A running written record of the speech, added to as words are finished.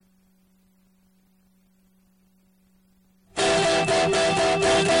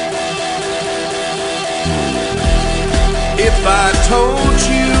I told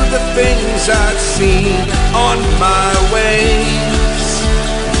you the things I've seen on my ways,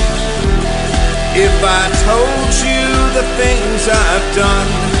 if I told you the things I've done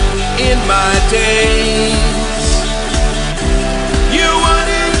in my days, you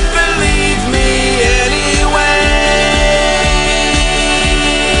wouldn't believe me anyway.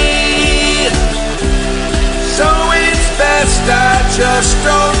 So it's best I just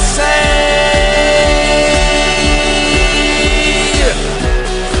don't say.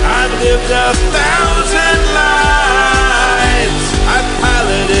 I've lived 1,000 lives, I've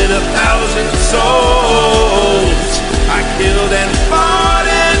piloted 1,000 souls, I killed and fought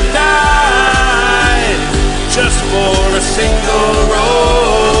and died just for a single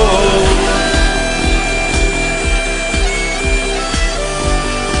role.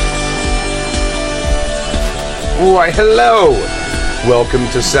 Why, hello! Welcome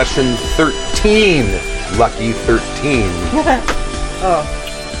to session 13, Lucky 13. Oh.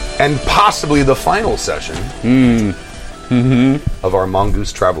 And possibly the final session of our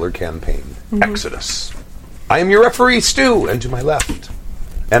Mongoose Traveler campaign, Exodus. I am your referee, Stu, and to my left.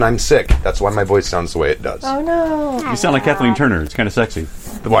 And I'm sick. That's why my voice sounds the way it does. Oh, no. You sound like Kathleen Turner. It's kind of sexy.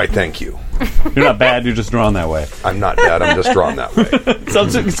 Why, thank you. You're not bad. You're just drawn that way. I'm not bad. I'm just drawn that way.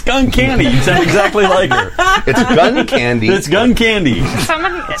 It's gun candy. You sound exactly like her. It's gun candy. It's gun candy. It's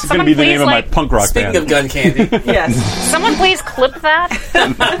going to be the name of my punk rock Speaking band. of gun candy. Yes. Someone please clip that.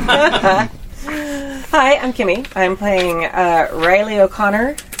 Hi, I'm Kimmy. I'm playing Riley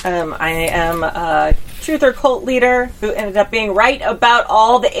O'Connor. I am a truth or cult leader who ended up being right about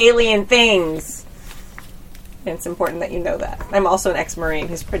all the alien things. And it's important that you know that. I'm also an ex-Marine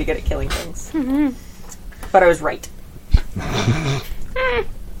who's pretty good at killing things. But I was right.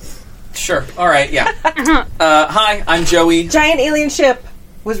 Sure. All right, yeah. Hi, I'm Joey. Giant alien ship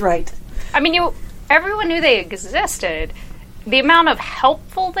was right. I mean, everyone knew they existed. The amount of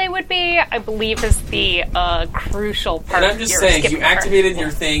helpful they would be, I believe, is the crucial part. And I'm just saying, you activated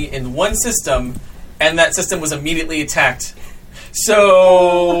your thing in one system, and that system was immediately attacked.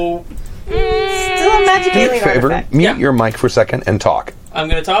 So... Still a magic Do me a alien favor, artifact. mute your mic for a second and talk. I'm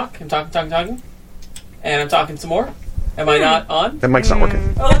going to talk. I'm talking. And I'm talking some more. Am I not on? That mic's not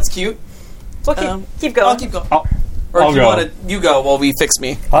working. Oh, that's cute. Well, keep going. I'll keep going. I'll Or if you go. want to, you go while we fix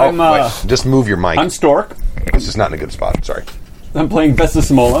me. I'm Just move your mic. I'm Stork. It's just not in a good spot. Sorry. I'm playing Vesta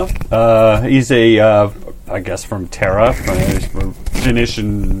Simola. He's I guess from Terra. He's from Finnish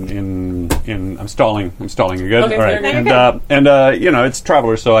in I'm stalling. You good? Okay, all right. okay. And you know, it's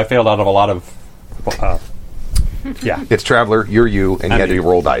Traveler, so I failed out of a lot of. Yeah, It's Traveler, you're you, and you had to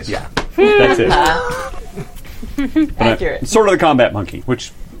roll dice. Yeah, that's it. But Accurate. I'm sort of the combat monkey,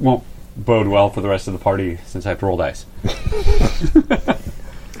 which won't bode well for the rest of the party since I have to roll dice.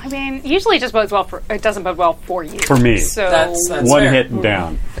 I mean, usually it just bodes well for. It doesn't bode well for you. For me. So That's One fair. hit and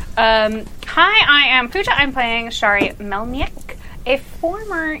down. Hi, I am Pooja. I'm playing Shari Melnick, a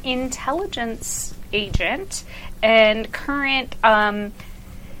former intelligence agent and current,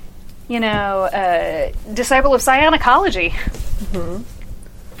 disciple of psionicology.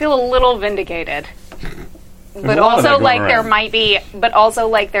 Feel a little vindicated. But a lot of that also, going like there around.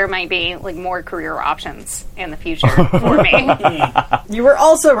 might be, like more career options in the future for me. You were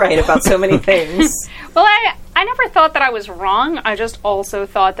also right about so many things. Well, I never thought that I was wrong. I just also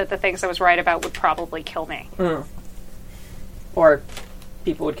thought that the things I was right about would probably kill me. Or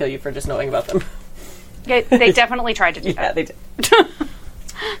people would kill you for just knowing about them. They definitely tried to do Yeah, that. they did.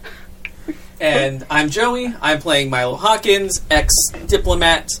 And I'm Joey. I'm playing Milo Hawkins,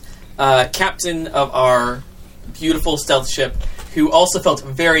 ex-diplomat, captain of our beautiful stealth ship, who also felt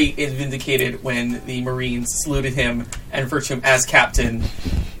very vindicated when the Marines saluted him and referred to him as captain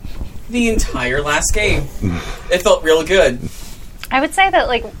the entire last game. It felt real good. I would say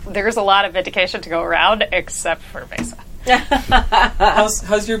that there's a lot of vindication to go around, except for Mesa.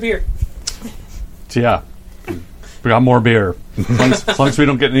 How's your beer? Yeah. We got more beer. As long as we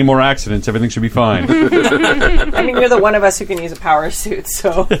don't get any more accidents, everything should be fine. I mean, you're the one of us who can use a power suit,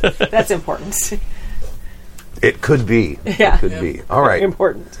 so that's important. It could be. Yeah. It could be. All right.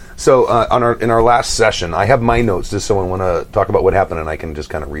 Important. So in our last session, I have my notes. Does someone want to talk about what happened, and I can just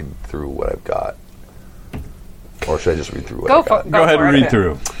kind of read through what I've got, or should I just read through what I've got? Go ahead and read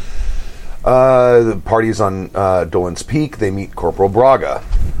through. The party's on Dolan's Peak. They meet Corporal Braga.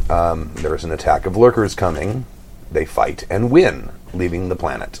 There's an attack of lurkers coming. They fight and win, leaving the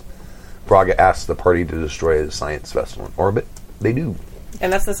planet. Braga asks the party to destroy the science vessel in orbit. They do.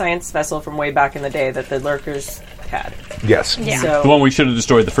 And that's the science vessel from way back in the day that the lurkers had. Yes. Yeah. So The one we should have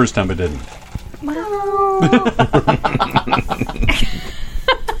destroyed the first time, but didn't.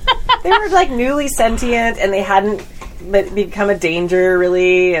 they were like newly sentient, and they hadn't become a danger,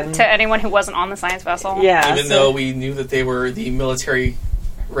 really, and To anyone who wasn't on the science vessel. yeah. Even though we knew that they were the military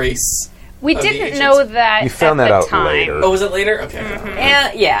race. We Of the didn't agents. know that You found at that the out time. later. Oh, was it later? Okay.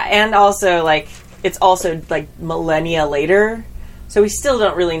 and also like it's also like millennia later, so we still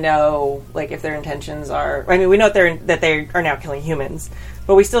don't really know like if their intentions are. I mean, we know that they are now killing humans,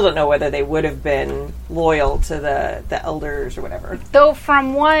 but we still don't know whether they would have been loyal to the elders or whatever. Though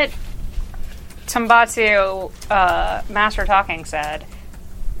from what Tambatu, Master Talking said,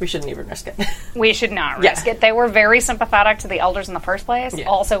 We shouldn't even risk it. we should not Yeah. risk it. They were very sympathetic to the elders in the first place, Yeah.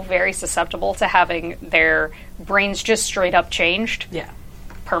 also very susceptible to having their brains just straight up changed Yeah.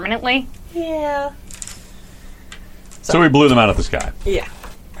 permanently. Yeah. So we blew them out of the sky. Yeah.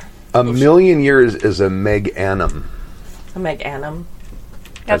 A million years is a Meg Annum. A Meg Annam.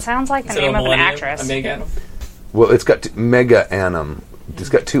 That sounds like the Instead name of an millennium, actress. A Megan. Well, it's got Mega Annum. It's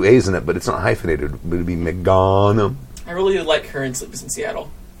got 2 A's in it, but it's not hyphenated. It would be Meganum. I really like her in Sleepless in Seattle.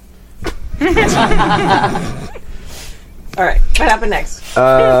 All right. What happened next?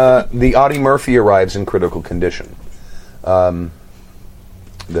 The Audie Murphy arrives in critical condition. The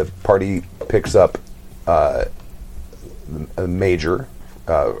party picks up a major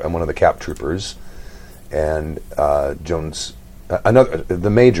and one of the cap troopers, and Jones,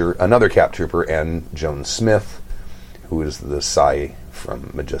 another cap trooper, and Jones Smith, who is the Psi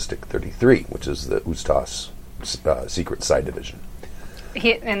from Majestic 33, which is the Ustas secret psi division.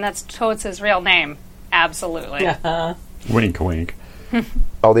 And that's Toad's real name. Absolutely. Wink, wink.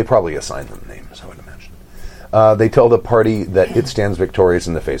 Oh, they probably assigned them names, I would imagine. They tell the party that it stands victorious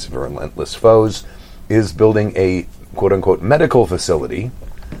in the face of relentless foes, is building a quote-unquote medical facility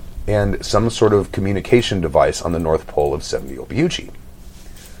and some sort of communication device on the North Pole of 70 Opiuchi.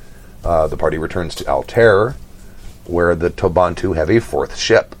 The party returns to Altair, where the Tobantu have a 4th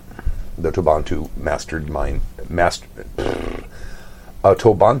ship. The Tobantu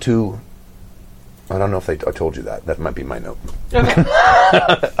Tobantu... I don't know if I told you that. That might be my note. Okay.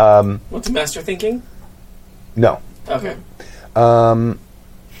 What's Master thinking? No. Okay.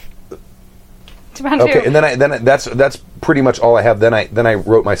 Okay, and then that's pretty much all I have. Then I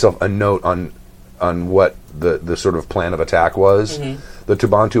wrote myself a note on what the sort of plan of attack was. Mm-hmm. The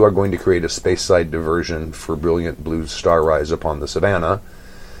Tobantu are going to create a space-side diversion for Brilliant Blue's star rise upon the Savannah.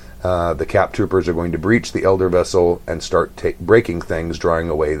 The cap troopers are going to breach the Elder vessel and start breaking things, drawing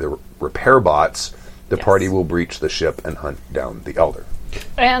away the repair bots. The party will breach the ship and hunt down the Elder.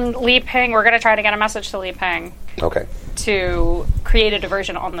 And Li Ping, we're going to try to get a message to Li Ping Okay. to create a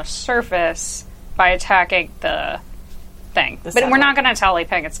diversion on the surface by attacking the thing. But we're not going to tell Li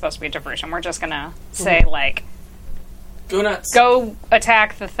Ping it's supposed to be a diversion. We're just going to say, like, Go nuts. go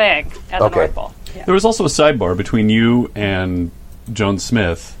attack the thing at the Okay. North Pole. There was also a sidebar between you and Jones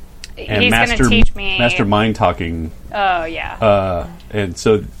Smith and He's going to teach me. Master Mind Talking. Oh, yeah. And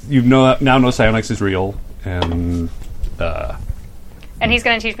so you now know psionics is real. And And he's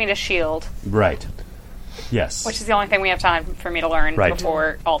going to teach me to shield, right. Yes. which is the only thing we have time for me to learn Right.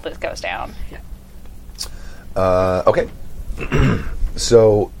 before all this goes down. Okay.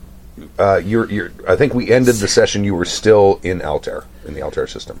 So, you're. I think we ended the session. You were still in Altair, in the Altair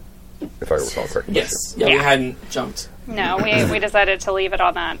system, if I recall correctly. Yes. Yeah, we Yeah. hadn't jumped. No, we decided to leave it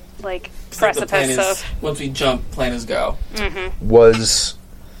on that, like, So the plan precipice is, of... once we jump, plan is go.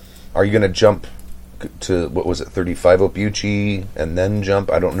 Are you going to jump to what was it, 35 Opiuchi, and then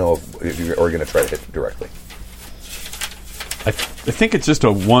jump? I don't know if you're going to try to hit directly. I think it's just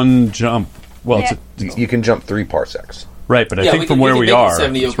a one jump. Well, Yeah. You can jump 3 parsecs. right, but I Yeah, think we from can- where we we can make it are,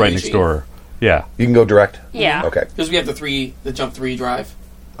 70 it's right next Opiuchi. door. Yeah. You can go direct. Yeah. Okay. Because we have the jump 3 drive.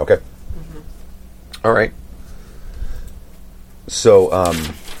 Okay. All right. So,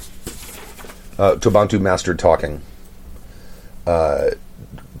 Tobantu Master Talking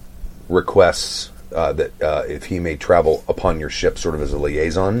requests that if he may travel upon your ship sort of as a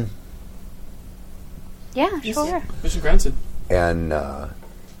liaison, Yeah, sure. Mission granted. and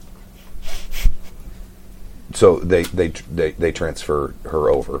so they transfer her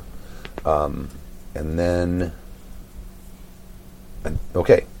over, and then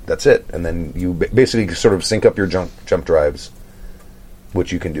okay, that's it. And then you basically sort of sync up your jump drives,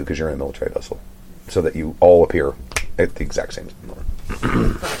 which you can do because you're in a military vessel, so that you all appear at the exact same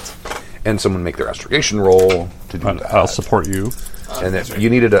moment. And someone make their astrogation roll to do that. I'll support you. And if you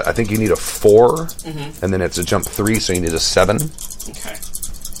needed I think you need a 4, and then it's a jump 3, so you need a 7. Okay.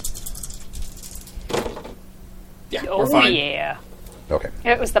 Yeah, Oh, we're fine. yeah. Okay.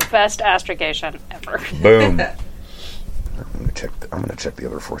 It was the best astrogation ever. Boom. I'm gonna check the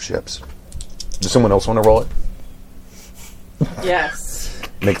other 4 ships. Does someone else want to roll it? Yes.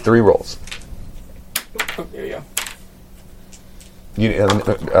 Make 3 rolls. Oh, there you go. You're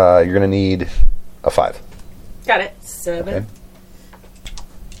going to need a 5. Got it. 7.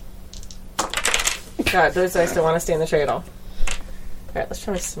 God, those dice don't want to stay in the tray at all. Alright, let's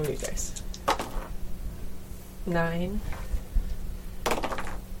try some of these dice. 9.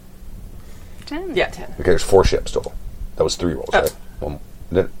 10. Yeah, 10. Okay, there's 4 ships total. That was 3 rolls, Oh. right?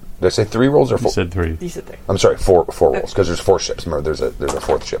 Did I say 3 rolls or 4? You said 3. You said 3. I'm sorry, 4 rolls, because there's 4 ships. Remember, there's a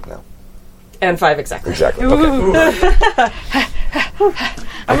 4th ship now. And 5 exactly. Exactly. Okay.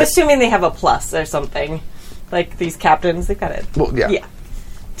 I'm assuming they have a plus or something. Like these captains, they've got it. Well, yeah. Yeah.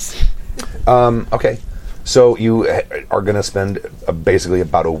 Okay. So you are going to spend basically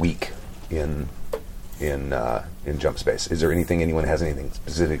about a week in Jump Space. Is there anyone has anything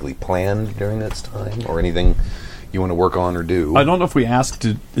specifically planned during this time, or anything you want to work on or do? I don't know if we asked.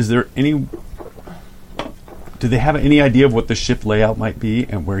 Is there any? Do they have any idea of what the ship layout might be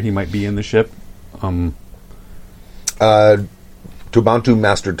and where he might be in the ship? Tubantu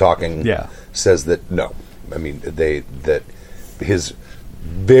Master Talking Yeah. says that no. I mean, that his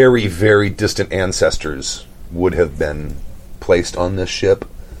very, very distant ancestors would have been placed on this ship,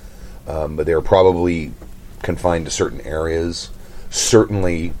 but they were probably confined to certain areas.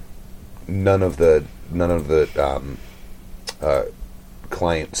 Certainly, none of the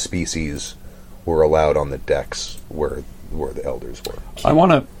client species were allowed on the decks where the elders were. I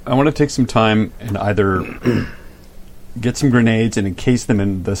want to take some time and either get some grenades and encase them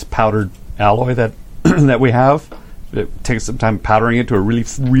in this powdered alloy that that we have. It takes some time powdering it to a really,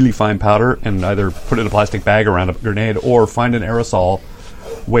 really fine powder, and either put it in a plastic bag around a grenade or find an aerosol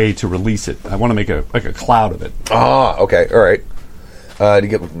way to release it. I want to make a cloud of it. Ah, okay, all right. To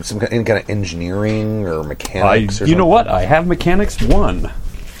get any kind of engineering or mechanics. Or You know something? what? I have mechanics 1.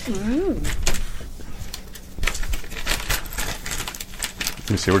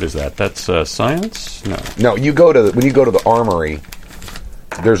 Let me see, what is that? That's science? No. No, when you go to the armory,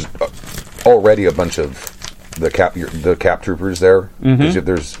 there's already a bunch of the cap troopers there. Mm-hmm.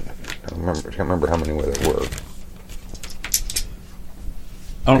 There's I can't remember how many there were.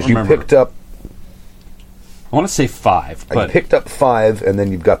 I don't You remember. picked up I want to say 5, you but picked up 5, and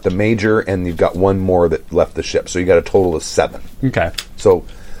then you've got the major, and you've got 1 more that left the ship. So you got a total of 7. okay. So,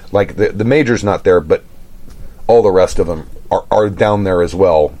 like the major's not there, but all the rest of them are down there as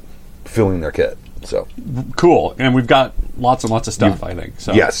well, filling their kit. So Cool. And we've got lots and lots of stuff, I think.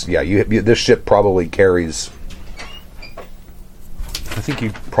 So yes, yeah, this ship probably carries I think you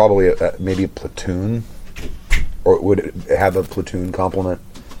probably maybe a platoon, or would it have a platoon complement?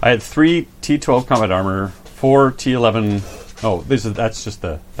 I had 3 T12 combat armor, 4 T11. Oh, that's just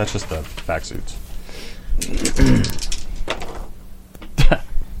the back suits.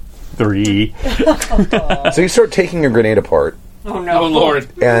 3. So you start taking a grenade apart, Oh no. Oh Lord.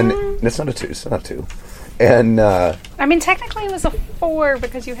 and it's not a 2. It's not 2. And I mean, technically it was a 4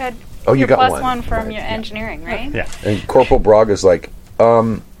 because you had Oh, you your got plus one. 1 from Right, your yeah. engineering, right? Yeah. and Corporal Braga's like, you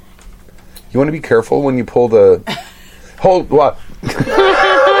want to be careful when you pull the hold what?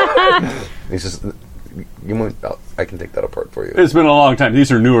 He says, "You want? I can take that apart for you." It's been a long time.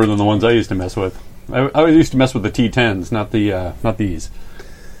 These are newer than the ones I used to mess with. I used to mess with the T10s, not these.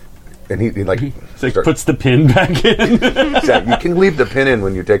 And he like, So he puts the pin back in. Zach, you can leave the pin in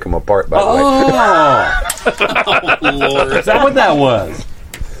when you take them apart. By the way, Oh, Oh Lord. is that what that was?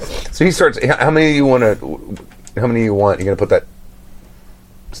 so he starts. How many do you want to? How many do you want? You gonna put that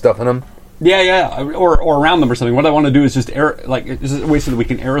stuff in them? Yeah, or around them or something. What I want to do is just is a way so that we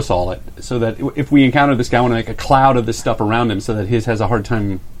can aerosol it, so that if we encounter this guy, I want to make a cloud of this stuff around him, so that his has a hard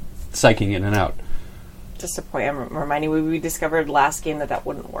time psyching in and out. Just a point, I'm reminding you, we discovered last game that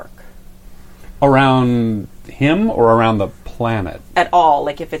wouldn't work Around him or around the planet? at all.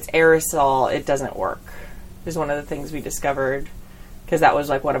 Like if it's aerosol, it doesn't work. Is one of the things we discovered because that was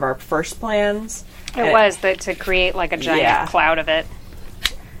like one of our first plans. It was to create like a giant Yeah. cloud of it.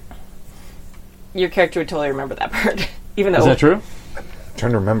 Your character would totally remember that part, even though. Is that true? I'm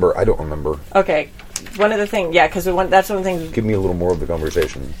trying to remember. I don't remember. Okay, one of the things, yeah, because that's one of the things. Give me a little more of the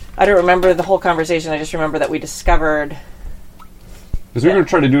conversation. I don't remember the whole conversation. I just remember that we discovered. Because we're going to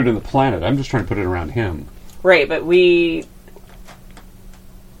try to do it in the planet. I'm just trying to put it around him. Right, but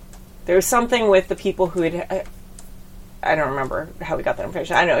there was something with the people who had. I don't remember how we got that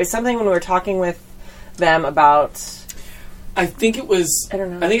information. I know it's something when we were talking with them about. I think it was. I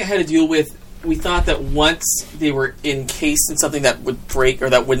don't know. I think it had to deal with. We thought that once they were encased in something that would break or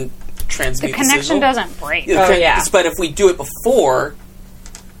that wouldn't transmute The connection signal. doesn't break. Yeah, Oh, yeah. But if we do it before,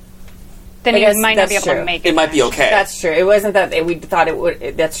 Then I you guess might not be that's able to true. make it. it might be okay. That's true. It wasn't that we thought it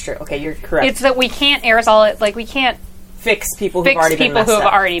would. That's true. Okay, you're correct. It's that we can't aerosol it. Like we can't fix people who've Fix already been people messed who have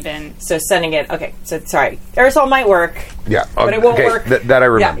up. already been. So sending it. Okay. So sorry, aerosol might work. Yeah, But it won't okay, work. That I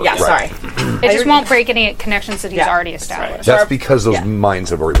remember. Yeah. right. Sorry. It just won't break any connections that he's Yeah. already established. That's because those Yeah. mines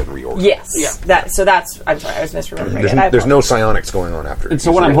have already been reordered. Yes. Yeah. That's. I'm sorry. I was misremembering it. I There's no apologize. psionics going on after. And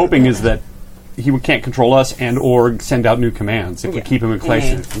so what I'm hoping is that he can't control us and or send out new commands if we Yeah. keep him in place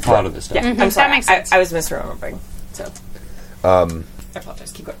and follow out of this stuff. Yeah. I'm That sorry. makes sense. I was misremembering. So. I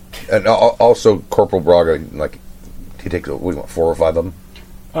apologize. Keep going. And also Corporal Braga, like he takes what do you want, 4 or 5 of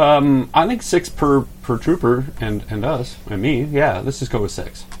them. I think 6 per trooper and us and me. Yeah, let's just go with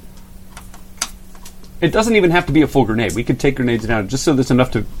 6. It doesn't even have to be a full grenade. We could take grenades down just so there's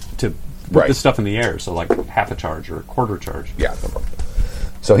enough to put Right. this stuff in the air. So like half a charge or a quarter charge. Yeah, no problem.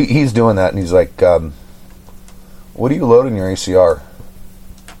 So he's doing that, and he's like, "What do you load in your ACR,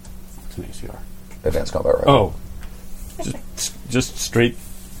 It's an ACR. Advanced Combat Rifle?" Oh, just straight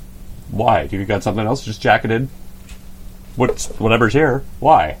wide. You got something else? Just jacketed. Whatever's here.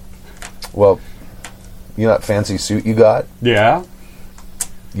 Why? Well, you know that fancy suit you got? Yeah.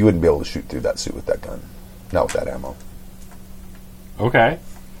 You wouldn't be able to shoot through that suit with that gun, not with that ammo. Okay.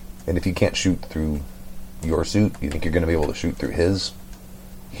 And if you can't shoot through your suit, you think you're going to be able to shoot through his?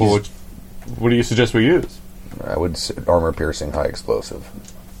 Well, what do you suggest we use? I would say armor-piercing, high explosive.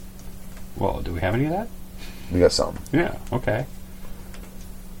 Well, do we have any of that? We got some. Yeah. Okay.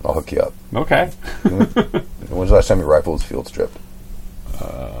 I'll hook you up. Okay. When's the last time your rifle was field stripped?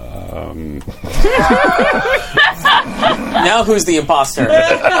 Now who's the imposter? Been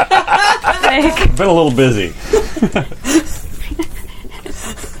a little busy.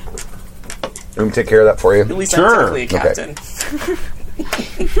 Let me take care of that for you. At least Sure. I'm technically a Okay. captain.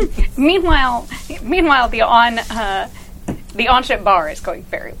 Meanwhile, the on-ship bar is going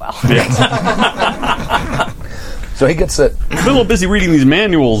very well. So he gets it. I've been a little busy reading these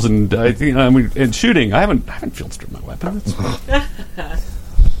manuals and and shooting. I haven't field stripped my weapon.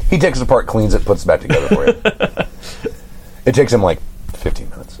 He takes it apart, cleans it, puts it back together for you. It takes him like 15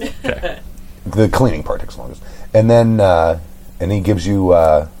 minutes. Okay. The cleaning part takes longest. And then, and he gives you,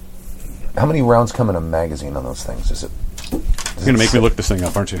 how many rounds come in a magazine on those things? Is it? You're gonna make me look this thing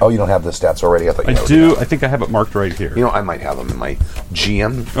up, aren't you? Oh, you don't have the stats already? I thought you I already do. had I think I have it marked right here. them. You know, I might have them in my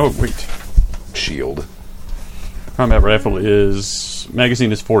GM Oh wait. shield. Combat rifle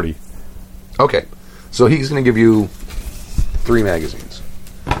magazine is 40. Okay. So he's going to give you 3 magazines.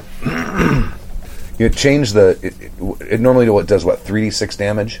 You change it normally does what, 3d6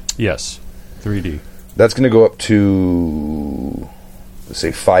 damage? Yes. 3D. That's going to go up to, let's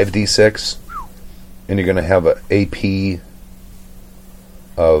say, 5d6, and you're going to have an AP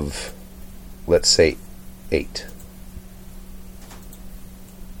of, let's say, 8.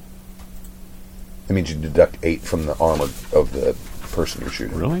 That means you deduct 8 from the armor of the person you're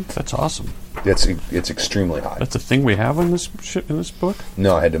shooting. Really? That's awesome. It's extremely high. That's a thing we have in this book.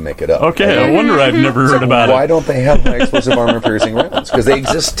 No, I had to make it up. Okay, I wonder. I've never heard about Why it. don't they have high explosive armor piercing rounds? Because they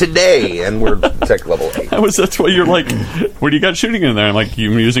exist today, and we're tech level 8. That's why you're like, what do you got shooting in there? I'm like,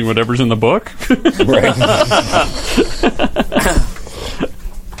 you using whatever's in the book? Right.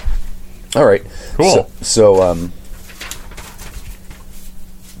 All right. Cool. So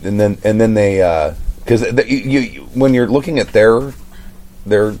and then they because you when you're looking at their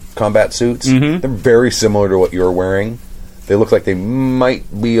combat suits, they're very similar to what you're wearing. They look like they might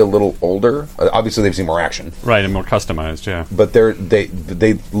be a little older. Obviously, they've seen more action, Right, and more customized, yeah. but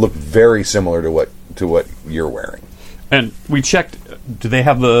they look very similar to what you're wearing. And we checked. Do they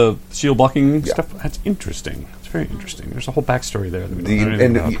have the shield blocking Yeah. stuff? That's interesting. It's very interesting. There's a whole backstory there. That we don't know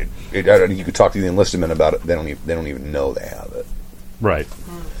anything And about. you could talk to the enlisted men about it. They don't even know they have it. Right.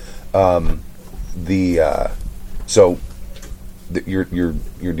 You're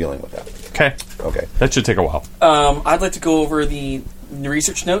dealing with that. Okay. Okay. That should take a while. I'd like to go over the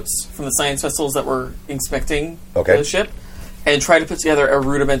research notes from the science vessels that were inspecting Okay. the ship and try to put together a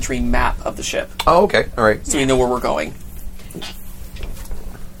rudimentary map of the ship Oh, okay. All right. so we know where we're going.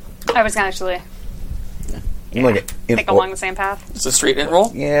 I was going to actually think along the same path. It's a straight in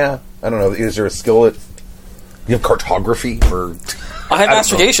roll. Yeah. I don't know. Is there a skill that you have cartography or? I have don't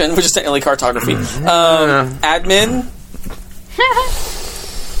astrogation, which is technically cartography. Admin.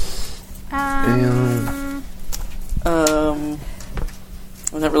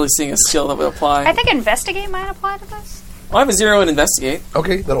 I'm not really seeing a skill that would apply. I think investigate might apply to this. Well, I have a 0 in investigate.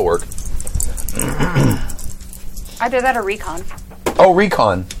 Okay, that'll work. Either that or recon. Oh,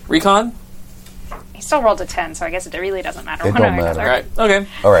 recon. Recon. He still rolled a 10, so I guess it really doesn't matter. It one don't way or the matter. other.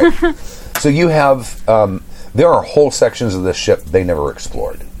 All right. Okay. All right. So you have. There are whole sections of this ship they never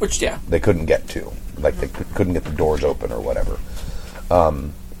explored. Which, yeah. They couldn't get to. Like they couldn't get the doors open or whatever.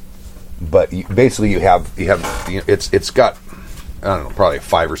 but basically you have it's got, I don't know, probably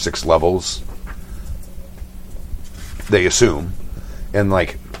 5 or 6 levels. They assume, and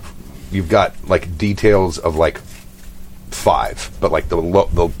like you've got like details of like 5, but like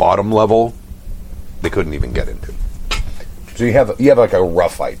the bottom level they couldn't even get into. So you have like a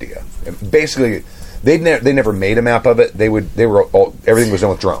rough idea. And basically, they never made a map of it. Everything was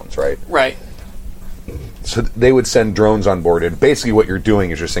done with drones, right? Right. So they would send drones on board, and basically what you're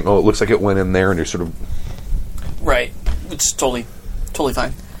doing is you're saying, "Oh, it looks like it went in there," and you're sort of Right. Which is totally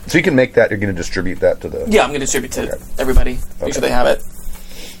fine. So you can make that. You're going to distribute that to the. Yeah, I'm going to distribute to Okay. everybody. Make Okay. sure they have it.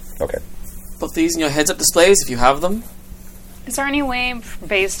 Okay. Put these in your heads-up displays if you have them. Is there any way,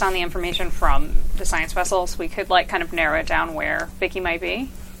 based on the information from the science vessels, we could like kind of narrow it down where Vicky might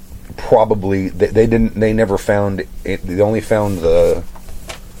be? Probably they didn't. They never found it. They only found the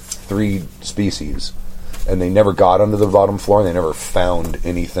 3 species, and they never got onto the bottom floor. And they never found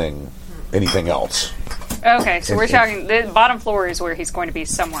anything else. Okay, so And- we're talking the bottom floor is where he's going to be,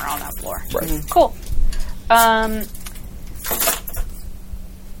 somewhere on that floor. Right. Cool. I'm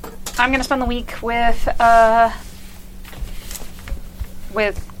going to spend the week with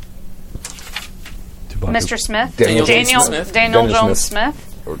Mr. Smith, Daniel Jones Smith. Daniel Daniel Jones Smith. Smith.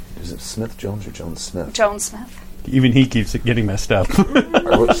 Or is it Smith Jones or Jones Smith? Jones Smith. Even he keeps getting messed up. I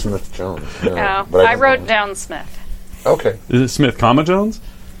wrote Smith Jones. No, No, but I don't wrote know. down Smith. Okay. Is it Smith, comma Jones?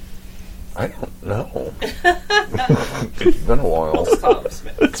 I don't know. It's been a while.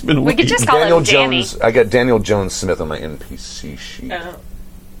 It's been a We week. could just call Daniel him Danny. Jones. I got Daniel Jones Smith on my NPC sheet,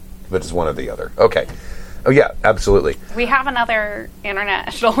 but it's one or the other. Okay. Oh yeah, absolutely. We have another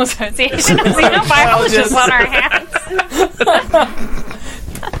international association of xenobiologists on our hands.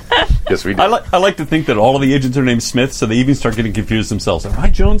 Yes, we do. I like to think that all of the agents are named Smith, so they even start getting confused themselves. Am I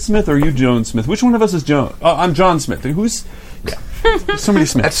Joan Smith or are you Joan Smith? Which one of us is Joan? Oh, I'm John Smith. Who's... Yeah. Somebody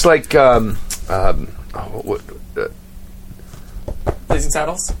Smith. That's like Blazing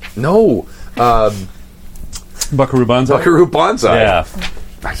Saddles. no Buckaroo Banzai? Buckaroo Banzai. Yeah.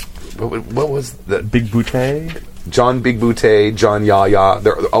 What was the Big Boutte? John Big Boutte, John Yaya?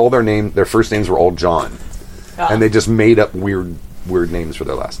 Their first names were all John, and they just made up weird names for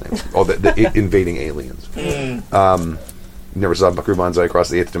their last names. All the invading aliens. Never saw Buckaroo Banzai Across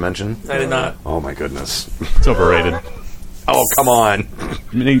the Eighth Dimension? I did not. Oh my goodness! It's overrated. Oh come on!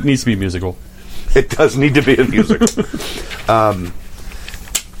 It needs to be musical. It does need to be a musical.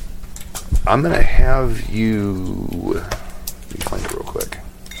 I'm going to have you... Let me find it real quick.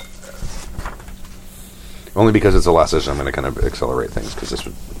 Only because it's the last session, I'm going to kind of accelerate things, because this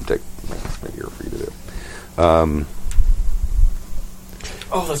would take a year for you to do.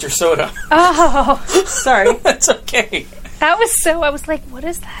 Oh, that's your soda. Oh, Sorry. That's okay. that was so. I was like, what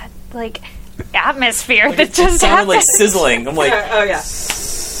is that? Like, atmosphere that It just sounded happened. like sizzling. I'm like, Oh yeah.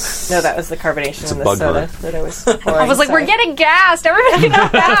 No, that was the carbonation It's in a the bug soda burn. that I was. I was like, we're getting gassed. Everybody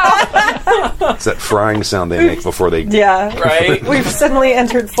knock out. It's that frying sound they make before they... Yeah. right? We've suddenly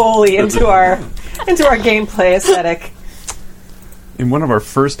entered fully into our gameplay aesthetic. In one of our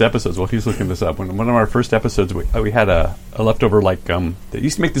first episodes, while he's looking this up, in one of our first episodes, we had a leftover, like, they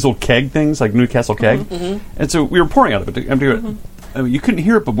used to make these old keg things, like Newcastle keg. And so we were pouring out of it. I mean, you couldn't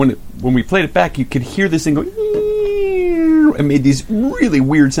hear it, but when we played it back, you could hear this thing go... and made these really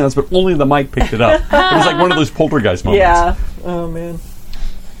weird sounds, but only the mic picked it up. It was like one of those poltergeist moments. Yeah. Oh man.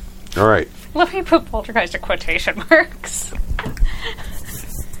 All right. Let me put poltergeist in quotation marks.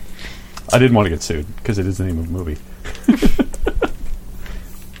 I didn't want to get sued, because it is the name of the movie.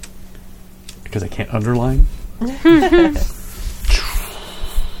 Because I can't underline.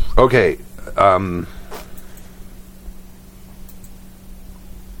 Okay.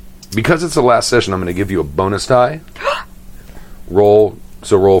 Because it's the last session, I'm going to give you a bonus die. Roll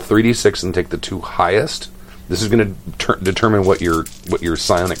 3d6 and take the 2 highest. This is going to determine what your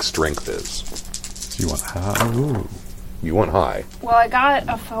psionic strength is. So you want ooh. You want high. Well, I got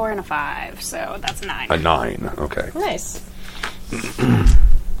a 4 and a 5, so that's 9. A 9. Okay. Nice.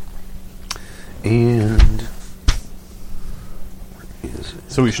 And where is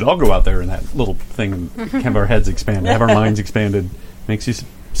it? So we should all go out there in that little thing and have our heads expanded, have our minds expanded. Makes you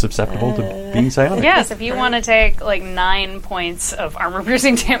susceptible to being psionic. Yes, if you want to take like 9 points of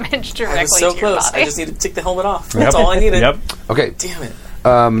armor-piercing damage directly I was so to your close. body. I just needed to take the helmet off. Yep. That's all I needed. Yep. Okay. Damn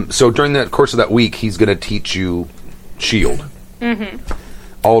it. So during the course of that week, he's going to teach you shield.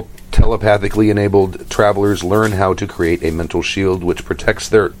 All telepathically enabled travelers learn how to create a mental shield which protects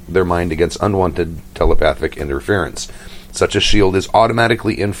their mind against unwanted telepathic interference. Such a shield is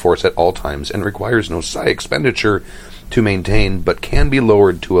automatically in force at all times and requires no psi expenditure to maintain, but can be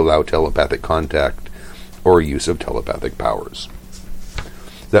lowered to allow telepathic contact or use of telepathic powers.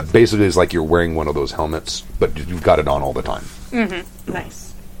 that basically is like you're wearing one of those helmets, but you've got it on all the time,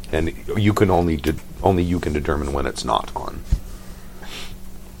 Nice. and you can only you can determine when it's not on.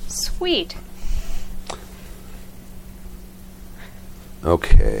 Sweet.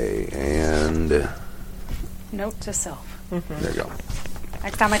 Okay, and there Note to self. you go.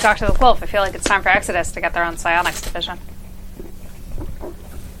 Next time I talk to the Wolf, I feel like it's time for Exodus to get their own psionics division.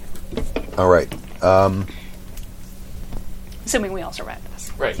 All right, Assuming we all survive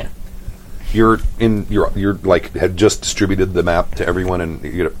this. Right. Yeah. you're like had just distributed the map to everyone, and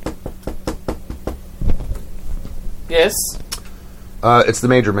Yes. it's the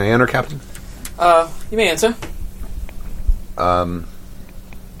Major. May I enter, Captain? You may answer. May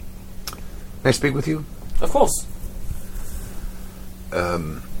I speak with you? Of course.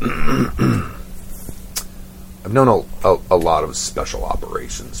 I've known a lot of special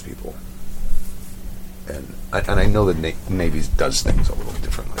operations people, and I know the Navy does things a little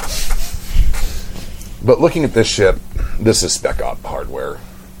differently. But looking at this ship, this is spec op hardware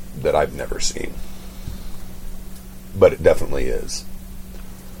that I've never seen, but it definitely is.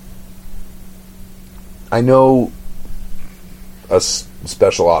 I know us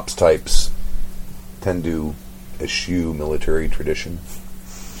special ops types tend to eschew military tradition.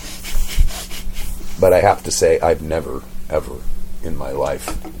 But I have to say, I've never, ever in my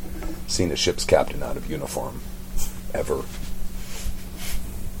life seen a ship's captain out of uniform. Ever.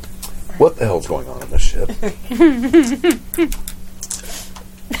 What the hell's going on in this ship?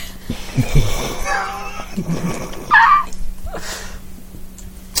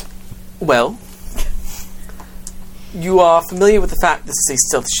 Well, you are familiar with the fact this is a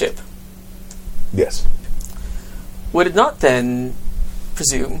stealth ship. Yes. Would it not then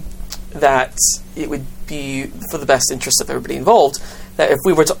presume that it would be for the best interest of everybody involved that if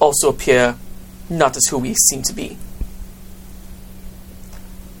we were to also appear not as who we seem to be?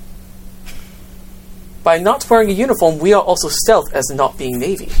 By not wearing a uniform, we are also stealth as not being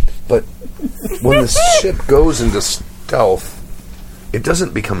Navy. But when the ship goes into stealth, it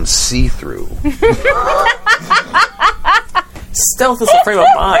doesn't become see-through. Stealth is a frame of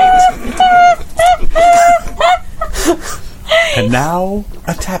mind. And now,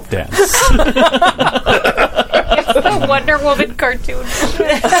 a tap dance. The Wonder Woman cartoon.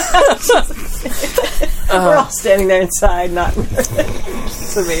 We're all standing there inside, not.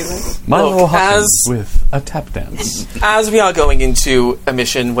 It's amazing. Milo Look, Hawkins with a tap dance. As we are going into a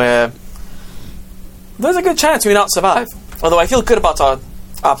mission where there's a good chance we may not survive, although I feel good about our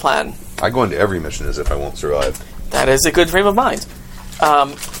plan. I go into every mission as if I won't survive. That is a good frame of mind.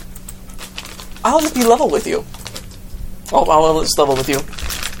 I'll just be level with you. Oh, I'll just level with you.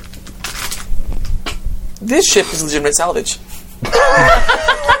 This ship is legitimate salvage.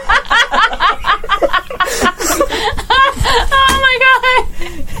 Oh my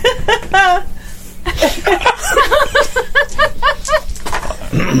god!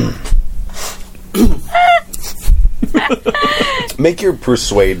 Make your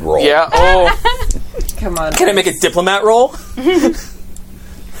persuade roll. Yeah, oh. Come on. Can I make a diplomat roll?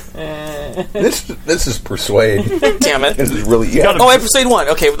 This is persuade. Damn it. This is really... Yeah. Oh, I persuade 1.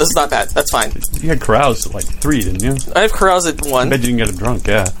 Okay, well, this is not bad. That's fine. You had carouse at like 3, didn't you? I have carouse at 1. I bet you didn't get it drunk,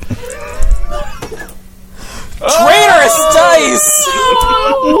 yeah. Traitorous dice!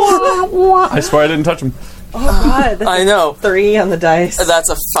 I swear I didn't touch him. Oh god, that's I know. 3 on the dice. That's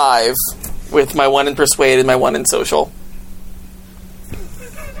a 5 with my 1 in persuade and my 1 in social.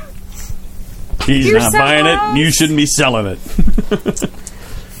 He's You're not so buying gross. it. You shouldn't be selling it.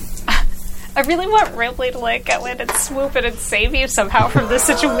 I really want Ripley to like go in and swoop in and save you somehow from this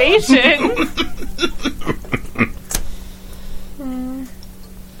situation.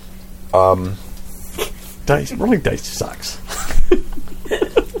 Dice. Rolling dice sucks.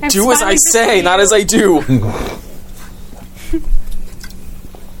 Do as I say, not as I do.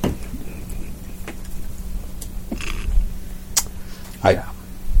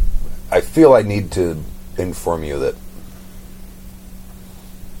 I feel I need to inform you that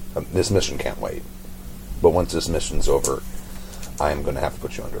this mission can't wait. But once this mission's over, I am going to have to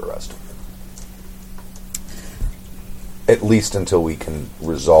put you under arrest. At least until we can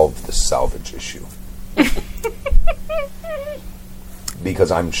resolve the salvage issue.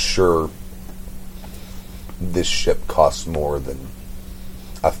 Because I'm sure this ship costs more than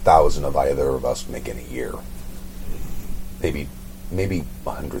 1,000 of either of us make in a year. Maybe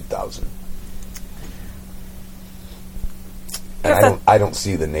 100,000. And I don't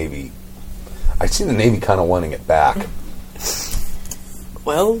see the Navy. I see the Navy kind of wanting it back.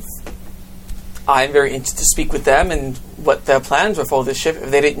 Well, I'm very interested to speak with them and what their plans were for this ship. If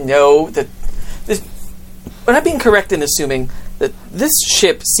they didn't know that... Would I be incorrect in assuming that this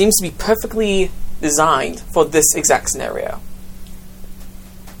ship seems to be perfectly designed for this exact scenario.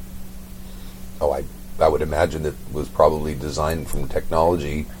 Oh, I would imagine it was probably designed from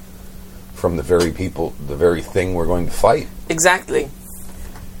technology from the very thing we're going to fight. Exactly.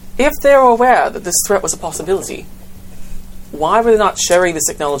 If they're aware that this threat was a possibility, why were they not sharing this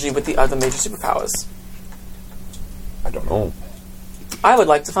technology with the other major superpowers? I don't know. I would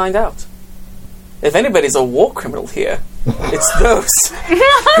like to find out. If anybody's a war criminal here, it's those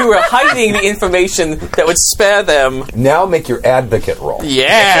who are hiding the information that would spare them. Now make your advocate roll.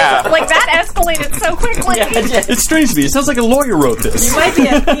 Yeah! Like, that escalated so quickly. It's strange to me. It sounds like a lawyer wrote this. You might be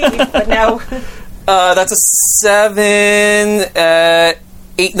a thief, but no. That's a 7,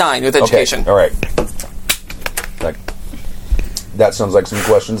 8, 9 with education. Okay, all right. That sounds like some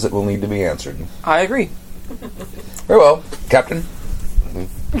questions that will need to be answered. I agree. Very well, Captain.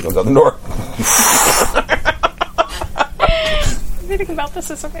 Goes out the door. Everything about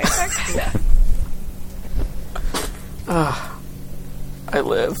this is amazing. I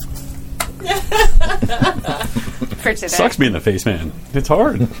live. For today. Sucks being the face man. It's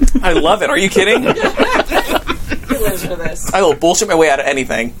hard. I love it. Are you kidding? He lives for this. I will bullshit my way out of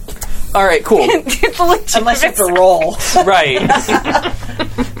anything. All right, cool. Unless you have to roll. Right.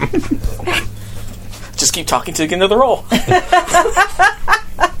 Just keep talking till you get into the roll.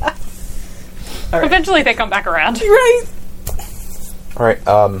 Eventually they come back around. Right. All right.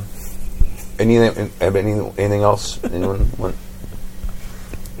 Anything else? Anyone want?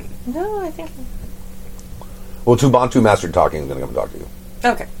 No, I think... Well, Tubantu Master Talking is going to come talk to you.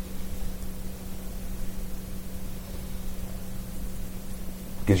 Okay.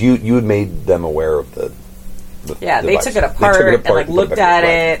 Because you had made them aware of the Yeah, they device. took it apart and like put looked back at right.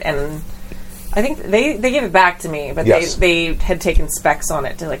 it, and I think they gave it back to me, but Yes. they had taken specs on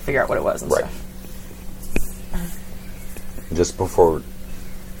it to like figure out what it was and Right. stuff. Just before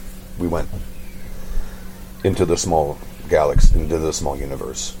we went into the small galaxy, into the small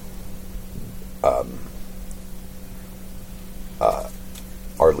universe,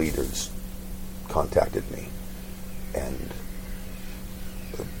 our leaders contacted me, and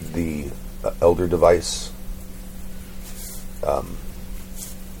the Elder device,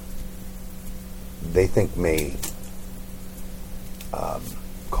 they think may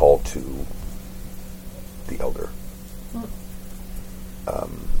call to the Elder.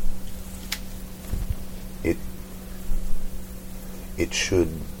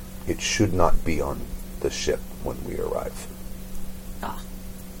 It should not be on the ship when we arrive.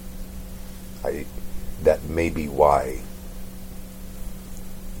 That may be why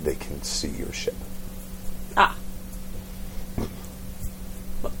they can see your ship.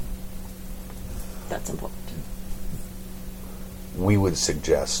 That's important. We would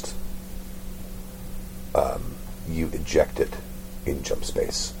suggest you eject it in jump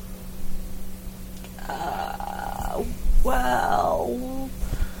space. Well,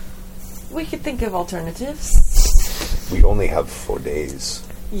 we could think of alternatives. We only have 4 days,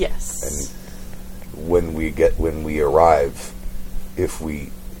 Yes. and when we arrive, if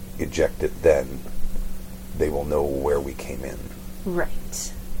we eject it then, they will know where we came in.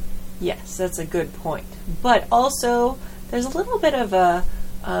 Right. Yes, that's a good point. But also, there's a little bit of a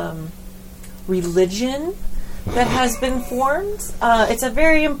religion that has been formed. It's a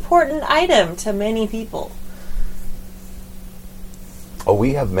very important item to many people. Oh,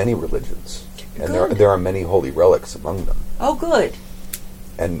 we have many religions, and Good. there are many holy relics among them, Oh, good.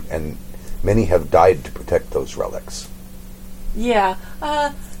 and many have died to protect those relics. Yeah.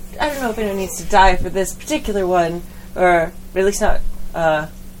 I don't know if anyone needs to die for this particular one, or at least not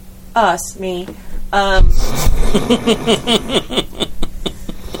us, me.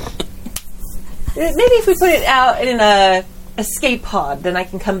 Maybe if we put it out in a escape pod, then I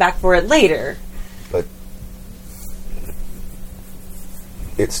can come back for it later. But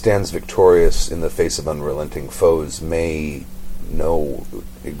it stands victorious in the face of unrelenting foes, may know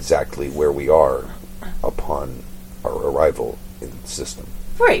exactly where we are upon our arrival in the system.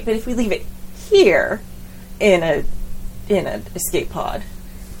 Right, but if we leave it here in an escape pod.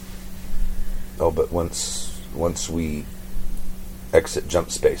 Oh, but once we exit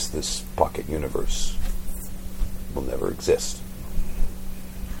jump space, this pocket universe will never exist.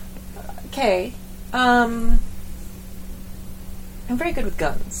 Okay. I'm very good with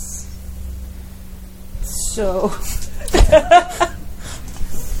guns. So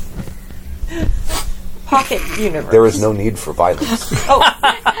pocket universe. There is no need for violence. No.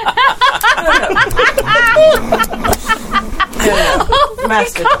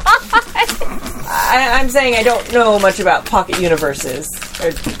 Master. I'm saying I don't know much about pocket universes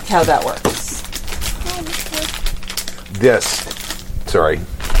or how that works. This Sorry.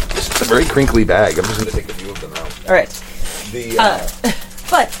 This is a very crinkly bag. I'm just going to take a few of them out. All right.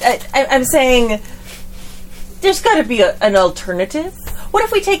 But I'm saying there's got to be an alternative. What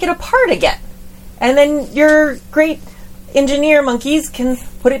if we take it apart again? And then your great engineer monkeys can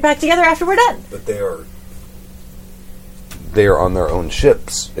put it back together after we're done. But they are on their own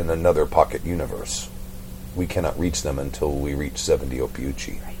ships in another pocket universe. We cannot reach them until we reach 70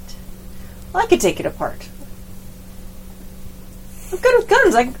 Ophiuchi. Right. Well, I could take it apart. I'm good with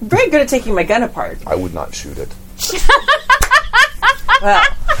guns. I'm very good at taking my gun apart. I would not shoot it. Well,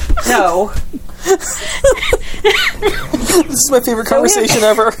 no. This is my favorite conversation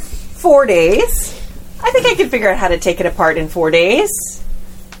ever. 4 days. I think I can figure out how to take it apart in 4 days.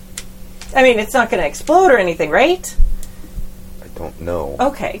 I mean, it's not going to explode or anything, right? I don't know.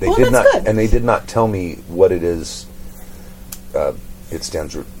 Okay. They Well, did that's not, good. and they did not tell me what it is. It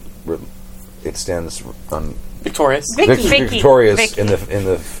stands. It stands on Victorious. Vicky. victorious Vicky. in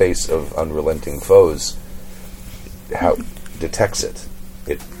the face of unrelenting foes. How detects it?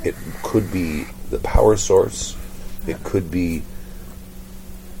 It could be the power source. It could be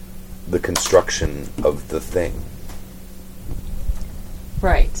the construction of the thing.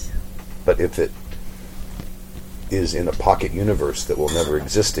 Right. But if it is in a pocket universe that will never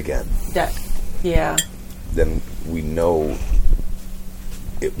exist again, Yeah. then we know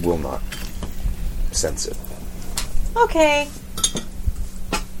it will not sense it. Okay.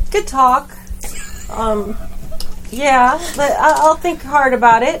 Good talk. Yeah, but I'll think hard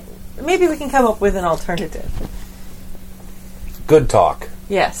about it. Maybe we can come up with an alternative. Good talk.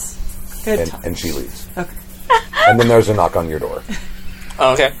 Yes. Good talk. And she leaves. Okay. And then there's a knock on your door.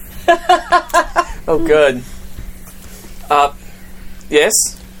 Oh, okay. Oh, good. Yes?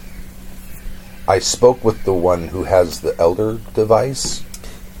 I spoke with the one who has the Elder device.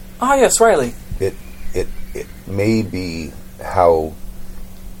 Ah, yes, Riley. It may be how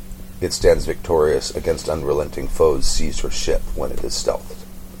it stands victorious against unrelenting foes sees her ship when it is stealthed.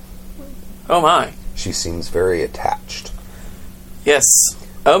 Oh, my. She seems very attached. Yes.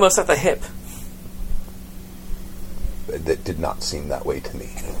 Almost at the hip. That did not seem that way to me.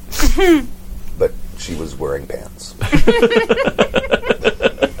 But she was wearing pants.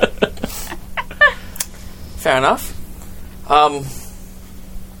 Fair enough.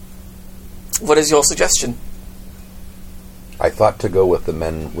 What is your suggestion? I thought to go with the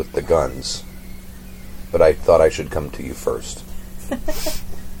men with the guns, but I thought I should come to you first.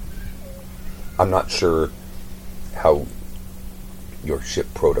 I'm not sure how your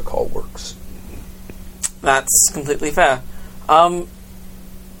ship protocol works. That's completely fair.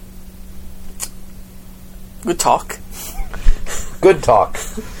 Good talk. Good talk.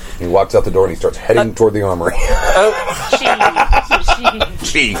 He walks out the door and he starts heading toward the armory.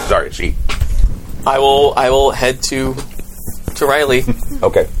 She. I will head to Riley.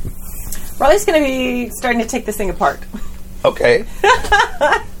 Okay. Riley's going to be starting to take this thing apart. Okay.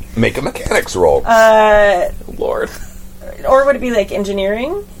 Make a mechanics roll. Lord. Or would it be like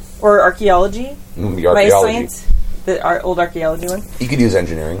engineering or archaeology? The My archaeology. science, the old archaeology one. You could use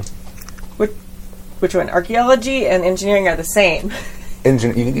engineering. Which one? Archaeology and engineering are the same. You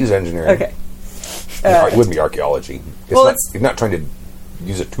can use engineering. Okay. It wouldn't be archaeology. Well, You're not trying to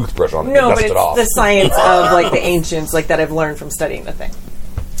use a toothbrush on it No, and but dust it's it off. the science of like the ancients, like that I've learned from studying the thing.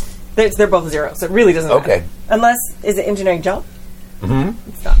 They're both zero, so it really doesn't matter. Okay. Unless, is it engineering jump? Mm-hmm.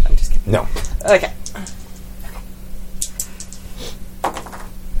 It's not. I'm just kidding. No. Okay.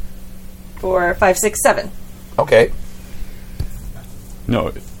 4, 5, 6, 7. Okay.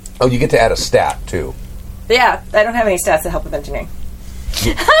 No, Oh, you get to add a stat, too. Yeah, I don't have any stats that help with engineering.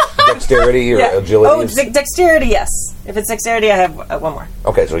 Dexterity or Yeah. agility? Oh, dexterity, yes. If it's dexterity, I have one more.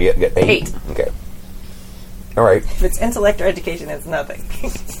 Okay, so you get 8. 8. Okay. All right. If it's intellect or education, it's nothing.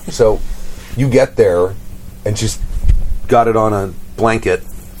 So you get there, and she's got it on a blanket,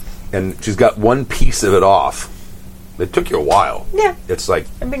 and she's got one piece of it off. It took you a while. Yeah. It's like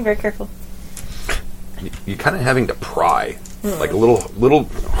I'm being very careful. you're kind of having to pry, like a little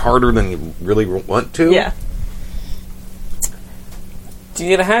harder than you really want to. Yeah. Do you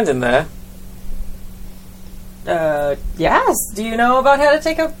need a hand in there? Yes. Do you know about how to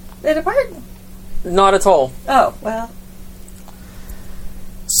take it apart? Not at all. Oh, well.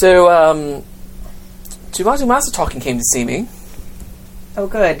 So, Tuvatu Master Talking came to see me. Oh,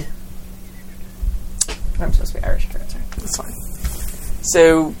 good. I'm supposed to be Irish. Sorry. That's fine.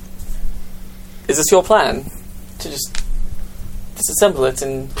 So, is this your plan? To just disassemble it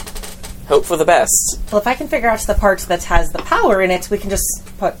and hope for the best? Well, if I can figure out the part that has the power in it, we can just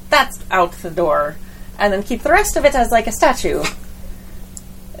put that out the door and then keep the rest of it as like a statue.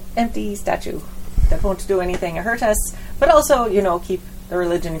 Empty statue. that won't do anything to hurt us, but also, keep the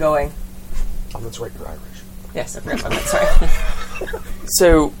religion going. Oh, that's right, you're Irish. Yes, I forgot about that, sorry.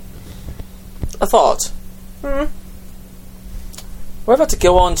 So, a thought. We're about to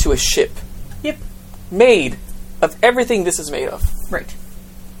go on to a ship Yep. made of everything this is made of. Right.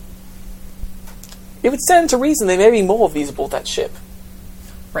 It would stand to reason there may be more of these aboard that ship.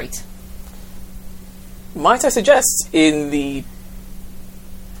 Right. Might I suggest, in the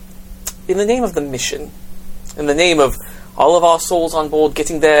name of the mission, in the name of all of our souls on board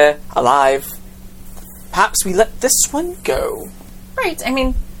getting there alive, perhaps we let this one go, Right, I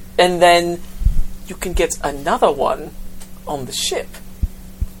mean, and then you can get another one on the ship.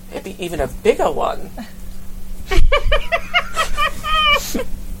 Maybe even a bigger one.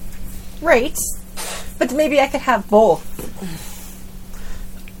 right. But maybe I could have both.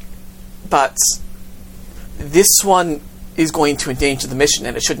 But this one is going to endanger the mission,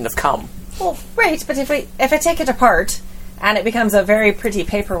 and it shouldn't have come. Well, right, but if I take it apart and it becomes a very pretty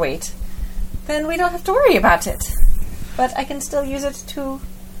paperweight, then we don't have to worry about it. But I can still use it to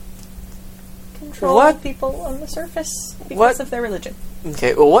control What? people on the surface because What? of their religion.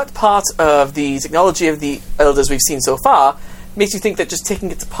 Okay, well, what part of the technology of the Elders we've seen so far makes you think that just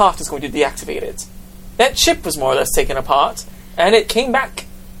taking it apart is going to deactivate it? That ship was more or less taken apart, and it came back.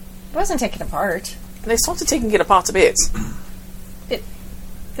 It wasn't taken apart. And they started taking it apart a bit.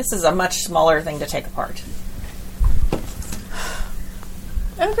 This is a much smaller thing to take apart.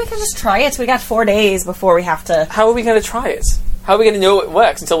 I mean, we can just try it. We got 4 days before we have to... How are we going to try it? How are we going to know it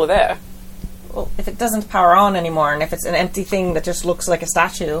works until we're there? Well, if it doesn't power on anymore, and if it's an empty thing that just looks like a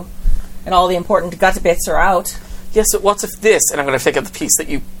statue, and all the important gut bits are out... Yes, but what if this, and I'm going to pick up the piece that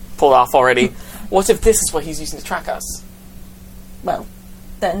you pulled off already, what if this is what he's using to track us? Well,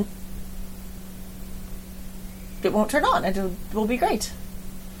 then... it won't turn on. It will be great.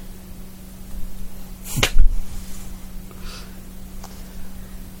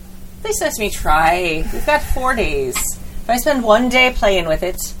 At least let me try. We've got 4 days. If I spend 1 day playing with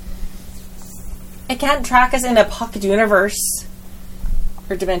it, it can't track us in a pocket universe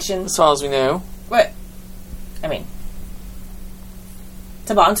or dimension. As far as we know. What? I mean,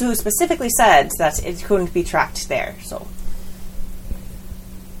 Tabantu specifically said that it couldn't be tracked there, so...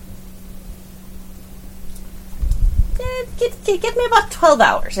 Give me about 12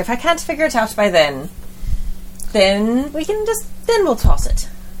 hours. If I can't figure it out by then we can then we'll toss it.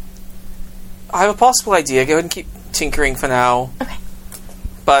 I have a possible idea. Go ahead and keep tinkering for now. Okay.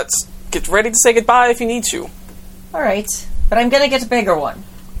 But get ready to say goodbye if you need to. Alright. But I'm gonna get a bigger one.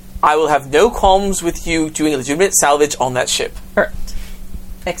 I will have no qualms with you doing legitimate salvage on that ship. Perfect.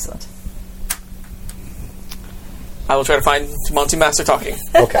 Excellent. I will try to find Monty Master talking.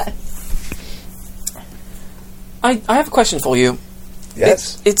 Okay. I have a question for you.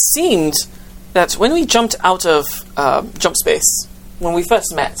 Yes. It seemed that when we jumped out of jump space, when we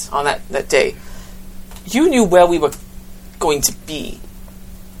first met on that day, you knew where we were going to be.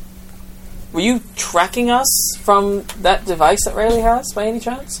 Were you tracking us from that device that Rayleigh has, by any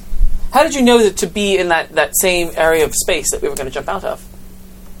chance? How did you know that to be in that same area of space that we were going to jump out of?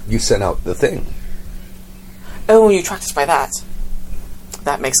 You sent out the thing. Oh, you tracked us by that.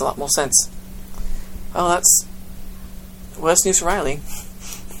 That makes a lot more sense. Oh, that's worse news for Riley.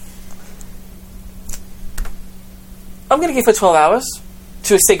 I'm going to give her 12 hours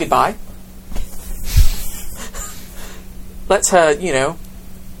to say goodbye. Let her,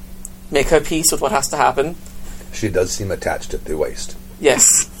 make her peace with what has to happen. She does seem attached at the waist. Yes.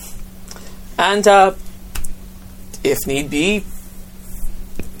 And, if need be,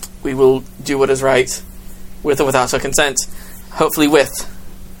 we will do what is right, with or without her consent. Hopefully with.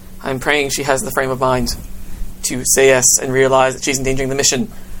 I'm praying she has the frame of mind to say yes and realize that she's endangering the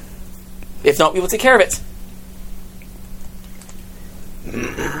mission. If not, we will take care of it.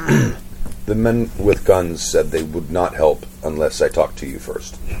 The men with guns said they would not help unless I talked to you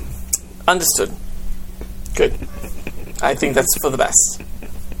first. Understood. Good. I think that's for the best.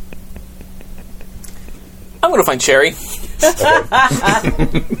 I'm going to find Sherry.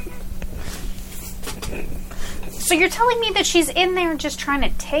 So you're telling me that she's in there just trying to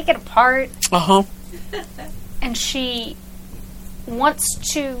take it apart, Uh-huh. and she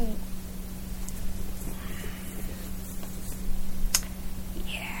wants to...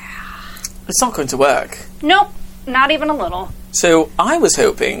 It's not going to work. Nope, not even a little. So I was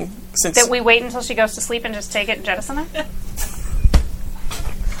hoping, since... That we wait until she goes to sleep and just take it and jettison it?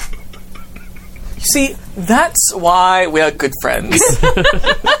 See, that's why we are good friends.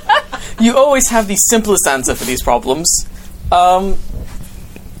 You always have the simplest answer for these problems.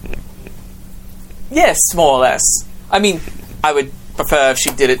 Yes, more or less. I mean, I would prefer if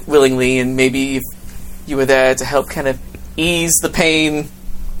she did it willingly, and maybe if you were there to help kind of ease the pain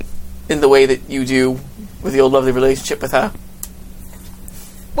in the way that you do with the old lovely relationship with her.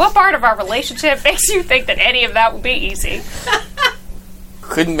 What part of our relationship makes you think that any of that would be easy?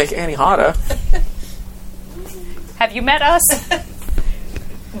 Couldn't make it any harder. Have you met us?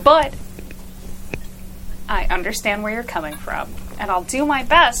 But I understand where you're coming from, and I'll do my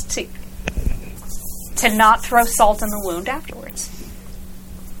best to not throw salt in the wound afterwards.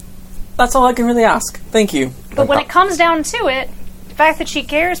 That's all I can really ask. Thank you. But when it comes down to it, the fact that she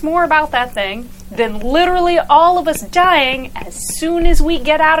cares more about that thing than literally all of us dying as soon as we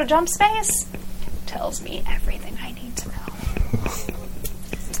get out of jump space tells me everything I need to know.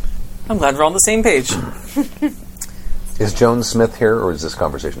 I'm glad we're on the same page. Is Joan Smith here, or is this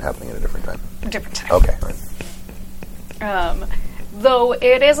conversation happening at a different time? Different time. Okay. All right. Though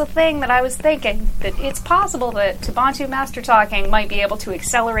it is a thing that I was thinking that it's possible that Tabantu Master Talking might be able to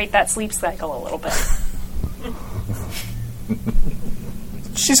accelerate that sleep cycle a little bit.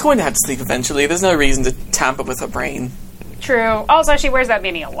 She's going to have to sleep eventually. There's no reason to tamper with her brain. True. Also, she wears that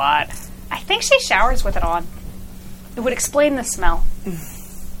beanie a lot. I think she showers with it on. It would explain the smell.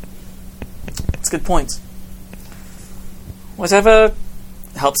 That's a good point. Whatever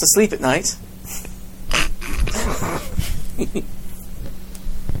helps her sleep at night.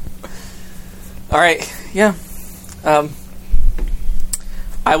 Alright, yeah.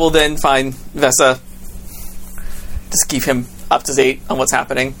 I will then find Vesa. Just keep him up to date on what's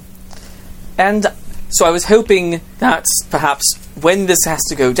happening. And so I was hoping that perhaps when this has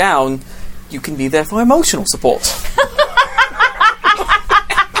to go down, you can be there for emotional support.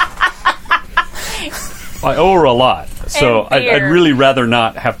 I owe her a lot, so And fear. I'd really rather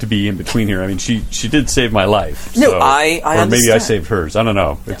not have to be in between here. I mean, she did save my life. No, so, I or maybe I understand. saved hers. I don't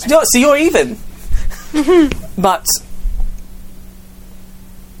know. It's, No, so you're even. But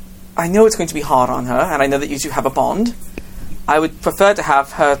I know it's going to be hard on her, and I know that you two have a bond. I would prefer to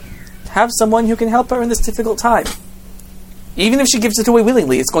have her have someone who can help her in this difficult time. Even if she gives it away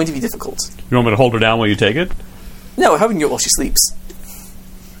willingly, it's going to be difficult. you want me to hold her down while you take it? No, having you while she sleeps.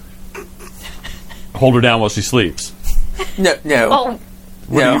 Hold her down while she sleeps. No, no. Well,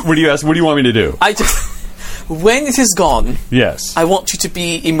 no. What do you ask? What do you want me to do? I just... When it is gone, Yes. I want you to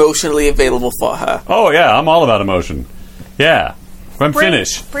be emotionally available for her. Oh yeah, I'm all about emotion. Yeah. I'm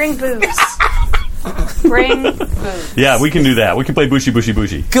finished. Bring booze. Bring booze. Yeah, we can do that. We can play Bushy Bushy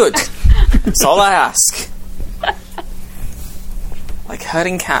Bushy. Good. That's all I ask. Like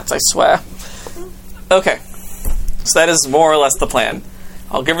herding cats, I swear. Okay. So that is more or less the plan.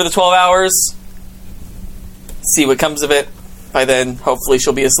 I'll give her the 12 hours. See what comes of it. By then, hopefully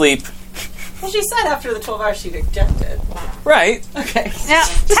she'll be asleep. Well, she said after the 12 hours she'd ejected. Right. Okay. Now,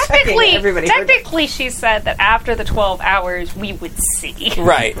 checking everybody heard technically, she said that after the 12 hours, we would see.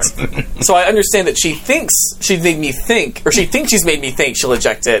 Right. So I understand that she thinks she'd made me think, or she thinks she's made me think she'll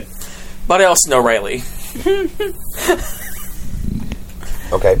eject it. But I also know Riley.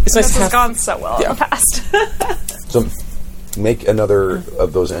 Okay. It's nice This to has have... gone so well Yeah. in the past. So make another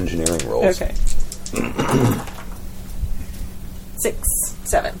of those engineering rolls. Okay. 6,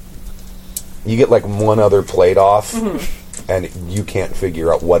 7. You get like one other plate off, and you can't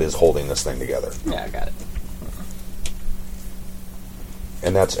figure out what is holding this thing together. Yeah, I got it.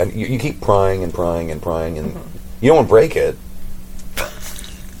 And you keep prying and prying and prying, and you don't want to break it,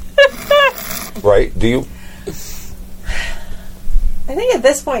 right? Do you? I think at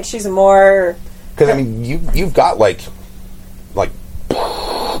this point she's more... Because I mean, you've got like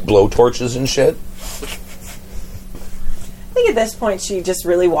blow torches and shit. I think at this point she just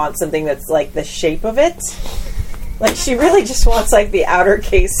really wants something that's like the shape of it. Like she really just wants like the outer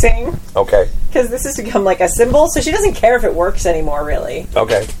casing. Okay. Because this has become like a symbol, so she doesn't care if it works anymore, really.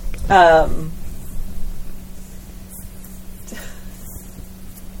 Okay.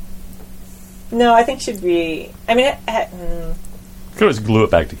 No, I think she'd be... I mean, You could always glue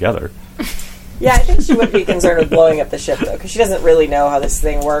it back together. yeah, I think she would be concerned with blowing up the ship, though, because she doesn't really know how this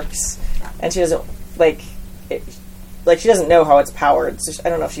thing works. And she doesn't, she doesn't know how it's powered. So I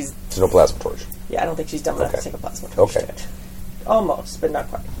don't know if she's... There's no plasma torch. Yeah, I don't think she's dumb enough to take a plasma torch. Okay. Almost, but not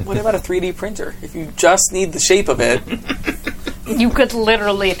quite. What about a 3D printer? If you just need the shape of it... You could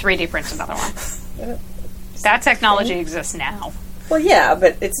literally 3D print another one. That technology exists now. Well, yeah,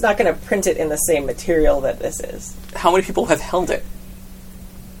 but it's not going to print it in the same material that this is. How many people have held it?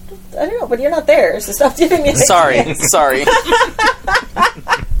 I don't know, but you're not there, so stop giving me Sorry. ideas. Sorry.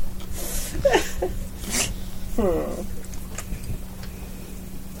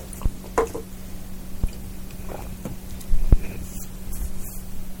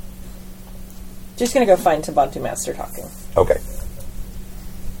 Just going to go find Tabantu Master talking. Okay.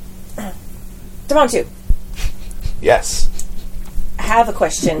 Tabantu, Yes. I have a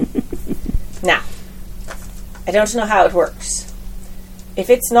question. Now, I don't know how it works. If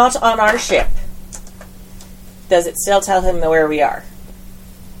it's not on our ship, does it still tell him where we are?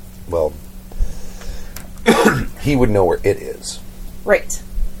 Well, he would know where it is. Right.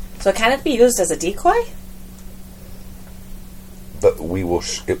 So can it be used as a decoy? But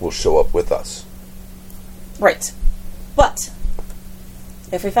it will show up with us. Right. But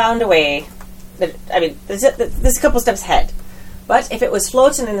if we found a way, there's a couple steps ahead. But if it was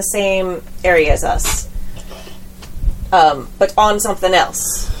floating in the same area as us, but on something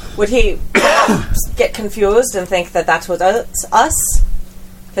else, would he get confused and think that that was us?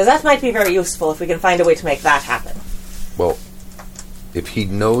 Because that might be very useful if we can find a way to make that happen. Well, if he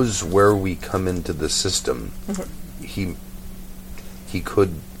knows where we come into the system, he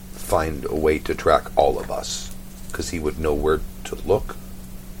could find a way to track all of us, because he would know where to look.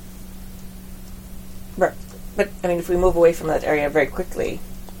 Right. But, if we move away from that area very quickly,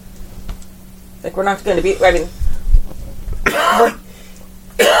 we're not going to be...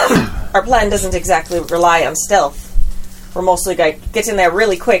 our plan doesn't exactly rely on stealth. We're mostly going to get in there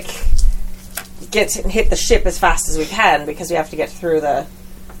really quick, hit the ship as fast as we can, because we have to get through the...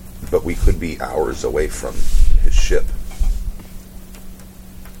 But we could be hours away from his ship.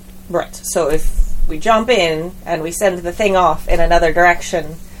 Right. So if we jump in and we send the thing off in another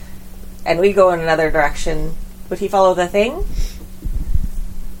direction, and we go in another direction, would he follow the thing?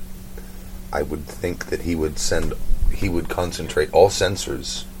 I would think that he would concentrate all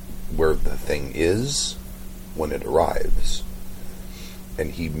sensors where the thing is when it arrives.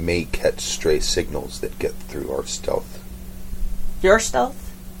 And he may catch stray signals that get through our stealth. Your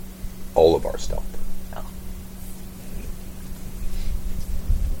stealth? All of our stealth. Oh.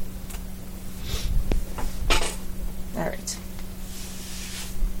 Alright.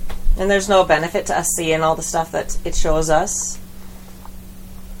 And there's no benefit to us seeing all the stuff that it shows us?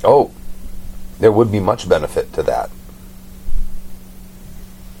 Oh, there would be much benefit to that.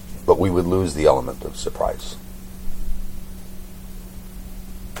 But we would lose the element of surprise.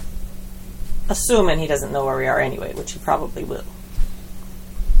 Assuming he doesn't know where we are anyway, which he probably will.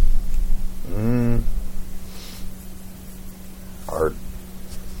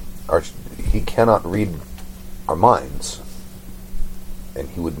 He cannot read our minds. And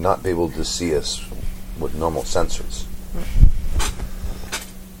he would not be able to see us with normal sensors.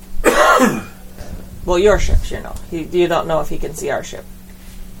 Well, your ship, you don't know if he can see our ship.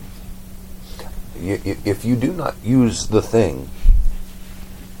 If you do not use the thing,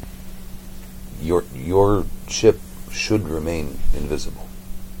 your ship should remain invisible.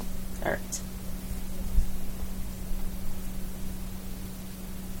 All right.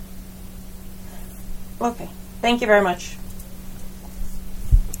 Okay. Thank you very much.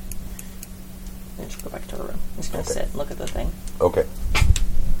 I should go back to her room. I'm just going to sit and look at the thing. Okay.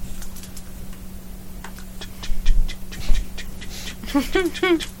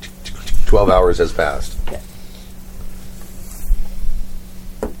 Okay. 12 hours has passed. Okay.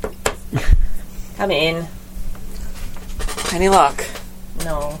 Come in. Any luck?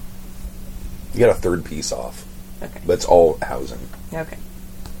 No. You got a third piece off. Okay. But it's all housing. Okay.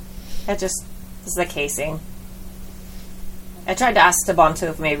 This is the casing. I tried to ask Tabonto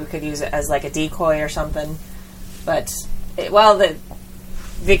if maybe we could use it as like a decoy or something, but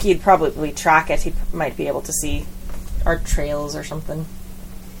Vicky'd probably track it. He might be able to see our trails or something.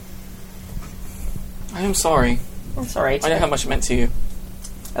 I am sorry. It's alright. I know how much it meant to you.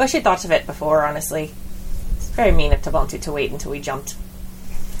 I wish I'd thought of it before, honestly. It's very mean of Tabonto to wait until we jumped.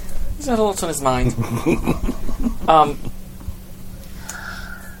 He's got a lot on his mind.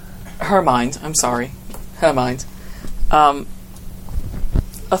 Her mind. I'm sorry. Her mind.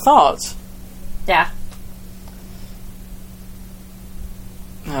 A thought. Yeah.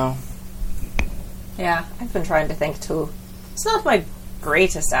 No. Yeah, I've been trying to think too. It's not my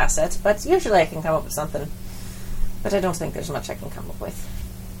greatest asset, but usually I can come up with something. But I don't think there's much I can come up with.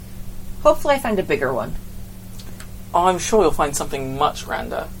 Hopefully I find a bigger one. Oh, I'm sure you'll find something much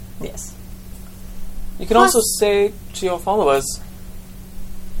grander. Yes. You can also say to your followers,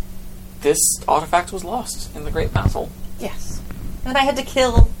 this artifact was lost in the Great Battle. Yes. And I had to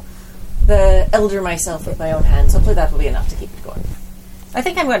kill the elder myself with my own hands. Hopefully that will be enough to keep it going. I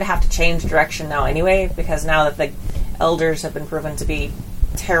think I'm going to have to change direction now anyway, because now that the elders have been proven to be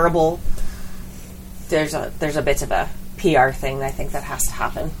terrible, there's a bit of a PR thing I think that has to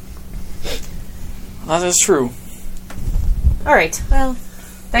happen. That is true. Alright, well,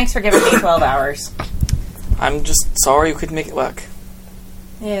 thanks for giving me 12 hours. I'm just sorry you couldn't make it work.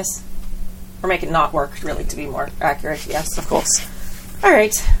 Yes. Or make it not work, really, to be more accurate, yes. Of course.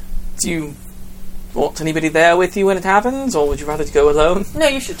 Alright. Do you Want anybody there with you when it happens, or would you rather go alone? No,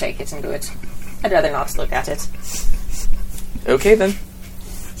 you should take it and do it. I'd rather not look at it. Okay, then.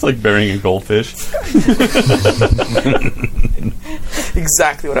 It's like burying a goldfish.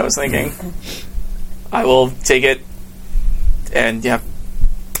 Exactly what I was thinking. I will take it and,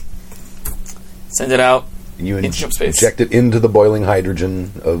 send it out. You into jump space. inject it into the boiling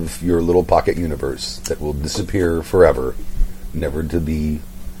hydrogen of your little pocket universe that will disappear forever, never to be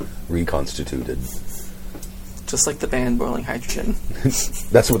reconstituted. Just like the band Boiling Hydrogen.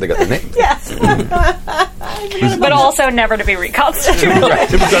 That's what they got their name. Yes. But also never to be reconstituted. It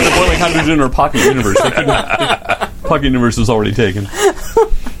was either boiling hydrogen or pocket universe. Pocket universe was already taken.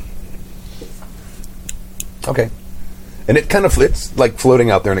 Okay. And it kind of it's like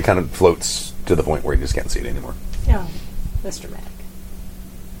floating out there, and it kind of floats to the point where you just can't see it anymore. Yeah, Mr. Mac.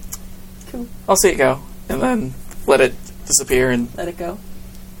 Cool. I'll see it go, and then let it disappear, and Let it go.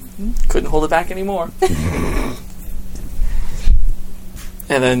 couldn't hold it back anymore.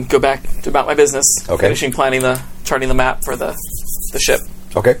 And then go back to about my business, Okay. finishing charting the map for the ship.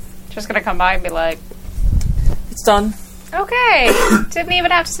 Okay. Just gonna come by and be like, It's done. okay. Didn't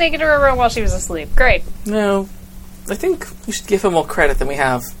even have to sneak into her room while she was asleep. Great. No, I think we should give her more credit than we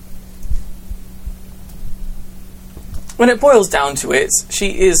have. When it boils down to it,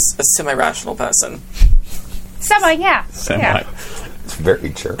 she is a semi-rational person. Semi, yeah. Yeah. It's very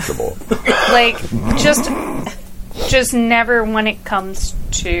charitable. Like, just never when it comes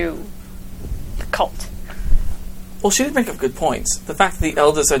to the cult. Well, she did bring up good points. The fact that the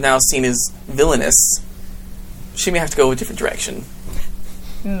elders are now seen as villainous, she may have to go a different direction.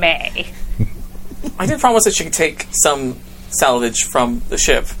 May. I did promise that she could take some salvage from the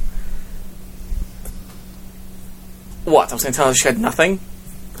ship. What? I was going to tell her she had nothing?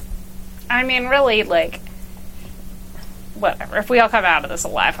 I mean, really, like, whatever. If we all come out of this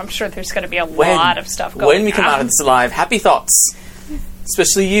alive, I'm sure there's going to be a lot of stuff going on. When we come out of this alive, happy thoughts.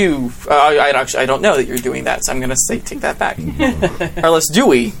 Especially you. I don't know that you're doing that, so I'm going to say take that back. Or unless, do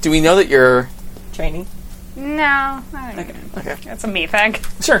we? Do we know that you're... Training. No. I don't know. Okay. That's a me thing.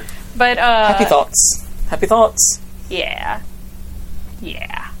 Sure. But, Happy thoughts. Happy thoughts. Yeah.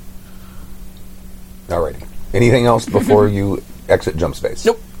 Yeah. Alrighty. Anything else before you exit jump space?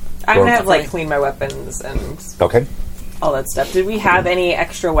 Nope. I'm Go gonna on. have like clean my weapons and Okay. all that stuff. Did we have any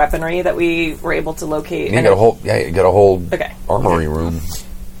extra weaponry that we were able to locate? You got a whole Okay. armory room.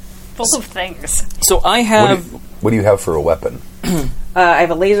 Full of things. So I have... What do you have for a weapon? I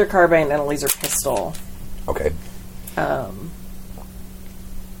have a laser carbine and a laser pistol. Okay. And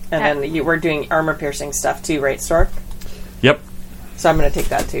then you were doing armor piercing stuff too, right, Stork? Yep. So I'm going to take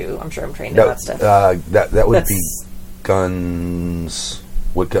that too. I'm sure I'm trained in that stuff. That would That's- be guns.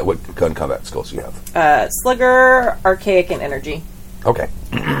 What gun combat skills do you have? Slugger, archaic, and energy. Okay.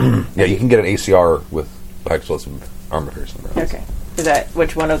 Yeah, you can get an ACR with high explosive armor piercing rounds. Okay. Is that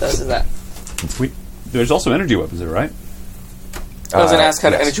which one of those is that? There's also energy weapons there, right? I was going to ask how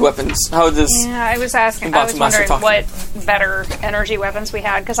to yes. energy weapons. How does... Yeah, I was asking. I was Master wondering talking. what better energy weapons we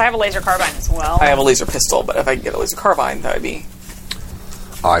had, because I have a laser carbine as well. I have a laser pistol, but if I could get a laser carbine, that would be...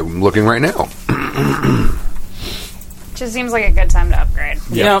 I'm looking right now. Just seems like a good time to upgrade.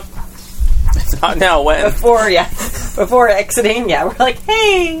 No. Not now, when? Before exiting, yeah, we're like,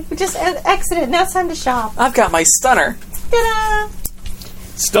 hey, we just exited. Now it's time to shop. I've got my stunner. Ta-da!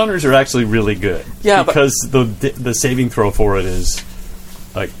 Stunners are actually really good. Yeah, but- because the saving throw for it is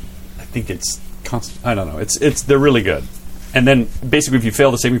like, I think it's constant. I don't know. They're really good. And then basically, if you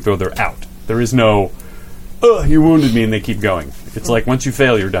fail the saving throw, they're out. There is no, you wounded me, and they keep going. It's like once you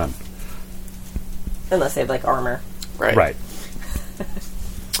fail, you're done. Unless they have like armor. Right.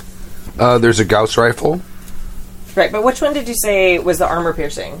 There's a Gauss rifle. Right, but which one did you say was the armor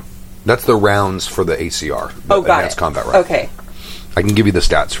piercing? That's the rounds for the ACR. The Oh, got Advanced it. Combat Rifle. Okay. I can give you the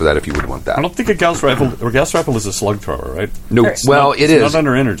stats for that if you would want that. I don't think a Gauss rifle is a slug thrower, right? No, Right. well, it It's is. not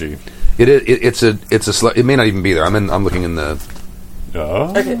under energy. It is. It's a. It may not even be there. I'm looking in the.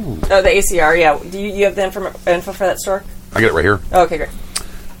 Oh. Okay. Oh, the ACR, yeah. Do you have the info for that, Stork? I get it right here. Oh, okay, great.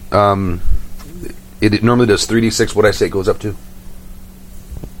 It normally does 3d6. What I say it goes up to.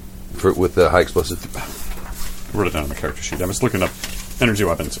 With the high explosive. I wrote it down on the character sheet. I was looking up energy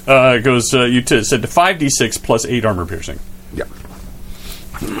weapons. It goes, said to 5d6 plus 8 armor piercing. Yeah.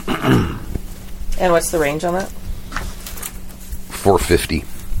 And what's the range on that? 450.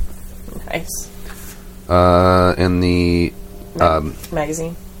 Nice. And the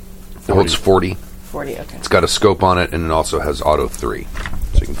Magazine? holds 40. 40, okay. It's got a scope on it, and it also has auto 3,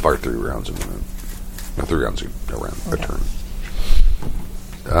 so you can fire 3 rounds in a round. No, 3 rounds a turn.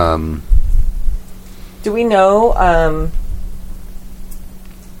 Do we know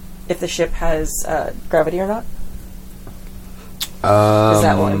if the ship has gravity or not? Because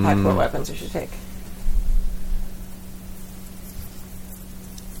that will impact what weapons we should take.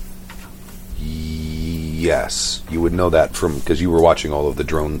 Yes, you would know that from because you were watching all of the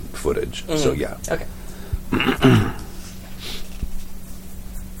drone footage. So yeah. Okay.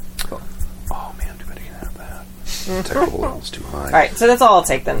 Oh man, too bad I can't have that. Technical level's too high. All right, so that's all I'll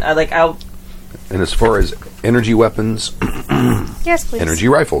take then. I'll. And as far as energy weapons, Yes, please. energy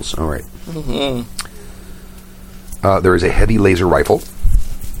rifles. All right. There is a heavy laser rifle.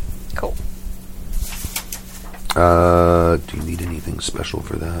 Cool. Do you need anything special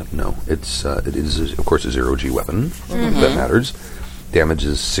for that? No. It is of course a 0G weapon. If that matters. Damage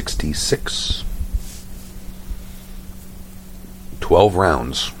is 66. 12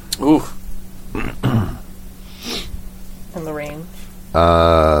 rounds. Ooh. And the range.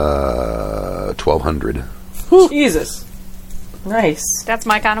 1200. Jesus. Nice. That's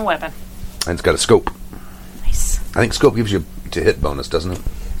my kind of weapon. And it's got a scope. Nice. I think scope gives you to hit bonus, doesn't it?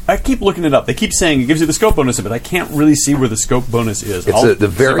 I keep looking it up. They keep saying it gives you the scope bonus, but I can't really see where the scope bonus is. It's I'll at the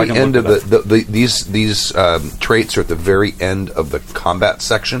see if I very can end look of it up. these traits are at the very end of the combat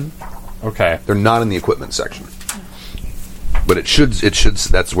section. Okay. They're not in the equipment section, but it should.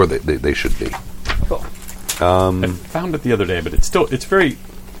 That's where they should be. Cool. I found it the other day, but it's not very.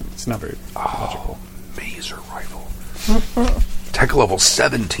 Oh, Maser rifle. Tech level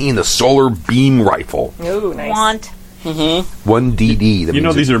 17, the solar beam rifle. Ooh, nice. Want. 1 DD. That You know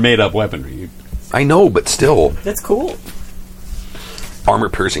means these are made up weaponry. I know, but still, That's cool. armor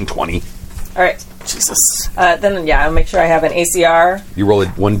piercing 20. All right. Jesus. Then, yeah, I'll make sure I have an ACR. You roll a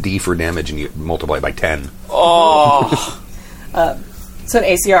 1D for damage and you multiply by 10. Oh. So an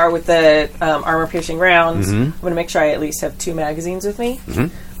ACR with the armor-piercing rounds. I'm going to make sure I at least have 2 magazines with me,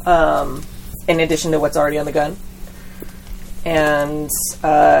 in addition to what's already on the gun. And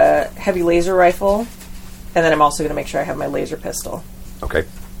heavy laser rifle. And then I'm also going to make sure I have my laser pistol. Okay.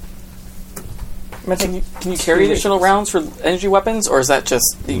 I'm gonna take Can you carry additional rounds for energy weapons, or is that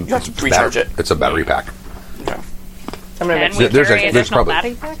just you have to recharge it? It's a battery pack. Okay. I'm going to And make we There's carry there's additional probably-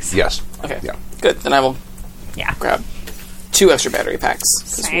 battery packs? Yes. Okay. Yeah. Good. Then I will Yeah. grab 2 extra battery packs.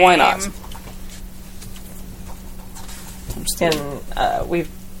 'Cause why not? Same. And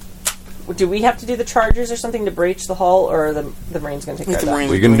do we have to do the charges or something to breach the hull, or are the Marines going to take care of that? Marines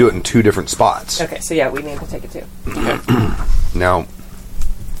Well, you're going to do it in 2 different spots. Okay, so yeah, we need to take it too. Now,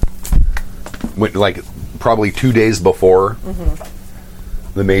 when, probably 2 days before,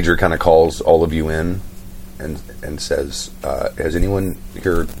 the major kind of calls all of you in and says, has anyone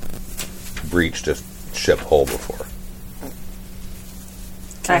here breached a ship hull before?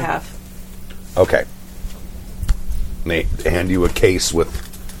 I have. Okay. And they hand you a case with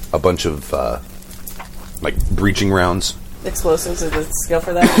a bunch of, breaching rounds. Explosives is the skill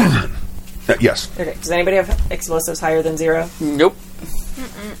for that? Yes. Okay, does anybody have explosives higher than 0? Nope.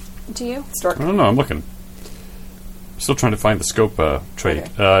 Do you? Stork? I don't know. I'm looking. Still trying to find the scope trait.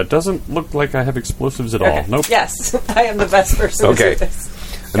 It doesn't look like I have explosives at all. Okay. Nope. Yes, I am the best person Okay. to do this.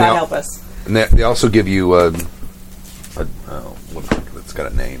 And God now- help us. And they also give you it's got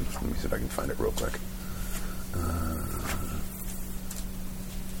a name. Let me see if I can find it real quick.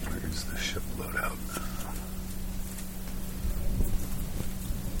 Where's the ship loadout?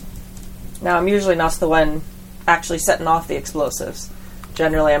 Now, I'm usually not the one actually setting off the explosives.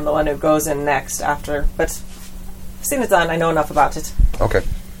 Generally, I'm the one who goes in next after. But I've seen it done. I know enough about it. Okay.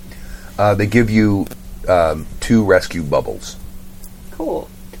 They give you 2 rescue bubbles. Cool.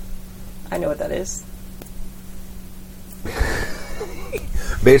 I know what that is.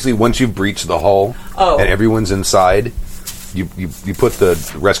 Basically, once you've breached the hull and everyone's inside, you put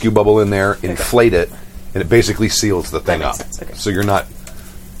the rescue bubble in there, inflate it, and it basically seals the thing up. makes sense. Okay. So you're not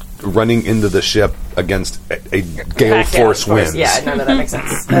running into the ship against a gale Back down, force of course. winds. Yeah, no, that makes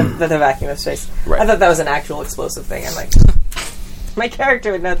sense. The vacuum of space. Right. I thought that was an actual explosive thing. I'm like, my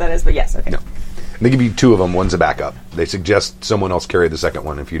character would know what that is, but yes, okay. No. They give you 2 of them. One's a backup. They suggest someone else carry the second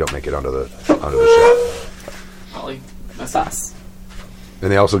one if you don't make it onto the ship. Probably. That's Boss.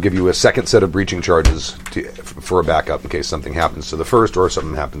 And they also give you a second set of breaching charges for a backup in case something happens to the first or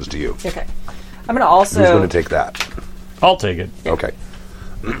something happens to you. Okay. I'm going to also... Who's going to take that? I'll take it. Okay.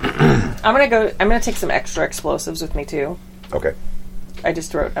 I'm going to take some extra explosives with me, too. Okay. I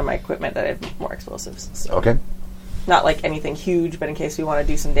just wrote on my equipment that I have more explosives. So. Okay. Not like anything huge, but in case we want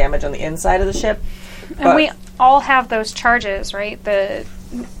to do some damage on the inside of the ship. And we all have those charges, right? The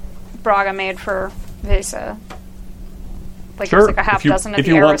Braga made for Vesa. Like Sure. there's like a half If you- dozen of if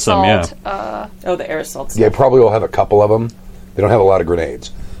the you want aerosol. some, Oh, the air assault Yeah, stuff. probably will have a couple of them. They don't have a lot of grenades.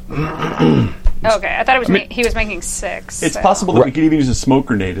 Okay, I thought it was he was making 6. It's so. possible that we Right. could even use a smoke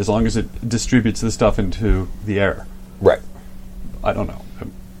grenade as long as it distributes the stuff into the air. Right. I don't know.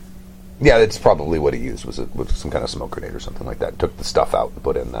 Yeah, that's probably what he used, was some kind of smoke grenade or something like that. Took the stuff out and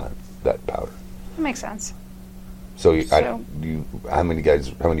put in that powder. That makes sense. So, So- how many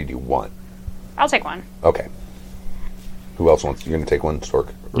do you want? I'll take one. Okay. Who else wants? You're going to take one, Stork?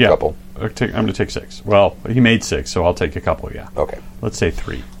 Or Yeah. a couple? I'm going to take 6. Well, he made 6, so I'll take a couple, yeah. Okay. Let's say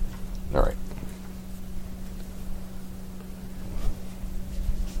 3. All right.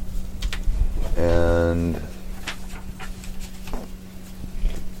 And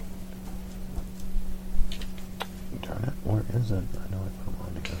darn it, where is it? I know I put them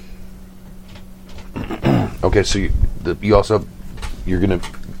on here. Okay, so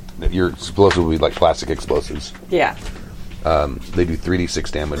your explosive will be like plastic explosives. Yeah. They do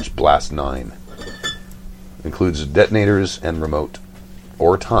 3d6 damage, blast 9. Includes detonators and remote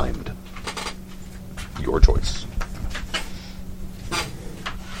or timed. Your choice.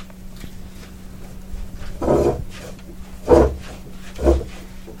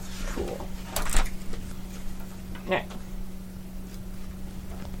 Cool. Alright.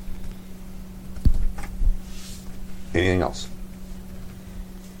 Anything else?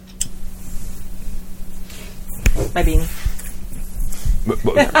 My beanie.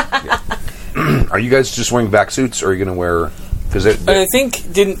 Yeah. Are you guys just wearing vac suits, or are you going to wear? Because I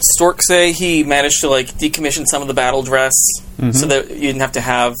think, didn't Stork say he managed to decommission some of the battle dress so that you didn't have to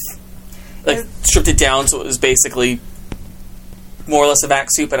have stripped it down, so it was basically more or less a vac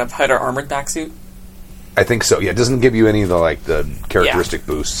suit, but a better armored vac suit? I think so. Yeah, it doesn't give you any of the characteristic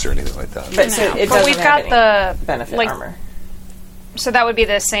boosts or anything like that. But so it But doesn't we've have got any the benefit armor. So that would be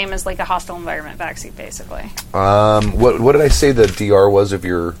the same as like a hostile environment vaccine, basically. What did I say the DR was of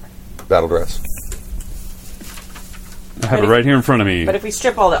your battle dress? I have it right here in front of me. But if we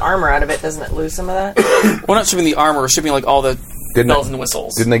strip all the armor out of it, doesn't it lose some of that? We're not shipping the armor, we're shipping all the bells and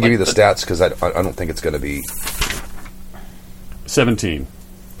whistles. Didn't they give you the stats? Because I don't think it's going to be 17.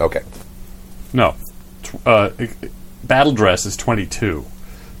 okay. No. Battle dress is 22.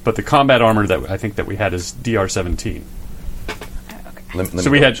 But the combat armor that I think that we had is DR 17.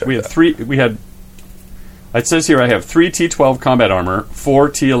 So we had 3. We had. It says here I have 3 T12 combat armor, 4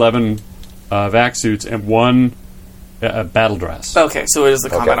 T11 vac suits, and 1 battle dress. Okay, so it is the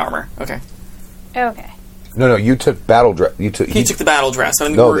combat armor. Okay. Okay. No, you took battle dress. He took the battle dress. I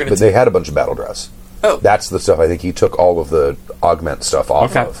think No, we were going but to they had a bunch of battle dress. Oh. That's the stuff I think he took all of the augment stuff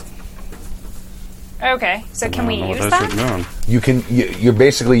off Okay. of. Okay. So can we I don't know use what I should've that? known. You can. You're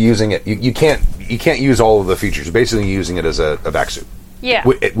basically using it. You can't use all of the features. You're basically using it as a vac suit. Yeah.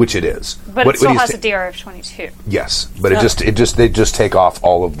 Which it is. But What it still he's has ta- a DR of 22. Yes, but they just take off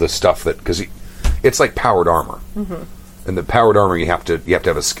all of the stuff that because it's like powered armor, and the powered armor you have to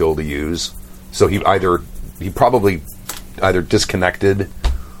have a skill to use. So he probably either disconnected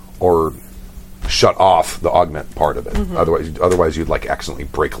or shut off the augment part of it. Otherwise you'd accidentally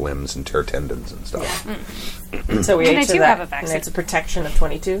break limbs and tear tendons and stuff. So we And I ate to do that, have a vaccine. and it's a protection of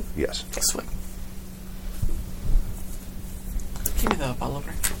 22. Yes. Sweet. Give me the bottle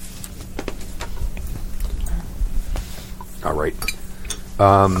opener. All right.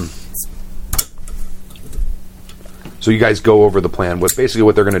 So you guys go over the plan. What they're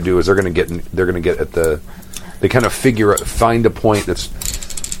going to do is they're going to get at they kind of find a point that's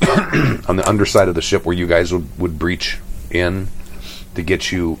on the underside of the ship where you guys would breach in to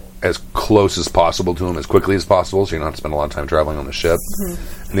get you as close as possible to them as quickly as possible, so you don't have to spend a lot of time traveling on the ship.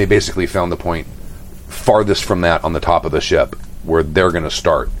 And they basically found the point farthest from that on the top of the ship where they're going to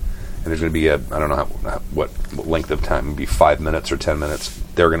start. And there's going to be I don't know what length of time, maybe 5 minutes or 10 minutes.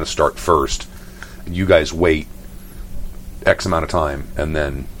 They're going to start first. You guys wait X amount of time, and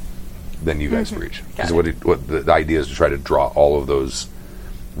then you guys breach. Because what the idea is to try to draw all of those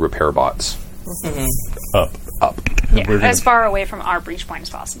repair bots Up. Yeah, We're gonna- as far away from our breach point as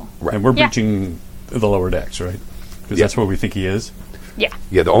possible. Right. And we're Yeah. breaching the lower decks, right? Because Yeah. that's where we think he is. Yeah.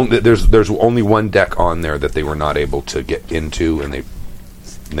 Yeah, there's only one deck on there that they were not able to get into, and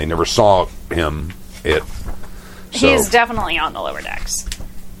they never saw him. He's definitely on the lower decks.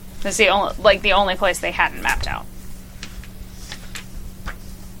 That's the only place they hadn't mapped out.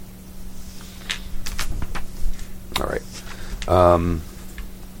 All right.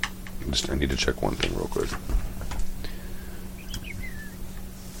 I need to check one thing real quick.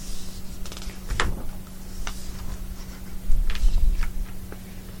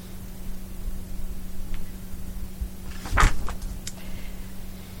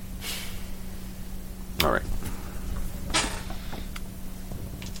 All right.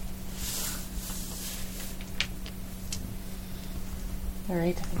 All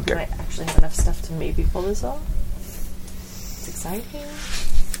right. I think Okay. we might actually have enough stuff to maybe pull this off. It's exciting.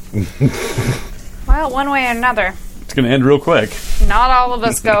 Well, one way or another, It's going to end real quick. not all of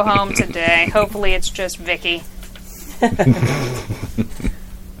us go home today. Hopefully it's just Vicky.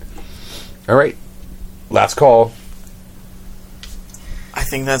 All right. Last call. I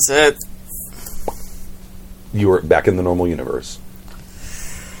think that's it. You are back in the normal universe.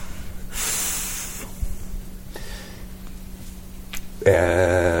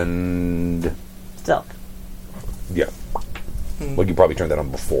 And Still. yeah. Well, you probably turned that on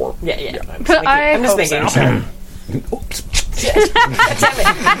before. Yeah. I'm I just hope making so. sure. Oops. There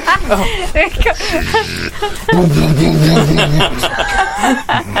you go.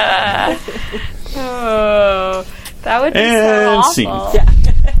 Oh, that would be And so scene. awful.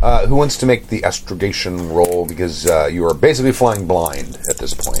 Who wants to make the astrogation roll? Because you are basically flying blind at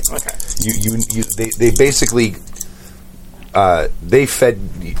this point. Okay. They basically they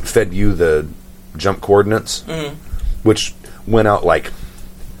fed you the jump coordinates, which went out like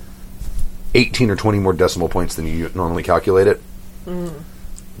 18 or 20 more decimal points than you normally calculate it,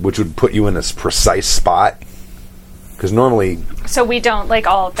 which would put you in a precise spot. Because normally, So we don't like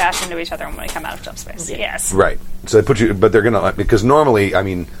all dash into each other when we come out of jump space. Yes. right? So they put you, but they're gonna because normally, I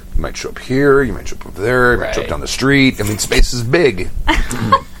mean, you might show up here, you might show up over there, you might show up Right. down the street. I mean, space is big.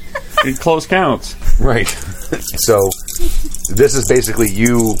 Close counts. Right. So this is basically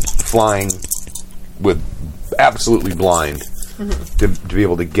you flying with absolutely blind to be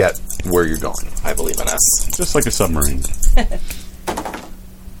able to get where you're going. I believe in us. Just like a submarine.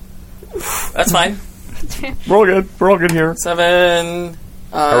 That's fine. We're all good. We're all good here. 7.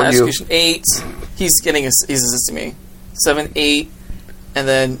 are you? Execution 8. He's assisting me. 7, 8, and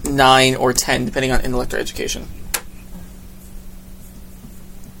then 9 or 10, depending on intellect or education.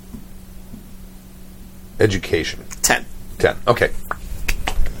 Education. 10. 10. Okay.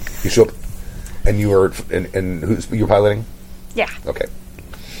 You show up, and you are, and who's you're piloting? Yeah. Okay.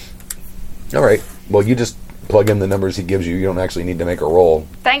 All right. Well, you just plug in the numbers he gives you. You don't actually need to make a roll.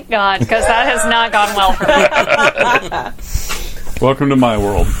 Thank God, because that has not gone well for me. Welcome to my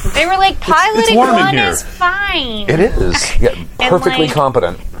world. They were like, piloting warm in one here. is fine. It is. Yeah, perfectly like-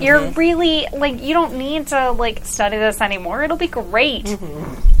 competent. You're really, like, you don't need to, like, study this anymore. It'll be great.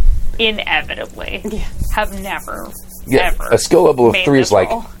 Inevitably. Have never, Yeah, ever a skill level of made 3 this is like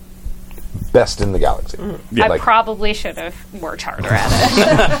role. best in the galaxy. Yeah. I like- probably should have worked harder at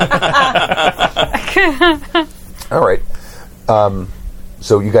it. All right.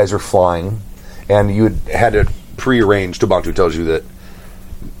 So you guys are flying, and you had it prearranged. Tobantu tells you that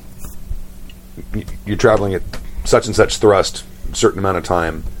you're traveling at such and such thrust, a certain amount of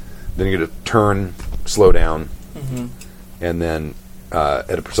time. Then you're going to turn, slow down, and then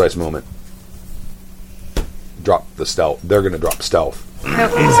at a precise moment, drop the stealth. They're going to drop stealth.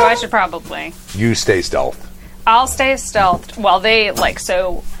 So I should probably. You stay stealth. I'll stay stealthed while they, like,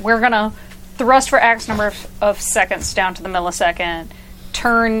 so we're gonna thrust for X number of seconds down to the millisecond,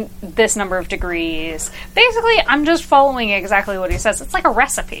 turn this number of degrees. Basically, I'm just following exactly what he says. It's like a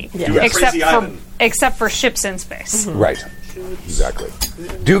recipe. Yeah. Yes. Except for ships in space. Right. Exactly.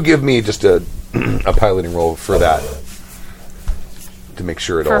 Do give me just a piloting roll for that to make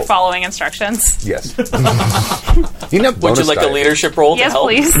sure it For all. following instructions. Yes. You know, Would you like a leadership role to Yes, help?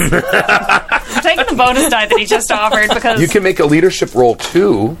 please. I'm taking the bonus die that he just offered because You can make a leadership roll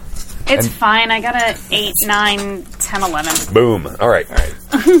too. it's fine. I got a 8, 9, 10, 11. Boom. All right.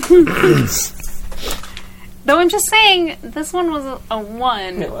 Though I'm just saying, this one was a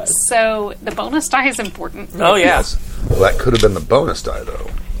 1, It was. so the bonus die is important. Oh, yeah. Yes. Well, that could have been the bonus die, though.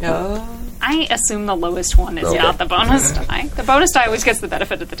 Oh. I assume the lowest one is Okay. not the bonus die. The bonus die always gets the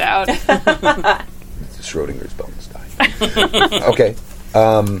benefit of the doubt. It's Schrodinger's bonus die. Okay.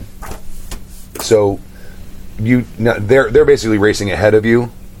 So they're basically racing ahead of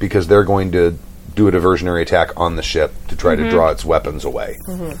you because they're going to do a diversionary attack on the ship to try to draw its weapons away.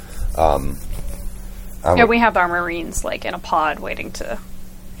 Yeah, we have our Marines like in a pod waiting to.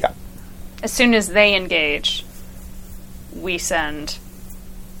 Yeah. As soon as they engage, we send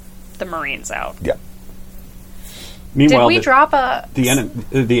the Marines out. Yeah. Meanwhile, Did we drop a?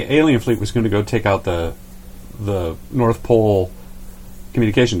 the alien fleet was going to go take out the North Pole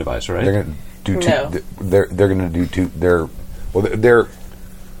communication device, right? They're going to do two. No. They're going to do two. They're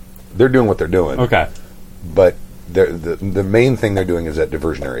doing what they're doing. Okay. But the main thing they're doing is that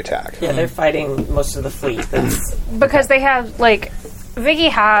diversionary attack. Yeah, they're fighting most of the fleet. That's Because they have like, Vicky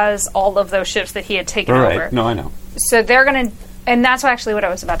has all of those ships that he had taken All over. right. No, I know. So they're gonna, and that's actually what I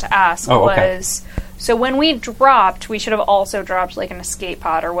was about to ask. Oh, okay. Was so when we dropped, we should have also dropped like an escape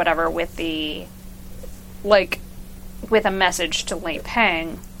pod or whatever with the, like, with a message to Lei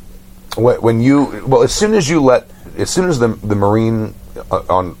Peng. As soon as the Marine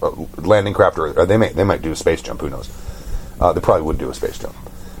on landing craft, or they might do a space jump. Who knows? They probably would do a space jump.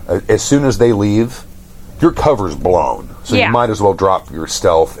 As soon as they leave, your cover's blown, so you might as well drop your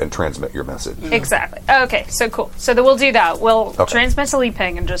stealth and transmit your message. Exactly. Okay, so cool. So we'll do that. We'll transmit to Lei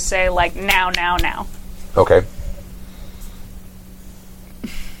Peng and just say, like, now. Okay.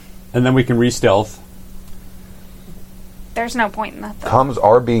 And then we can re-stealth. There's no point in that, though. Comms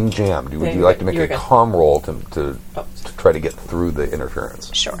are being jammed. Would you like to make a comm roll to try to get through the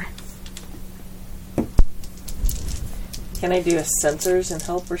interference? Sure. Can I do a sensors and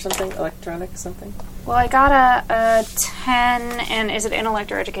help or something? Electronic something? Well, I got a 10, and is it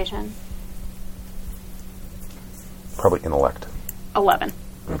intellect or education? Probably intellect. 11.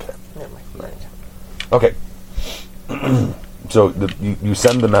 Okay. Never mind. Okay. So you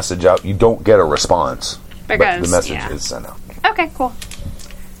send the message out. You don't get a response, but the message is sent out. Okay, cool.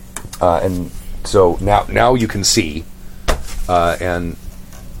 And so now you can see, and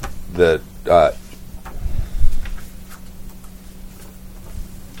the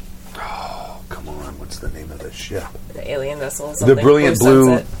come on, what's the name of this ship? The alien vessels. The brilliant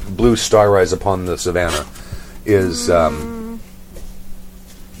blue star rise upon the savannah is the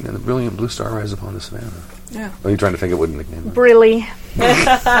brilliant blue star rise upon the savannah. Yeah. Are you trying to think of what nickname? Brilly.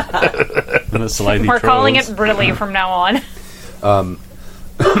 We're calling it Brilly from now on.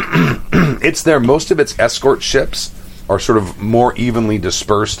 It's there. Most of its escort ships are sort of more evenly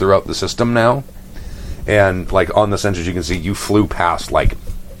dispersed throughout the system now. And, like, on the sensors you can see, you flew past, like,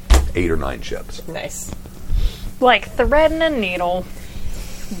 8 or 9 ships. Nice. Like threading a needle.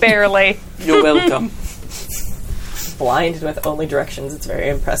 Barely. You're welcome. Blind with only directions. It's very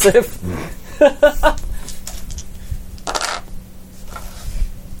impressive.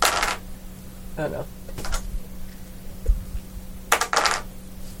 Oh no.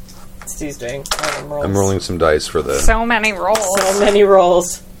 Stu's doing rolls. I'm rolling some dice for the... So many rolls. So many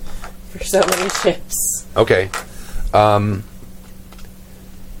rolls for so many ships. Okay.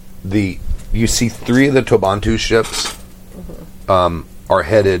 You see 3 of the Tobantu ships are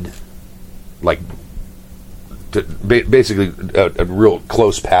headed, like, to basically a real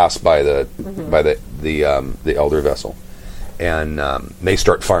close pass by the elder vessel, and they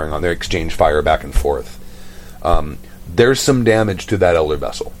start firing on. They exchange fire back and forth. There's some damage to that elder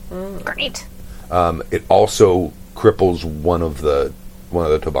vessel. Great. It also cripples one of the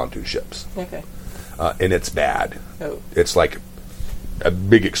Tobantu ships. Okay. And it's bad. Oh. It's like a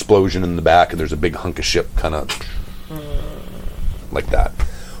big explosion in the back, and there's a big hunk of ship kind of like that.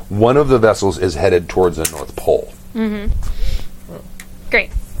 One of the vessels is headed towards the North Pole. Mm-hmm.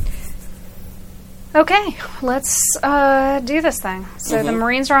 Great. Okay, let's do this thing. So the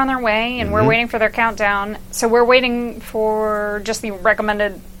Marines are on their way, and we're waiting for their countdown. So we're waiting for just the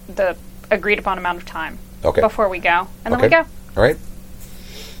agreed upon amount of time before we go. And then we go. All right.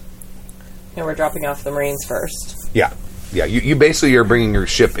 And we're dropping off the Marines first. Yeah. Yeah, you basically are bringing your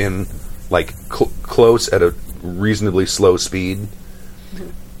ship in, like, close at a reasonably slow speed.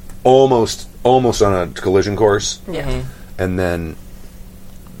 Almost on a collision course. Yeah. And then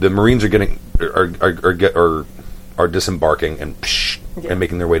the Marines are disembarking and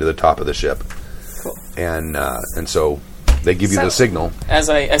making their way to the top of the ship. Cool. And so they give you the signal. As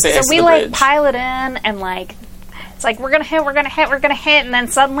I exit we the bridge. pilot in and like it's like we're gonna hit, and then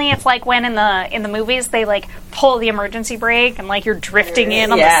suddenly it's like when in the movies they like pull the emergency brake and like you're drifting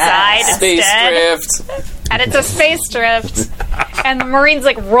in on the side Space instead. drift. And it's a space drift. And the Marines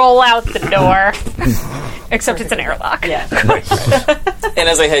like roll out the door. Except it's an airlock. Yeah. And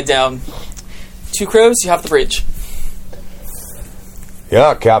as I head down, 2 crows, you have the bridge.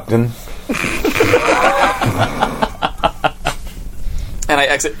 Yeah, Captain. And I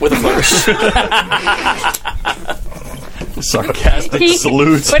exit with a flourish. Sarcastic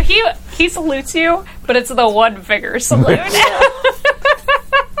salute. But he salutes you, but it's the one finger salute.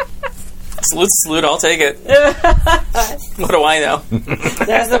 Salute, I'll take it. What do I know?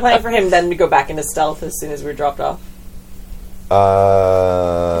 There's the plan for him then to go back into stealth as soon as we're dropped off.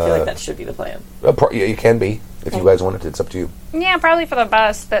 I feel like that should be the plan. Yeah, you can be. If you guys want it, it's up to you. Yeah, probably for the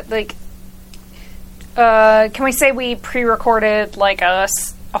best. That like, can we say we pre-recorded like a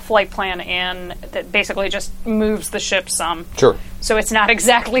flight plan in that basically just moves the ship some? Sure. So it's not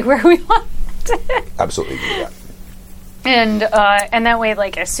exactly where we want it. Absolutely do that. And that way,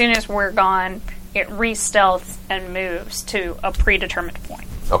 like as soon as we're gone, it re-stealths and moves to a predetermined point.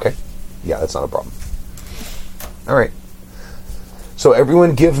 Okay. Yeah, that's not a problem. All right. So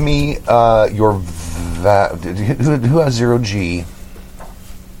everyone give me your... who has 0G?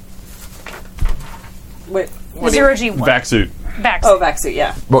 Wait, Zero G what? Vac suit. Back. Oh, vac suit,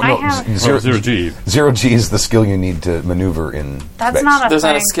 yeah. Well, no, I have- Zero G. Zero G is the skill you need to maneuver in That's space. not a There's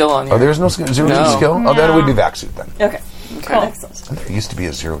thing. not a skill on here. Oh, there's no zero G No. skill? Oh, then it would be No. vac suit then. Okay. Cool. Excellent. There used to be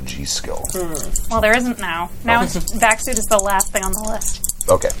a zero G skill. Well, there isn't now. Now it's back suit is the last thing on the list,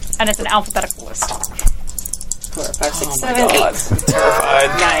 Okay. and it's an alphabetical list. 4, 5, 6, Oh 7, my god. 8,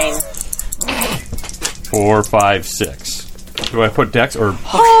 Terrified. 9. 4, 5, 6. Do I put Dex or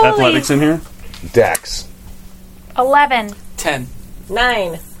Holy- athletics in here? Dex. 11. 10.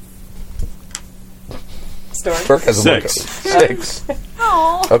 9. Stork. Stork has a 6. 6.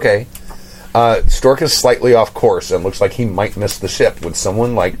 Oh. Okay. Stork is slightly off course and looks like he might miss the ship. Would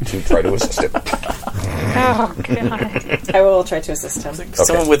someone like to try to assist him? Oh god. I will try to assist him.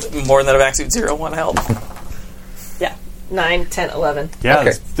 Someone with more than a vac suit 0 want help. Yeah. 9, 10, 11. Yeah,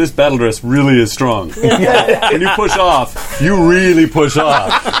 Okay. this battle dress really is strong. When you push off, you really push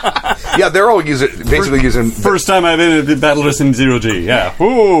off. Yeah, they're all basically using. First time I've been in a battle dress in Zero G. Yeah.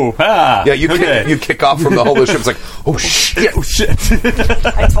 Ooh, ha. Yeah, you okay. kick off from the hull of the ship. It's like, oh shit! Oh shit.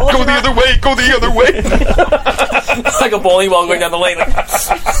 I told Go you the not. other way! Go the other way! It's like a bowling ball going down the lane. Like,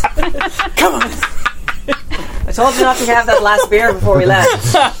 come on. I told you not to have that last beer before we left.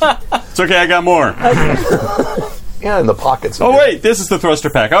 It's okay, I got more. Yeah, in the pockets. Oh wait, this is the thruster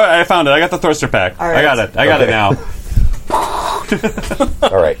pack. Oh, I found it. I got the thruster pack. All right. I got it. I got it Okay. now.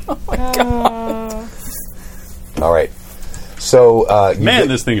 All right. All right. So, you Man, get-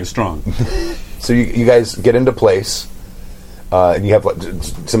 this thing is strong. so you guys get into place, and you have like,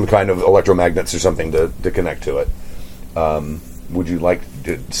 some kind of electromagnets or something to connect to it. Would you like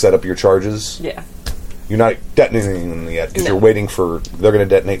to set up your charges? Yeah. You're not detonating them yet because No. you're waiting for. They're going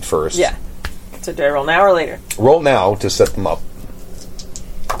to detonate first. Yeah. So do I roll now or later? Roll now to set them up.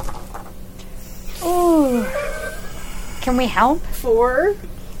 Ooh. Can we help? 4.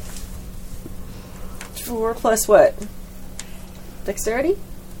 4 plus what? Dexterity?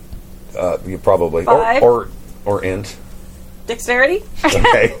 You probably 5. or int. Dexterity?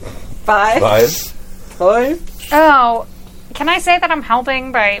 Okay. 5. 5. 5. Oh, can I say that I'm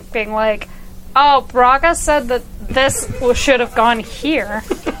helping by being like, oh, Braga said that this should have gone here.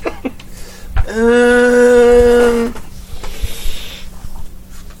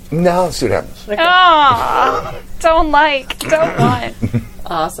 Now let's see what happens. Ah, don't want.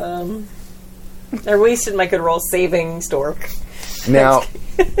 Awesome. I wasted my good roll saving Stork. Now,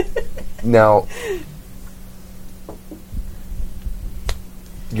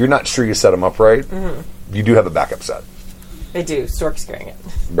 you're not sure you set them up right. Mm-hmm. You do have a backup set, I do. Stork's carrying it.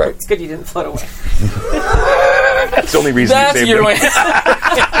 right? It's good you didn't float away. That's the only reason you That's saved your him. way.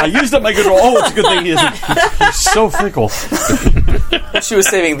 I used up my good roll. Oh, it's a good thing he's so fickle. She was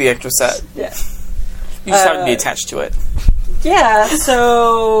saving the extra set. Yeah. You just have to be attached to it. Yeah,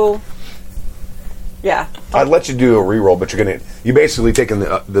 so... Yeah. I'd let you do a reroll, but you basically taking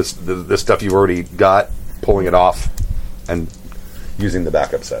the stuff you've already got, pulling it off, and using the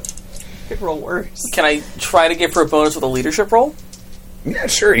backup set. Could roll worse. Can I try to give her a bonus with a leadership roll? Yeah,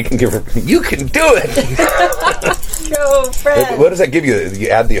 sure. You can give her. You can do it. Go, Fred! What does that give you? You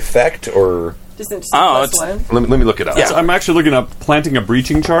add the effect, or Just interesting. Oh, Plus it's- one. let me look it up. Yeah. I'm actually looking up planting a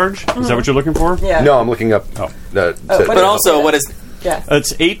breaching charge. Is that what you're looking for? Yeah. No, I'm looking up. Oh. But also, what is... Yeah.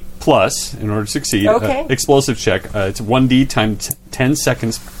 It's 8 plus in order to succeed. Okay. Explosive check. It's 1d times 10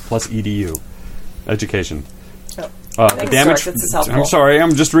 seconds plus EDU. Education. Oh. The Thanks, damage. Sark, this is helpful. I'm sorry,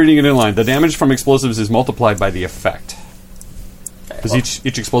 I'm just reading it in line. The damage from explosives is multiplied by the effect. Because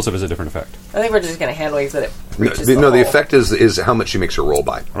each explosive has a different effect. I think we're just going to hand wave that it reaches the hole. effect is how much she makes her roll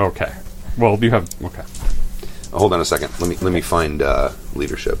by. Okay. Well, you have. Okay. Hold on a second. Let me find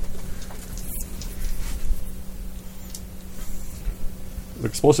leadership.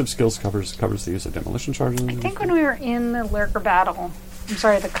 Explosive skills covers the use of demolition charges. I think when we were in the Lurker battle, I'm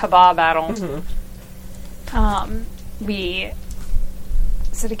sorry, the Kabah battle, we...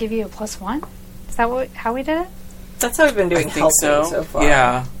 Did it give you a +1? Is that how we did it? That's how we've been doing I think so. far.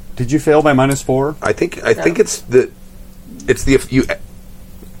 Yeah. Did you fail by -4? I think it's the you.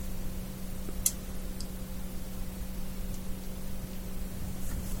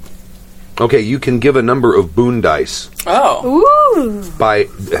 Okay, you can give a number of boon dice Oh. Ooh! by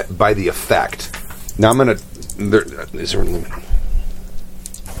the effect. Now I'm gonna. Is there a limit?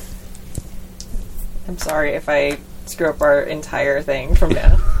 I'm sorry if I screw up our entire thing from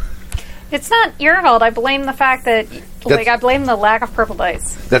now. It's not your fault. I blame the fact that, I blame the lack of purple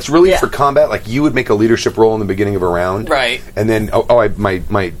dice. That's really Yeah. for combat. Like you would make a leadership roll in the beginning of a round, Right. And then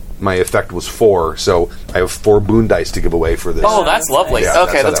my effect was 4, so I have 4 boon dice to give away for this. Oh, that's lovely. Yeah,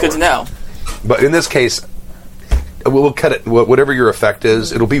 okay, that's how that's that good to know. But in this case, We'll cut it. Whatever your effect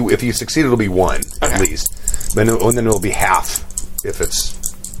is, it'll be. If you succeed, it'll be 1 at least. Then it'll be half if it's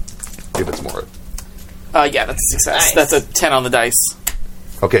more. Yeah, that's a success. Nice. That's a 10 on the dice.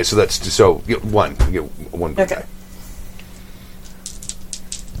 Okay, so you get 1. You get 1 per Okay. die.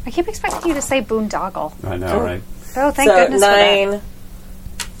 I keep expecting you to say boondoggle. I know, right? Oh, thank so goodness for that.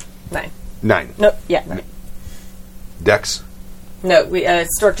 9. 9. No, yeah, 9. Dex. No, we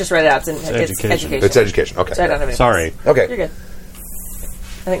Stork just read it out. It's education. It's education. Okay. So I don't have any. Sorry. Okay. You're good.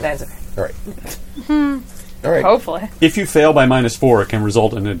 I think 9's okay. All right. All right. Hopefully. If you fail by -4, it can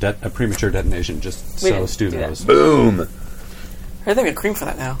result in a premature detonation, just We so didn't Stu do that. knows. Boom. I think we have cream for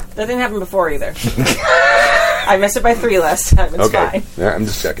that now. That didn't happen before either. I missed it by 3 last time. It's Okay. fine. Yeah, I'm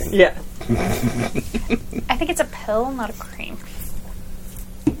just checking. Yeah. I think it's a pill, not a cream.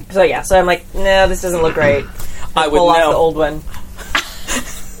 So yeah, so I'm like, no, this doesn't look right. I would Pull off know. the old one.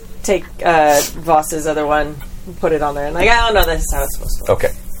 Take Voss's other one, and put it on there, and like, I don't know, this is how it's supposed to look. Okay.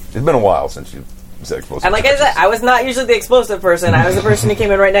 It's been a while since you said explosive. And like I said, I was not usually the explosive person. I was the person who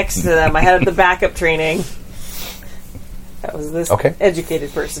came in right next to them. I had the backup training. That was this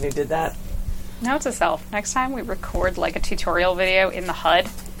educated person who did that. Note to self: next time we record like a tutorial video in the HUD,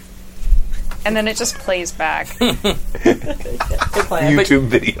 and then it just plays back. Good plan. YouTube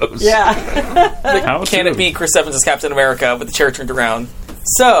videos. Yeah. How Can to- it be Chris Evans as Captain America with the chair turned around?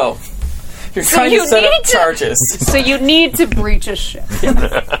 So, you're trying you to set up need to- charges. So you need to breach a ship.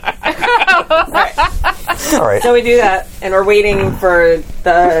 All right. So we do that, and we're waiting for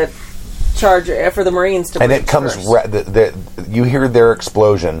the charge for the Marines to. And breach it comes. first. You hear their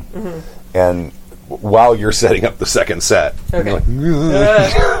explosion, and while you're setting up the second set, Okay. you're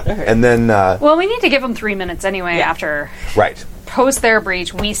like, and then Well, we need to give them 3 minutes anyway. Yeah. After right. post their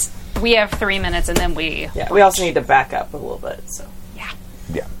breach, we have 3 minutes, and then we. Yeah, we also need to back up a little bit. So,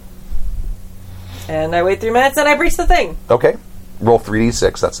 Yeah. and I wait 3 minutes, and I breach the thing. Okay. Roll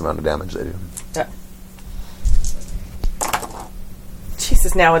 3d6. That's the amount of damage they do. Yeah.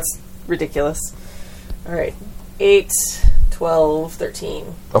 Jesus, now it's ridiculous. All right, 8, 12,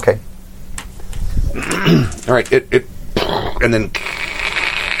 13. Okay. All right. It and then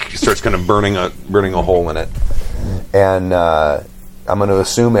it starts kind of burning a hole in it, and I'm going to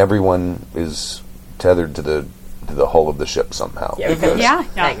assume everyone is tethered to the hull of the ship somehow. Yeah, because Yeah.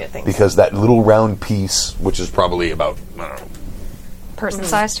 magnet things. Because that little round piece, which is probably about I don't know, Person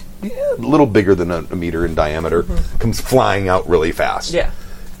sized. a little bigger than a meter in diameter, comes flying out really fast. Yeah.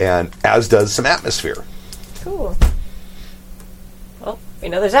 And as does some atmosphere. Cool. Well, we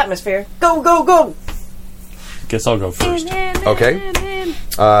know there's atmosphere. Go, go, go! Guess I'll go first. Okay.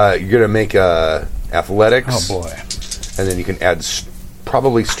 You're going to make athletics. Oh boy. And then you can add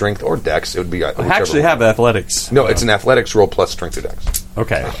probably strength or dex. It would be I actually have athletics. No, it's an athletics roll plus strength or dex.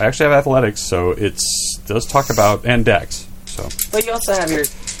 Okay, I actually have athletics, so it does talk about and dex. So But you also have your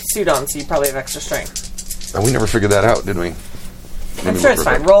suit on, so you probably have extra strength. And we never figured that out, did we? I'm sure it's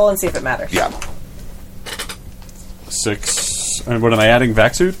fine. Roll and see if it matters. Yeah. 6. And what am I adding?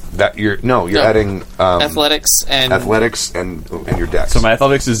 Vac suit? You're No. adding Athletics and athletics and your dex. So my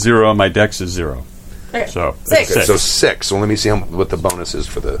athletics is 0 and my dex is 0. Okay. So Six. Okay, so 6. So let me see what the bonus is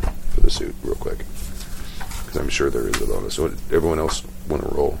for the suit real quick, because I'm sure there is a bonus. So everyone else want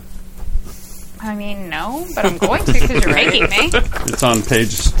to roll? I mean, no, but I'm going to because you're making me. It's on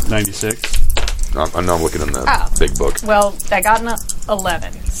page 96. I'm not looking in the Oh. big book. Well, I got an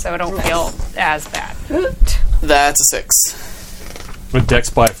 11, so I don't feel as bad. that's a 6. With dex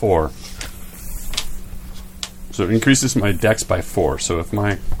by 4. So it increases my dex by 4. So if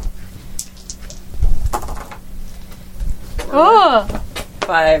my... Oh,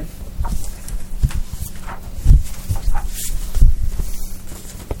 5.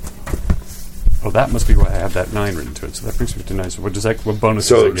 Oh, that must be why I have that 9 written to it. So that brings me to 9. So what does that... What bonus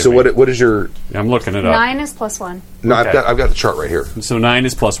does that So give so me? what is your? Yeah, I'm looking it up. 9 is +1. No, Okay. I've got the chart right here. So 9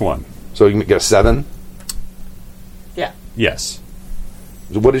 is +1. So you can get a 7. Yeah. Yes.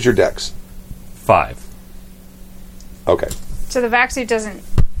 So what is your dex? 5. Okay, So the vac suit doesn't.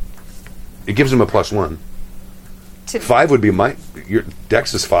 it gives him a +1. To, 5 would be your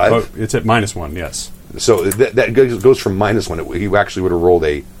dex is 5. Oh, it's at -1, yes. So that goes from -1. He actually would have rolled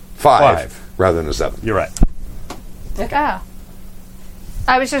a 5 rather than a 7. You're right. oh.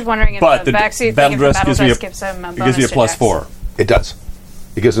 I was just wondering if But the the vac suit battle thing if the dress battle gives me dress a- gives him a It bonus gives you a to dex. +4. It does.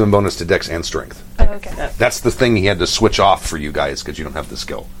 It gives him a bonus to dex and strength. Oh, okay. That's the thing he had to switch off for you guys because you don't have the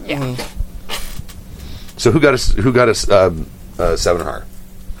skill. Yeah. So who got us 7 higher?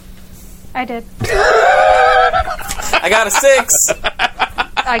 I did. I got a 6,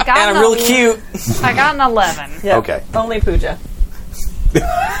 I got and I'm an real 11. cute. I got an 11. Yeah. Okay. Only Pooja.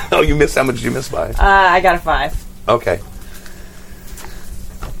 Oh, you missed. How much did you miss by? I got a 5. Okay.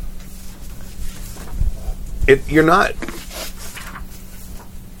 You're not...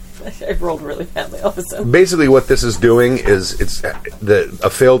 I rolled really badly all of a sudden. Basically, what this is doing is it's a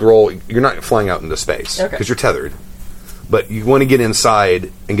failed roll. You're not flying out into space because Okay. you're tethered, but you want to get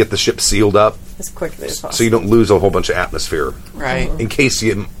inside and get the ship sealed up As quickly as possible. so you don't lose a whole bunch of atmosphere Right. in case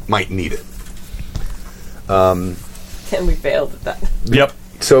you might need it. And we failed at that. Yep.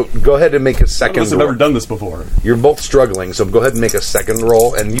 So go ahead and make a second I've roll. never done this before. You're both struggling, so go ahead and make a second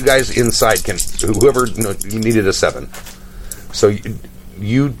roll, and you guys inside can whoever you needed a 7. So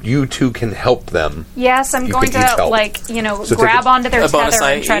you two can help them. Yes, I'm You going can each to, help. like, you know, So take grab onto their a bonus tether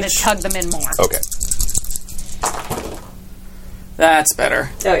die and try each. to tug them in more. Okay. That's better.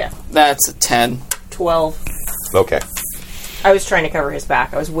 Oh, yeah. That's a 10. 12. Okay. I was trying to cover his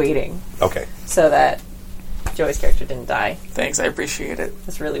back. I was waiting Okay. so that Joey's character didn't die. Thanks, I appreciate it.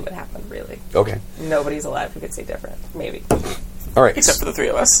 That's really what happened, really. Okay. Nobody's alive who could say different. Maybe. All right. Except for the 3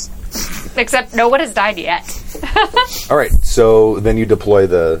 of us. Except no one has died yet. All right. So then you deploy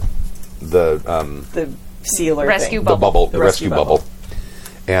the The sealer Rescue thing. the bubble, the The rescue rescue bubble.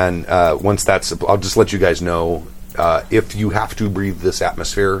 And once that's, I'll just let you guys know, if you have to breathe this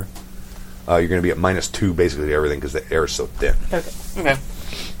atmosphere, you're going to be at -2 basically to everything because the air is so thin. Okay. Okay.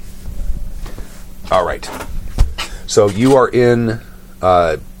 All right. So you are in,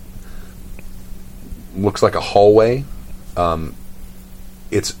 looks like a hallway.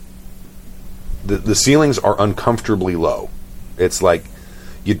 It's the ceilings are uncomfortably low. It's like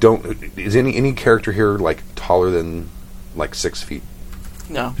you don't. Is any character here like taller than like 6 feet?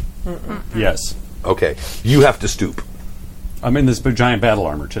 No. Yes. Okay, you have to stoop. I'm in this big giant battle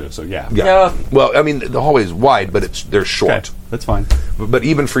armor too, so yeah. Yeah. No. Well, I mean, the hallway is wide, but they're short. Okay, that's fine. But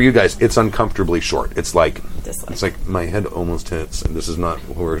even for you guys, it's uncomfortably short. It's like Dislike. it's like my head almost hits, and this is not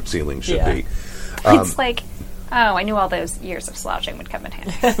where ceiling should Yeah. be. It's like, oh, I knew all those years of slouching would come in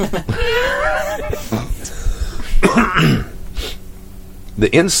handy.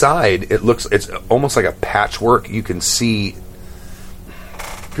 The inside, it's almost like a patchwork. You can see.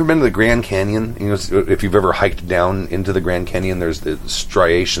 Have you ever been to the Grand Canyon? You know, if you've ever hiked down into the Grand Canyon, there's the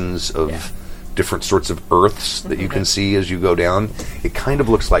striations of different sorts of earths that you can see as you go down. It kind of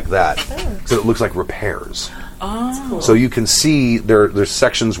looks like that. So it looks like repairs. Oh. So you can see there's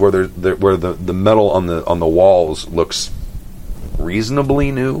sections where where the metal on the walls looks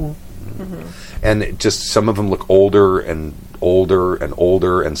reasonably new, and some of them look older and older and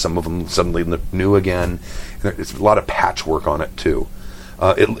older, and some of them suddenly look new again. And there's a lot of patchwork on it too.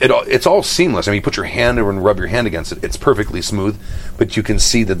 It's all seamless. I mean, you put your hand over and rub your hand against it; it's perfectly smooth. But you can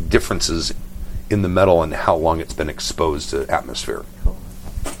see the differences in the metal and how long it's been exposed to atmosphere.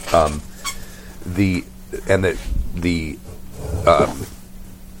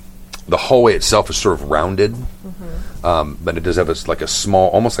 The hallway itself is sort of rounded, but it does have a small,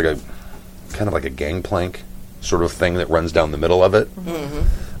 almost like a kind of like a gangplank sort of thing that runs down the middle of it.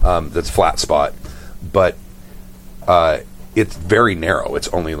 That's flat spot, but it's very narrow. It's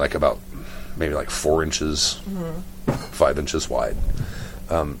only like about maybe like 4 inches, 5 inches wide.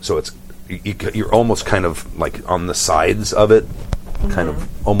 So it's you're almost kind of like on the sides of it, kind of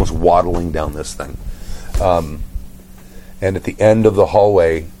almost waddling down this thing. And at the end of the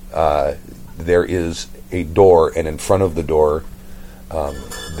hallway, there is a door, and in front of the door,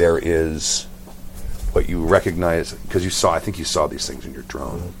 there is what you recognize, because I think you saw these things in your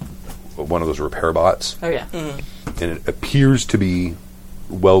drone. One of those repair bots. Oh, yeah. And it appears to be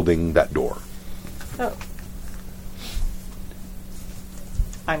welding that door. Oh.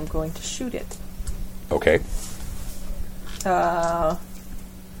 I'm going to shoot it. Okay.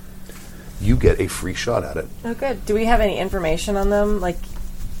 You get a free shot at it. Oh, good. Do we have any information on them? Like,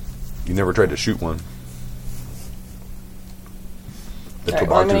 You never tried to shoot one. The Alright,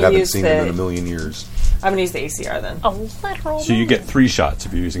 well, I'm Tobantu gonna haven't use seen them in a million years. I'm going to use the ACR then. A literal. So you get 3 shots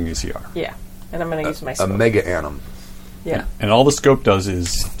if you're using ACR. Yeah. And I'm going to use my A scope. mega anim. Yeah. And all the scope does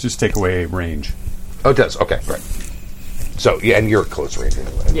is just take away range. Oh, it does. Okay, right. So, yeah, and you're at close range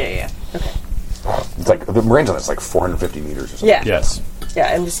anyway. Yeah. Okay. It's like, the range on it's like 450 meters or something. Yeah. Yes.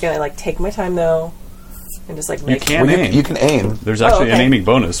 Yeah, I'm just going to, take my time, though, and just, You make... can aim. You can aim. There's actually an okay. aiming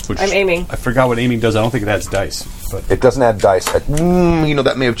bonus, which I'm aiming. I forgot what aiming does. I don't think it adds dice, but It doesn't add dice. That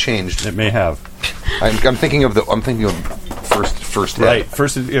may have changed. it may have. I'm thinking of first hit. Right.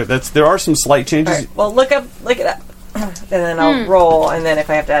 First, there are some slight changes. All right. Well, look it up. And then I'll roll, and then if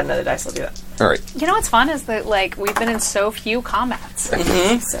I have to add another dice, I'll do that. All right. You know what's fun is that we've been in so few combats. So,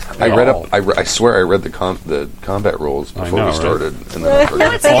 I read up. I swear I read the combat rules before know, we right? started. And then I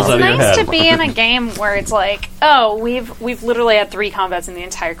forgot. It's Falls out of your nice head. to be in a game where it's like, oh, we've literally had 3 combats in the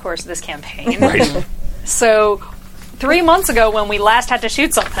entire course of this campaign. Right. So 3 months ago when we last had to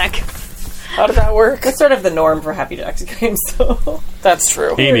shoot something. How did that work? That's sort of the norm for Happy Jacks games, so... That's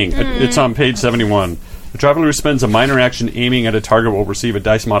true. Aiming. It's on page 71. The traveler who spends a minor action aiming at a target will receive a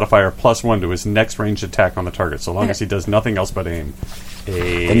dice modifier +1 to his next ranged attack on the target, so long as he does nothing else but aim.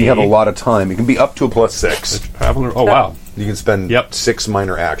 And you have a lot of time. It can be up to a +6. Traveler. Oh wow! You can spend Yep. 6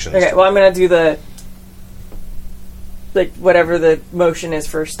 minor actions. Okay, well, I'm going to do the... Like, whatever the motion is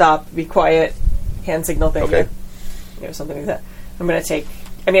for stop, be quiet, hand signal thing. Okay. You know, something like that. I'm going to take...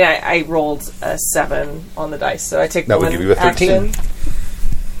 I mean, I rolled a 7 on the dice, so I take That would one give you a 13. action.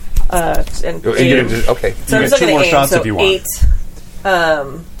 And You aim. get- okay. So I'm You just get 2 looking more at aim, shots so if you want.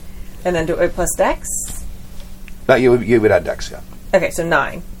 8. And then do it plus dex. No, you would add dex, yeah. Okay, so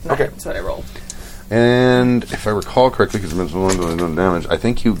 9. Okay. That's what I rolled. And if I recall correctly, because it's one damage, I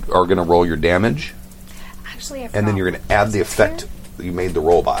think you are going to roll your damage, Actually, I and then forgot. you're going to add the effect that you made the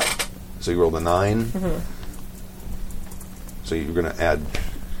roll by. So you rolled a 9. Mm-hmm. So you're going to add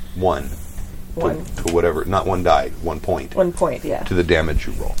 1 1 to whatever, not 1 die, 1 point 1 point, yeah. to the damage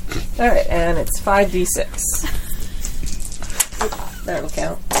you roll. All right, and it's 5d6. That'll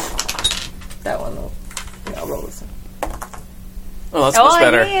count. That one will... I'll roll this one. Oh, that's much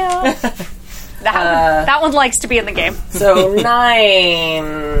better. Yeah. that one likes to be in the game. So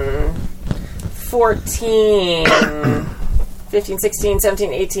 9, 14, 15, 16,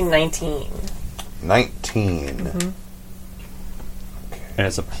 17, 18, 19. 19. Mm-hmm. And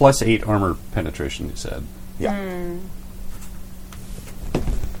it's a +8 armor penetration. You said. Yeah.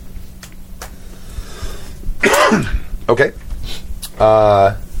 Okay.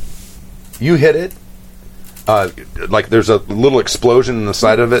 You hit it. Like there's a little explosion in the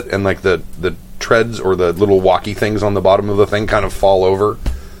side of it, and like the treads or the little walkie things on the bottom of the thing kind of fall over.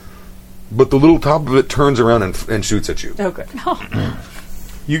 But the little top of it turns around and shoots at you. Oh, good.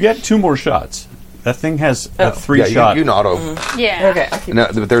 You get 2 more shots. That thing has a 3 Yeah, shot. you can auto. Yeah. Okay, I'll keep No,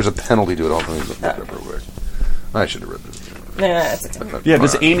 but there's a penalty to it. I should have read this. that's okay. Yeah,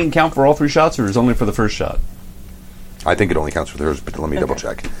 does aiming count for all 3 shots, or is it only for the first shot? I think it only counts for theirs, but let me double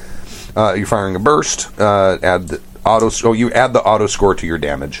check. You're firing a burst. Add the auto. Oh, you add the auto score to your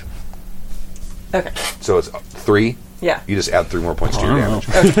damage. Okay. So it's 3. Yeah. You just add 3 more points to your I don't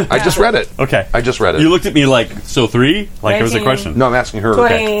damage. I just read it. Okay. I just read it. You looked at me like, so 3? Like it was a 19. question. No, I'm asking her.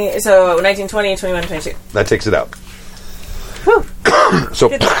 20, so 19, 20, 21, 22. That takes it out. Whew. So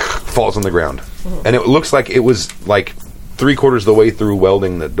Good. falls on the ground, and it looks like it was like 3/4 of the way through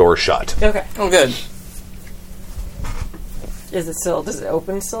welding the door shut. Okay. Oh, good. Is it still, does it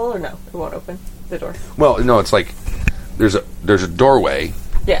open still, or no? It won't open, the door. Well, no, it's like there's a doorway,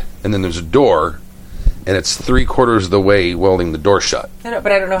 Yeah. and then there's a door, and it's 3/4 of the way welding the door shut. I know,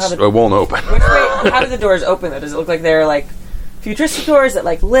 but I don't know how the... So it won't open. Which way, how do the doors open, though? Does it look like they're, like, futuristic doors that,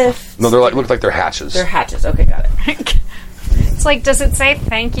 like, lift? No, they're like look like they're hatches. They're hatches. Okay, got it. It's like, does it say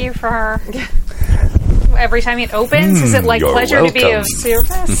thank you for every time it opens? Is it like You're pleasure to be welcome. of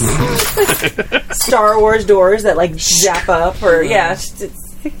service? Star Wars doors that, like, zap up, or, yeah,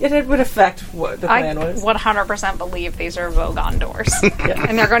 it would affect what the I plan was. 100% believe these are Vogon doors.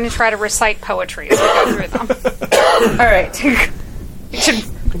 And they're going to try to recite poetry as we go through them. All right.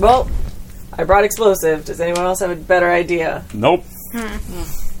 Well, I brought explosive. Does anyone else have a better idea? Nope.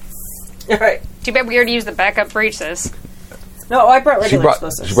 All right. Too bad we already used the backup breaches. No, I brought She regular brought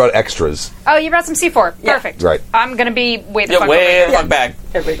explosives. extras. Oh, you brought some C4. Yeah. Perfect. Right. I'm going to be way the Yeah, fuck way over the fuck back.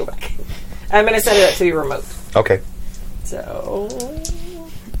 Everybody go back. I'm going to set it up to be remote. Okay. So...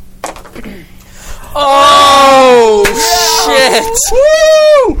 Oh,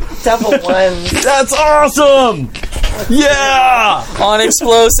 shit! Double ones. That's awesome! Yeah! On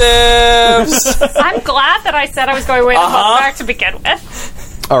explosives! I'm glad that I said I was going way the fuck back to begin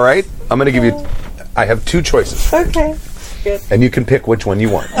with. All right. I'm going to give you. I have 2 choices, Okay. Good. and you can pick which one you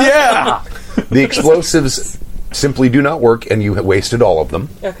want. Yeah! The explosives simply do not work, and you have wasted all of them,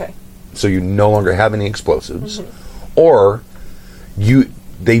 Okay. so you no longer have any explosives. Or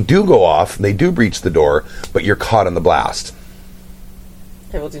they do go off, they do breach the door, but you're caught in the blast.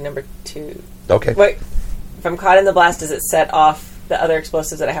 Okay, we'll do number 2. Okay. Wait. If I'm caught in the blast, does it set off the other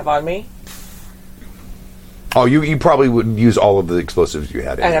explosives that I have on me? Oh, you probably would use all of the explosives you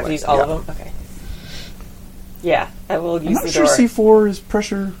had. I'd have anyway. to use all Yeah. of them? Okay. Yeah, I will I'm use not the sure door. C4 is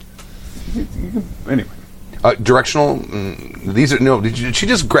pressure. Anyway. Directional. These are no. She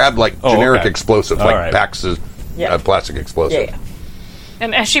just grabbed like Oh, generic okay. explosives, All like right. packs of Yeah. plastic explosive. Yeah.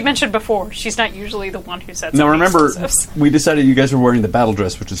 And as she mentioned before, she's not usually the one who sets Now up remember, explosives. we decided you guys were wearing the battle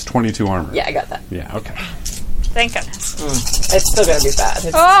dress, which is 22 armor. Yeah, I got that. Yeah, okay. Thank goodness. It's still going to be bad.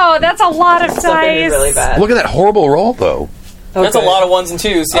 It's Oh, that's a lot of still going to be dice. really bad. Look at that horrible roll, though. Oh, That's a good. lot of 1s and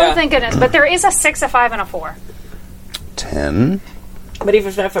 2s, Oh, yeah. thank goodness. But there is a 6, a 5, and a 4. 10, But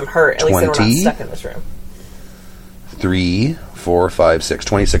even if I'm hurt, at least then we're not 20. stuck in this room. 3, 4, 5, 6.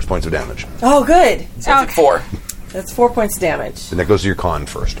 26 points of damage. Oh, good. So it's like 4. That's 4 points of damage. And that goes to your con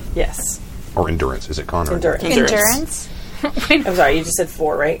first. Yes. Or endurance. Is it con or Endurance. Endurance. I'm sorry, you just said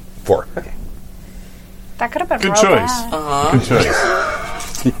 4, right? 4. Okay. That could have been Good real choice. bad. Good choice.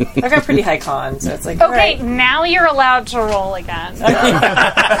 I got pretty high con, so it's like, Okay, alright. now you're allowed to roll again.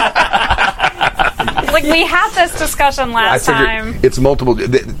 Like, we had this discussion last time. It's multiple.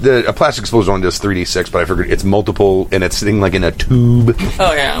 A plastic explosion only does 3d6, but I figured it's multiple, and it's sitting like in a tube.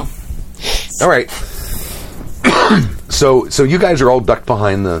 Oh, yeah. All right. So you guys are all ducked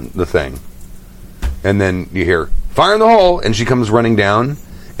behind the thing, and then you hear fire in the hole, and she comes running down,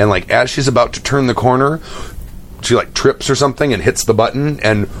 and like as she's about to turn the corner, she like trips or something and hits the button,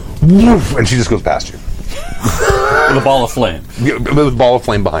 and woof, and she just goes past you With a ball of flame. with a ball of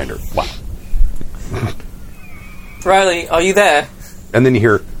flame behind her. Wow. Riley, are you there? And then you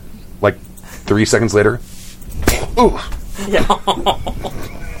hear, like 3 seconds later, ooh.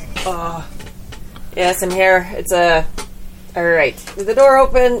 Yes, I'm here. It's alright. Is the door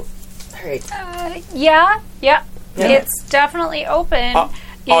open? Alright. Yeah. Yeah. It's definitely open. Are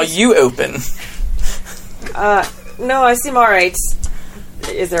Is- you open? No, I seem alright.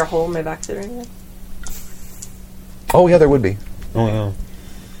 Is there a hole in my back suit or anything? Oh yeah, there would be. I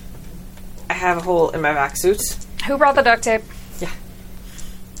have a hole in my back suit. Who brought the duct tape?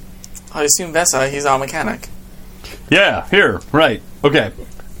 I assume Vesa, he's our mechanic. Yeah, here. Right. Okay.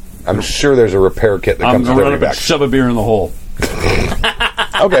 I'm sure there's a repair kit that I'm comes going with to run every up and back. shove a beer in the hole.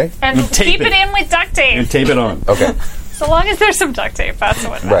 Okay. And tape keep it it. in with duct tape. And tape it on. Okay. So long as there's some duct tape, that's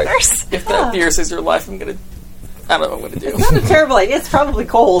what Right. matters. If that beer saves your life, I don't know what I'm going to do. Not a terrible idea. It's probably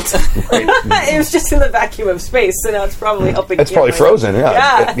cold. It was just in the vacuum of space, so now it's probably helping. It's probably frozen.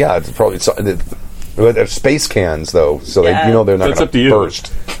 Yeah. Yeah. It's probably they're space cans though, so Yeah. they they're not That's going up to you.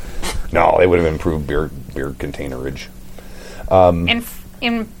 burst. No, they would have improved beer containerage.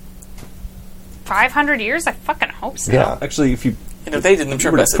 In 500 years, I fucking hope so. Yeah. Actually, if you And if they didn't, I'm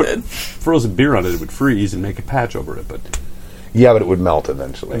sure were to Vesa put did. frozen beer on it, it would freeze and make a patch over it. But Yeah, but it would melt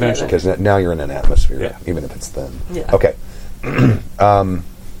eventually. Eventually. Because now you're in an atmosphere, Yeah. even if it's thin. Yeah. Okay.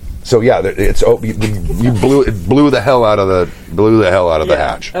 So yeah, it's you blew the hell out of the the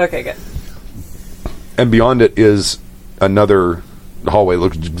hatch, Okay, good. and beyond it is another hallway. It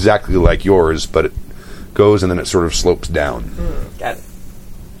looks exactly like yours, but it goes and then it sort of slopes down, Got it.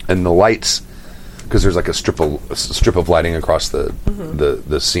 and the lights, because there's like a strip of lighting across the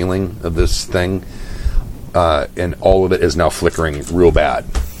ceiling of this thing, and all of it is now flickering real bad.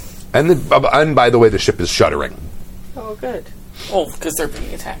 And by the way, the ship is shuddering. Oh, good. Oh, because they're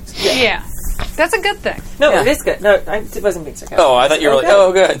being attacked. Yeah. That's a good thing. No, Yeah. it is good. No, I wasn't being sarcastic. Oh, I thought you were like, Okay.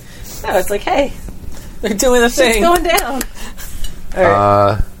 oh, good. No, it's like, hey, They're doing the it's thing. going down. All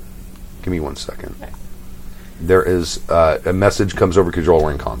right. Give me 1 second. There is a message comes over because you're all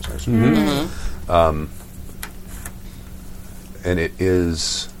wearing comms. And it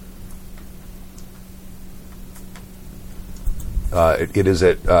is it is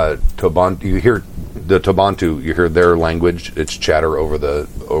at Tobantu. You hear the Tobantu. You hear their language. It's chatter over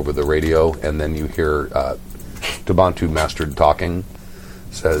the radio, and then you hear Tobantu mastered talking.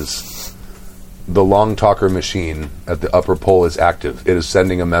 Says, "The long talker machine at the upper pole is active. It is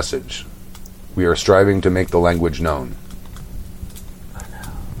sending a message. We are striving to make the language known."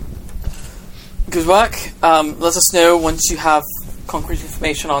 Good luck. Let us know once you have concrete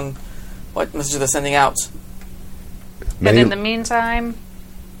information on what messages they're sending out. And in the meantime,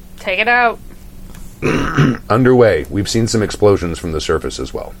 take it out. Underway. We've seen some explosions from the surface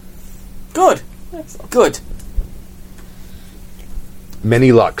as well. Good. Good.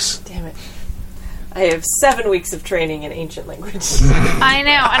 Many lucks. Damn it. I have 7 weeks of training in ancient language. I know,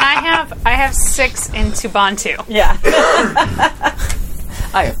 and I have 6 in Tubantu. Yeah.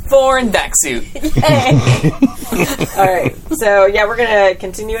 I have 4 in back suit. All right. So, yeah, we're going to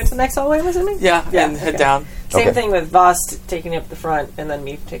continue into the next hallway, I'm assuming? Yeah, and head down. Same Okay. thing with Vost taking up the front and then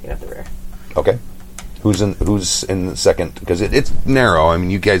me taking up the rear. Okay. Who's in the second? Because it's narrow. I mean,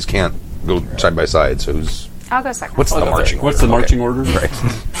 you guys can't go side by side. So who's I'll go second. what's the marching? what's the marching order? Right.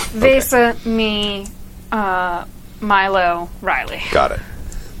 Vesa, me, Milo, Riley. Got it.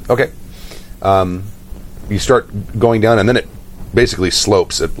 Okay. You start going down, and then it basically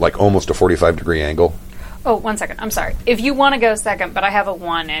slopes at like almost a 45-degree angle. Oh, 1 second. I'm sorry. If you want to go second, but I have a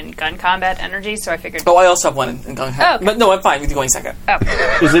 1 in gun combat energy, so I figured. Oh, I also have 1 in gun Oh, okay. But no, I'm fine with you going second. Oh.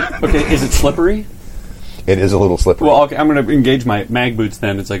 Is it slippery? It is a little slippery. Well, okay, I'm going to engage my mag boots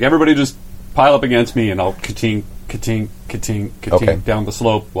then. It's like everybody just pile up against me, and I'll ka-ting, ka-ting, ka-ting, ka-ting Okay. down the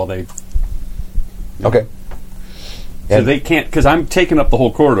slope while they. Okay. So And- they can't, because I'm taking up the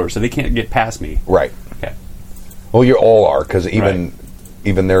whole corridor, so they can't get past me. Right. Okay. Well, you all are, because even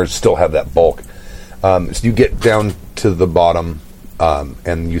theirs still have that bulk. So you get down to the bottom,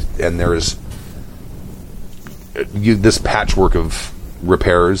 and there is this patchwork of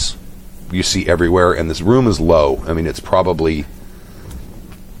repairs you see everywhere, and this room is low. I mean, it's probably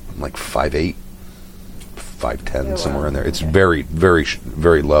like 5'8", 5'10", somewhere in there. It's very, very,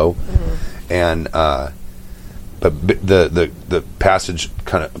 very low, and but the passage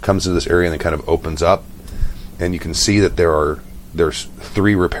kind of comes to this area and it kind of opens up, and you can see that there's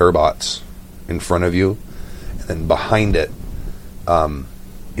 3 repair bots in front of you, and then behind it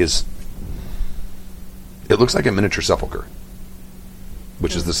is, it looks like a miniature sepulcher,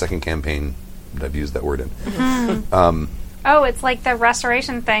 which is the second campaign that I've used that word in. Oh, it's like the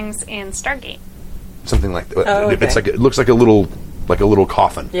restoration things in Stargate. Something like that. Oh, okay. It's like, it looks like a little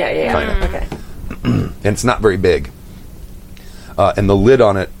coffin. Yeah. Kinda. Okay. And it's not very big. And the lid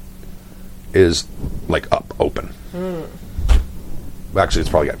on it is like open. Actually, it's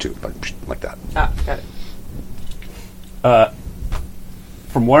probably got 2, but like that. Ah, got it.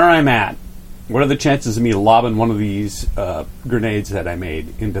 From where I'm at, what are the chances of me lobbing one of these grenades that I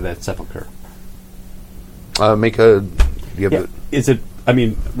made into that sepulcher? Make a. You have Is it? I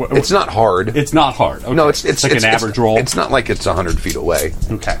mean, it's not hard. It's not hard. Okay. No, it's like an average roll. It's not like it's 100 feet away.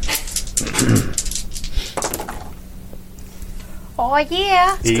 Okay. Oh,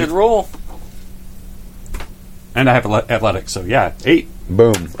 yeah. It's a good roll. And I have athletics, so yeah, 8.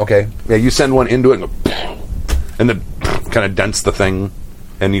 Boom. Okay. Yeah, you send one into it, and then kind of dents the thing,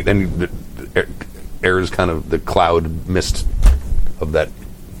 and the air is kind of the cloud mist of that.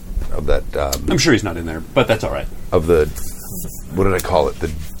 I'm sure he's not in there, but that's all right. Of the, what did I call it? The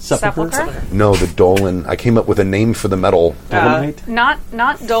Sepulcher? no, the Dolan. I came up with a name for the metal. Dolomite? Not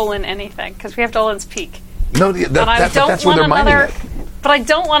Dolan anything, because we have Dolan's Peak. No, But I don't that's where want they're mining another. it. But I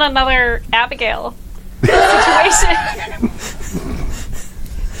don't want another Abigail situation.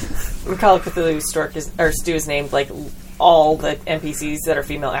 We call it Cthulhu Stu is named like all the NPCs that are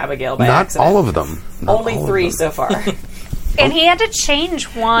female Abigail by Not accident. all of them. Not Only all of 3 them. so far. And he had to change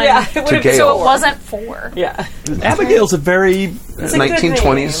one, Yeah, it would've been so Gale. it wasn't 4. Yeah. Abigail's a very... It's a good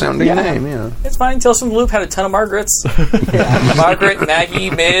 1920s name. sounding name. Yeah. It's fine. Tales from the Loop had a ton of Margarets. Margaret, Maggie,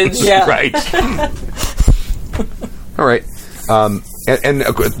 Midge. Yeah. Right. All right. And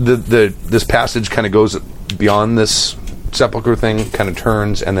this passage kind of goes beyond this sepulcher thing, kind of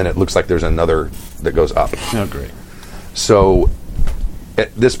turns, and then it looks like there's another that goes up. Oh, great. So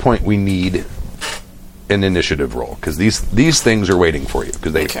at this point, we need an initiative roll, because these things are waiting for you,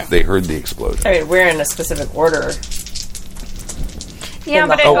 because they heard the explosion. I mean, we're in a specific order. Yeah, In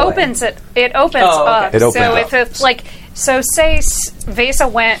but the it hallway. opens it. It opens Oh, okay. up. It opens so up. if it's like, so say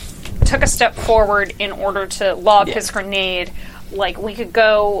Vesa took a step forward in order to lob his grenade. Like we could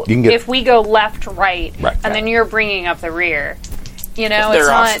go You can get- if we go left, right, Right. and then you're bringing up the rear. You know, There it's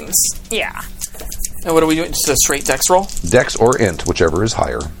are not. options. Yeah, And what are we doing? Just a straight dex roll? Dex or int, whichever is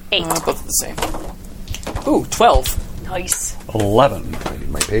higher. 8. Both are the same. Ooh, 12. Nice. 11. I need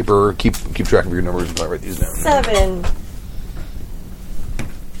my paper. Keep track of your numbers until I write these down. 7.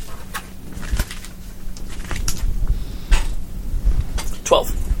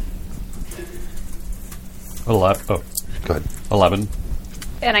 $12. 11. Oh, Go ahead. 11.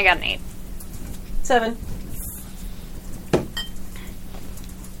 And I got an 8. 7.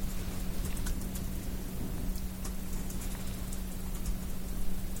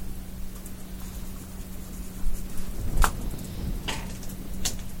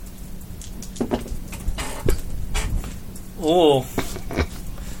 Ooh.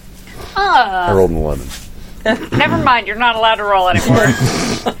 I rolled an 11. Never mind. You're not allowed to roll anymore.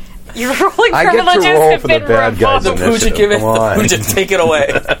 Your rolling I get to privileges roll have for the been bad guys The revoked. in Pooja Initiative, give it. come The on. Pooja take it away.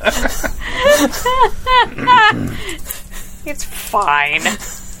 It's fine,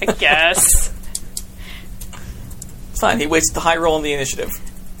 I guess. It's fine. He wasted the high roll in the initiative.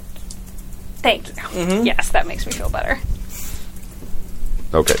 Thank you. Yes, that makes me feel better.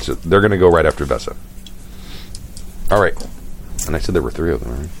 Okay, so they're going to go right after Vesa. All right. And I said there were 3 of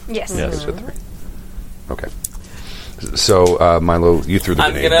them, right? Yes. I said 3. Okay. So, Milo, you threw the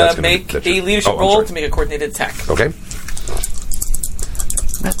I'm grenade. going That's to gonna make be- that's a your- leadership I'm roll sorry. to make a coordinated attack. Okay.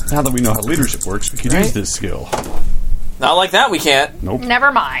 Now that we know how leadership works, we can use this skill. Not like that, we can't. Nope.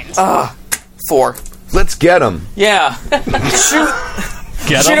 Never mind. 4. Let's get him. Yeah.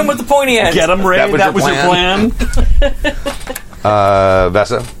 Get Shoot him with the pointy end. Get him, Ray. That was your your plan.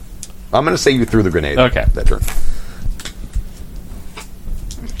 Vesa, I'm going to say you threw the grenade. Okay. That turn.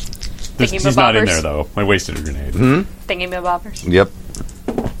 Thinking He's not in bobbers. there, though. I wasted a grenade. Thinking about bobbers. Yep.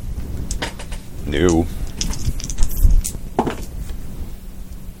 New.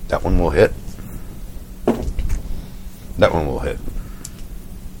 That one will hit. That one will hit.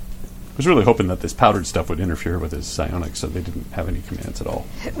 I was really hoping that this powdered stuff would interfere with his psionics, so they didn't have any commands at all.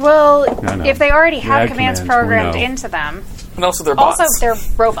 Well, I know. if they already have Yeah, commands commands, we programmed know. into them, And also they're bots. also they're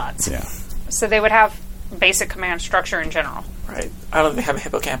robots, Yeah. so they would have basic command structure in general. Right. I don't think they have a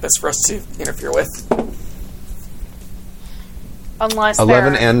hippocampus for us to interfere with. Unless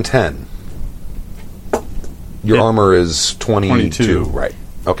 11 they're... and 10. Your Yeah. armor is 22. 22. Right.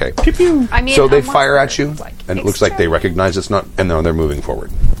 Okay. I mean, So they unless fire they're, at you, like, and it looks like they extra- recognize it's not, and now they're moving forward.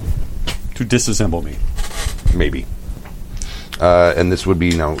 To disassemble me. Maybe. And this would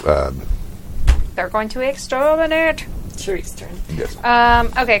be now. They're going to exterminate. Shari's turn. Yes.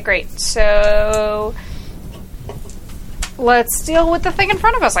 Okay, great. So let's deal with the thing in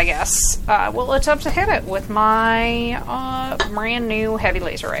front of us, I guess. We'll attempt to hit it with my brand new heavy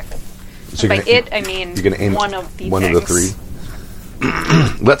laser rifle. So By you're gonna- it, I mean you're gonna aim one of the one things. of the three.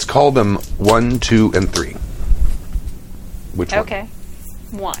 Let's call them 1, 2, and 3. Which one? Okay.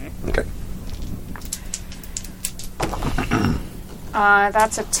 1. Okay.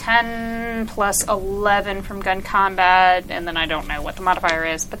 That's a 10 plus 11 from gun combat, and then I don't know what the modifier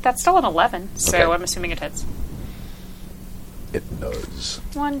is, but that's still an 11, so Okay. I'm assuming it hits. It does.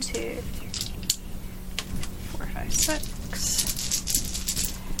 1, 2, 3, 4, 5, 6.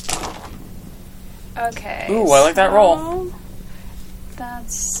 Okay. Ooh, I like that roll. so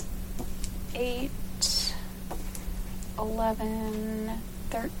That's 8, 11,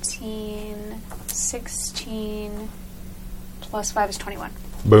 13, 16, plus 5 is 21.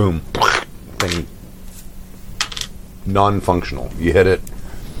 Boom. Thing. Non-functional. You hit it,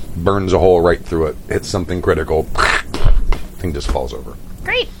 burns a hole right through it, hits something critical, thing just falls over.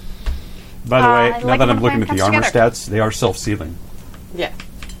 Great. By the way, I now like that when I'm a looking plan at the comes armor together. stats, they are self-sealing. Yeah.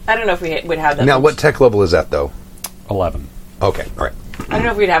 I don't know if we would have that. Now, what tech level is that, though? 11. Okay, all right. I don't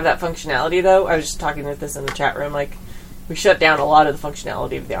know if we'd have that functionality, though. I was just talking with this in the chat room. Like, we shut down a lot of the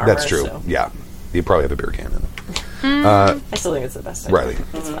functionality of the armor. That's true. So Yeah. You probably have a beer can in it. I still think it's the best. Riley.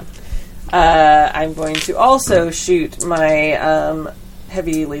 It's fun. I'm going to also shoot my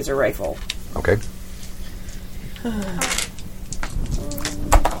heavy laser rifle. Okay.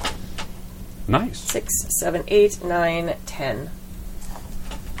 Nice. 6, 7, 8, 9, 10.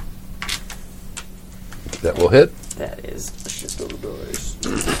 That will hit. That is just a little doors.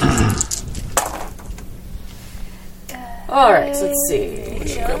 Alright, so let's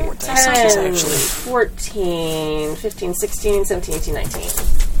see. Got more dice on this, 10, actually. 14, 15, 16, 17, 18, 19.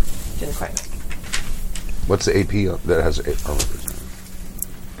 Didn't quite. What's the AP that has armor?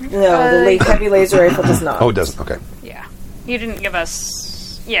 No, the heavy laser rifle does not. Oh, it doesn't. Okay. Yeah. You didn't give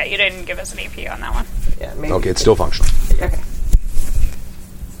us... Yeah, you didn't give us an AP on that one. Yeah, maybe. Okay, it's still functional. Okay.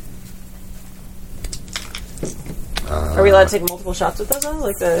 Are we allowed to take multiple shots with those ones?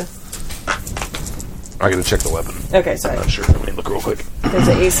 Like the... I gotta check the weapon. Okay, sorry. Not sure. Let me look real quick. There's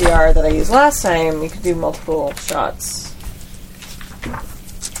an ACR that I used last time. You could do multiple shots.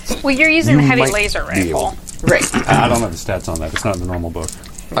 Well, you're using You the heavy might laser be able rifle. Right. I don't have the stats on that. It's not in the normal book.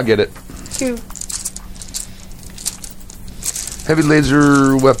 I get it. 2. Heavy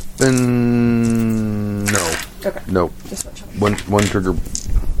laser weapon. No. Okay. Nope. Just one shot. One trigger.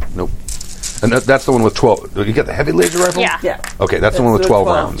 Nope. And that's the one with 12. You got the heavy laser rifle? Yeah. Yeah. Okay, that's the one with the 12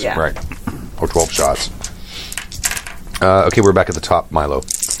 12, rounds. yeah. Right. Or 12 shots. Okay, we're back at the top, Milo.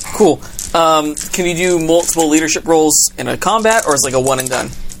 Cool. Can you do multiple leadership roles in a combat, or is it like a one and done?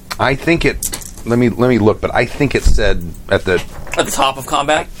 I think it. Let me look, but I think it said at the. At the top of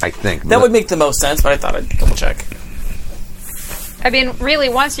combat? I think That would make the most sense, but I thought I'd double check. I mean, really,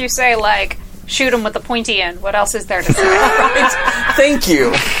 once you say, like, shoot him with the pointy end, what else is there to say? Thank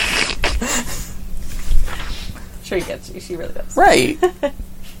you. Sure, you get you. She really does. Right.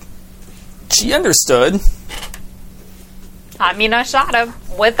 She understood. I mean, I shot him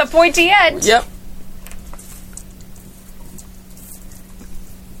with the pointy end. Yep.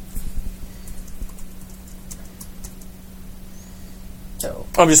 So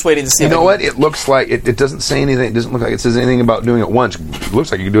I'm just waiting to see. You if I know can- what? It looks like it doesn't say anything. It doesn't look like it says anything about doing it once. It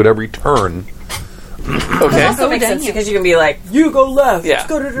looks like you can do it every turn. Okay. also makes sense because you can be like, you go left. Yeah.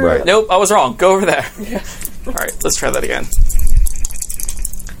 Go to the Right. Nope, I was wrong. Go over there. All right, let's try that again.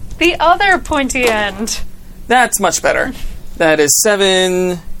 The other pointy end. That's much better. That is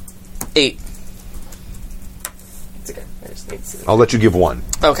 7, 8. It's okay. I just need to see the I'll let you give one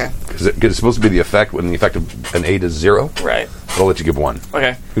Okay. because it's supposed to be the effect when the effect of an 8 is 0. Right. I'll let you give one.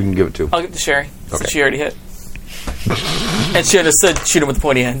 Okay. Who can give it to? I'll give it to Sherry. Since Okay. she already hit. And she understood shoot him with the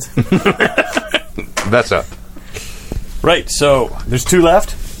pointy end. That's up. Right, so there's 2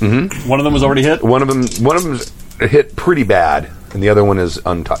 left. Mm-hmm. One of them was already hit. One of them's hit pretty bad. And the other one is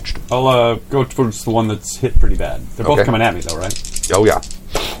untouched. I'll go towards the one that's hit pretty bad. They're both Okay. coming at me, though, right? Oh, yeah.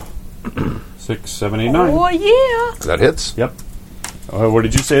 6, 7, 8, 9. Oh, yeah. That hits. Yep. What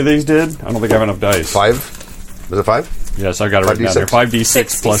did you say these did? I don't think I have enough dice. 5. Was it 5? Yes, I got it written down there.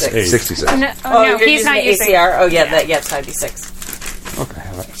 5d6 plus 8. 66. No, Oh, no, you're he's using not the using ACR. Oh, yeah, that it's 5d6. Okay,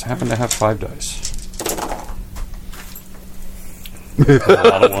 I just happen to have 5 dice. A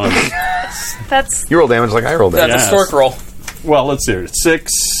lot of ones. That's You roll damage like I rolled damage. That's Yes. a stork roll. Well, let's see.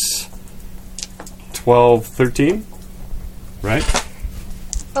 6, 12, 13. Right?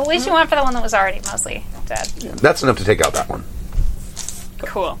 at least you went for the one that was already mostly dead. That's enough to take out that one.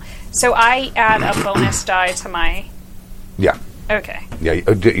 Cool. So I add a bonus die to my. Yeah. Okay. Yeah.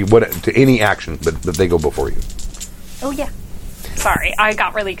 To any action, but they go before you. Oh yeah. Sorry, I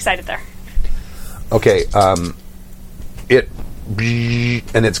got really excited there. Okay. And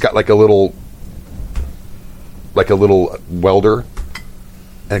it's got like a little welder,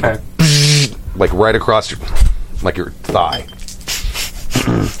 and it Okay. goes like right across your thigh.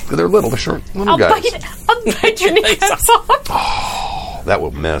 They're little, they're short little I'll guys. bite your kneecaps off. That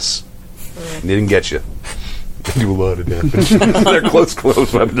will miss. They didn't get you. They do a lot of damage. They're close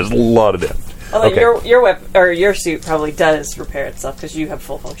weapon. There's a lot of damage. Although Okay. your weapon or your suit probably does repair itself because you have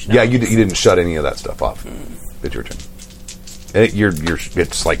full functionality. Yeah, you didn't shut any of that stuff off. It's your turn. And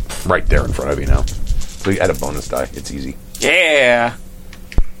it's like right there in front of you now. So you add a bonus die. It's easy. Yeah.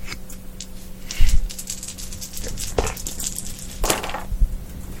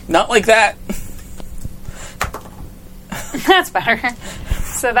 Not like that. That's better.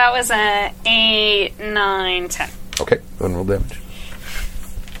 So that was a 8, 9, 10. Okay, go and roll damage.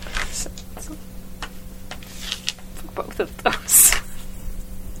 Both of those.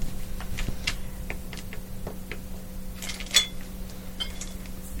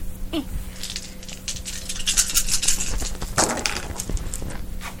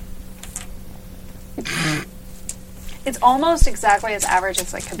 It's almost exactly as average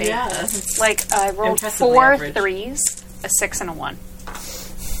as it could be. Yeah, that's Like I rolled impressively 4 average. 3s, a 6, and a 1.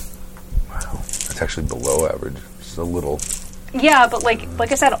 That's actually below average. Just a little. Yeah, but like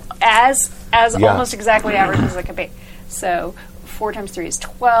I said, as Yeah. almost exactly average as it could be. So 4 times 3 is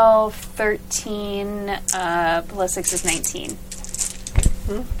 12, 13, plus 6 is 19.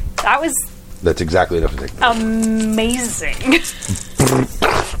 That was That's exactly enough to take. amazing.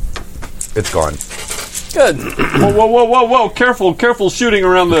 It's gone. Good. Whoa! Careful shooting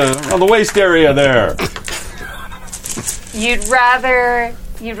around the waist area there. You'd rather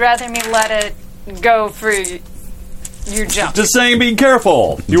me let it go for your jump. Just saying, be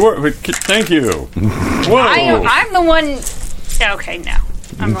careful. You were. Thank you. Whoa! I'm the one. Okay, no,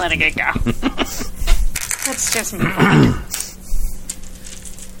 I'm letting it go. Let's just move on.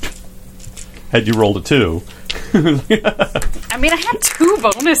 Had you rolled a 2? I mean, I had 2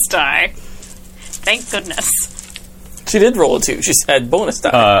 bonus die. Thank goodness. She did roll a 2. She said bonus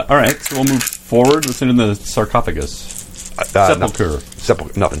die. All right, so we'll move forward. What's in the sarcophagus?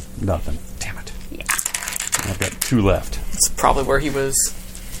 Sepulcher. Nothing. Nothing. Damn it. Yeah. I've got 2 left. It's probably where he was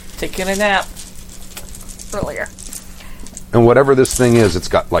taking a nap earlier. And whatever this thing is, it's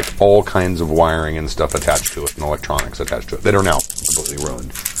got like all kinds of wiring and stuff attached to it, and electronics attached to it that are now completely ruined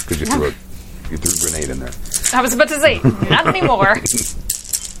because you threw a grenade in there. I was about to say, not anymore.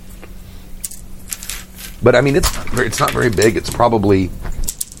 But I mean, it's not very big. It's probably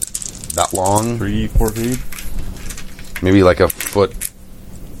that long, 3-4 feet. maybe like a foot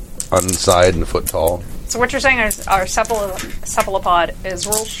on the side and a foot tall. So what you're saying is our cephalopod is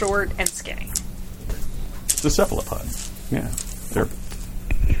real short and skinny. It's a cephalopod. Yeah, they're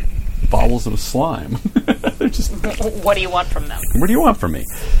bowels of slime. They're just. What do you want from them? What do you want from me?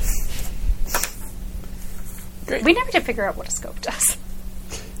 Great. We never did figure out what a scope does.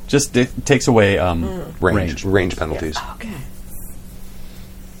 Just it takes away Range penalties. Okay.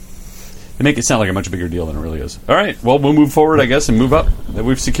 They make it sound like a much bigger deal than it really is. All right, well, we'll move forward, I guess, and move up.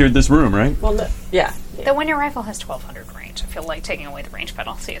 We've secured this room, right? Well, no, yeah. The when your rifle has 1200 range, I feel like taking away the range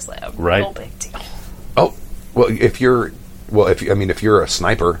penalty is like a Right. real big deal. Oh, well, if you're a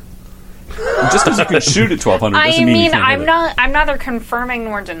sniper, Just because you can shoot at 1200 I doesn't mean you mean, can't hit it. I'm neither confirming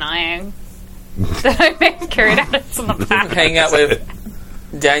nor denying that I may have carried out this in the past. Hang out with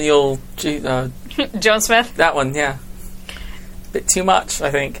Daniel Joan Smith. that one, yeah. Bit too much, I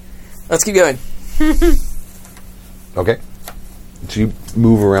think. Let's keep going. okay. So you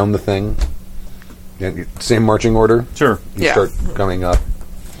move around the thing. Yeah, same marching order. Sure. You Yeah. start coming up.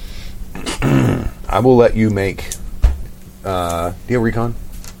 I will let you make. Do you have recon?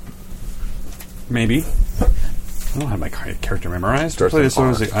 Maybe. I don't have my character memorized. Starts Play with as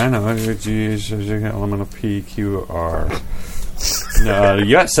long as R. I know. G, element of P, Q, R.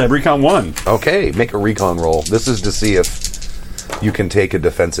 Yes, I have recon 1. Okay, make a recon roll. This is to see if you can take a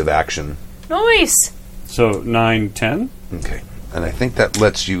defensive action. Nice. So 9, 10. Okay. And I think that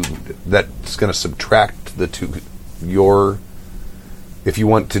lets you... That's going to subtract the two... Your... If you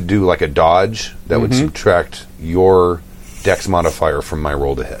want to do like a dodge, that would subtract your dex modifier from my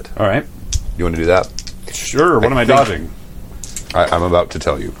roll to hit. All right. You want to do that? Sure. What am I dodging? I'm about to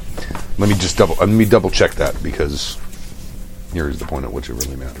tell you. Let me double check that, because here's the point at which it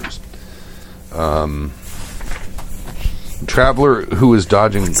really matters. Traveler who is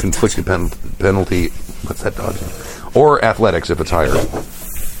dodging conflicted penalty. What's that dodging? Or athletics if it's higher.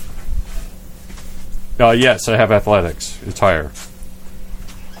 Yes, I have athletics. It's higher.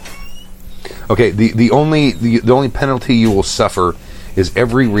 Okay. The only penalty you will suffer is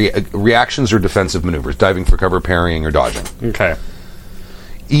every reactions or defensive maneuvers, diving for cover, parrying, or dodging. Okay.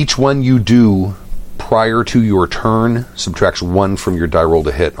 Each one you do prior to your turn subtracts 1 from your die roll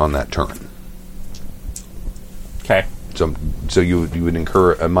to hit on that turn. Okay. So you would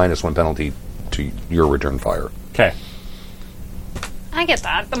incur a -1 penalty to your return fire. Okay. I get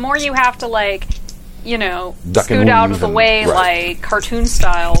that. The more you have to, like, you know, Duck and scoot out of weave the and- way, right. like cartoon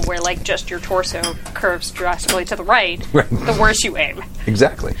style, where like just your torso curves drastically to the right, Right. the worse you aim.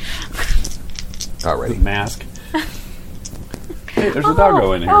 Exactly. Alrighty. Mask. Hey, there's a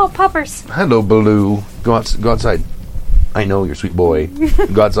doggo in here. Oh, puppers. Hello, Baloo. Go outside. I know you're a sweet boy.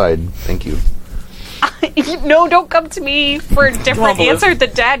 Go outside. Thank you. No, don't come to me for a different Baloo. answer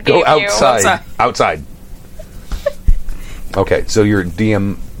that Dad gave Go outside. Outside. Outside. Okay, so your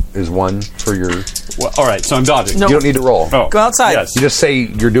DM is 1 for your... Well, all right, so I'm dodging. No. You don't need to roll. Oh, Go outside. Yes. You just say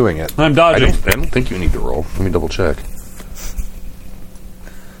you're doing it. I'm I dodging. don't think you need to roll. Let me double check.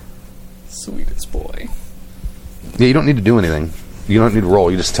 Sweetest boy. Yeah, you don't need to do anything. You don't need to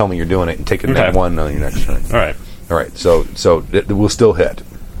roll. You just tell me you're doing it and take a Okay. -1 on your next turn. All right. All right, so it will still hit.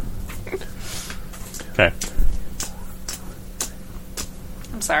 Okay.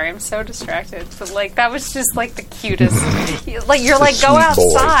 I'm sorry, I'm so distracted. But like that was just like the cutest. Like you're like, Sweet go boy.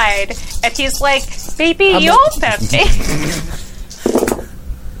 outside, and he's like, baby, you'll pet me.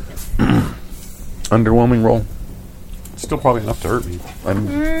 Underwhelming roll. Still probably enough to hurt me.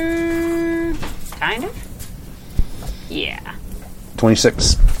 Kind of. Yeah.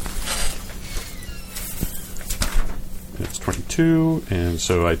 26. It's 22, and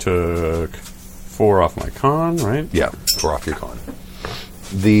so I took 4 off my con, right? Yeah, 4 off your con.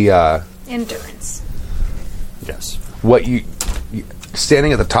 The Endurance. Yes. what you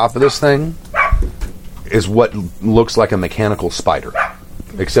standing at the top of this thing is what looks like a mechanical spider,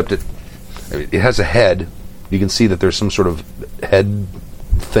 except it has a head. You can see that there's some sort of head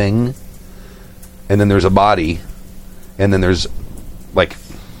thing, and then there's a body, and then there's like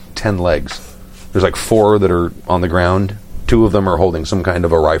 10 legs. There's like 4 that are on the ground. 2 of them are holding some kind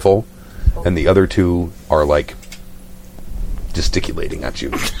of a rifle, and the other 2 are like gesticulating at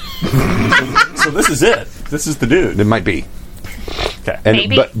you. So this is it. This is the dude. It might be. Okay. And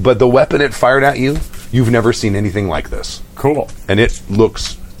Maybe. but the weapon it fired at you, you've never seen anything like this. Cool. And it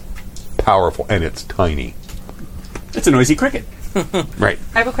looks powerful, and it's tiny. It's a noisy cricket. Right.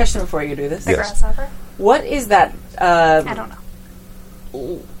 I have a question before you do this. The Yes. grasshopper? What is that? I don't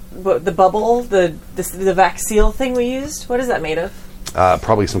know. The bubble, the vac seal thing we used. What is that made of?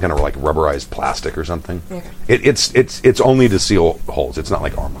 Probably some kind of like rubberized plastic or something. Okay. It's only to seal holes. It's not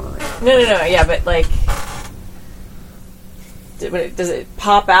like armor. Or anything. No. Yeah, but like, does it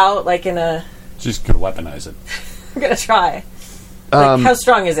pop out like in a? Just gonna weaponize it. I'm gonna try. Like, how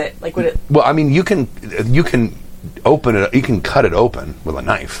strong is it? Like, would it? Well, I mean, you can open it. You can cut it open with a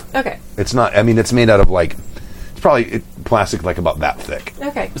knife. Okay. It's not. I mean, it's made out of like. It's probably plastic, like about that thick.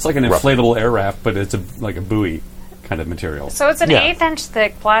 Okay. It's like an Roughly. inflatable air raft, but it's like a buoy kind of material. So it's an Yeah. 1/8-inch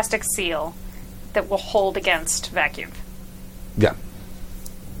thick plastic seal that will hold against vacuum. Yeah.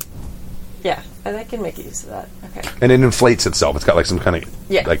 Yeah, and I can make use of that. Okay. And it inflates itself. It's got like some kind of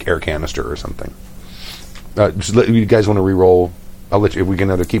Yeah. like air canister or something. You guys want to re-roll? I'll let you. We can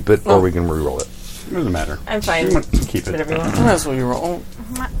either keep it or we can re-roll it. It doesn't matter. I'm fine. You want to keep it. Whatever you want. Might as well you roll.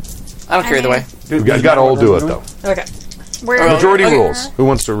 I don't care either way. You guys got to all do it though. Okay. Where Majority okay. rules. Who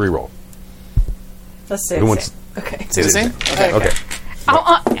wants to re-roll? Let's say Who the wants- same. Okay. Say the same? Okay. Okay.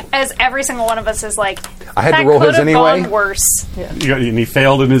 as every single one of us is like, I had to that roll could his have anyway. gone worse. And he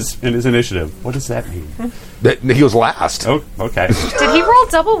failed in his initiative. What does that mean? He was last. Oh, okay. Did he roll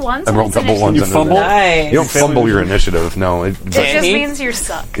double ones? I on rolled his double initiative? ones. You under fumble? there. Nice. You don't fumble your initiative. No, It just he? means you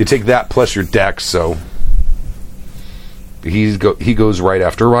suck. you take that plus your dex. So he goes right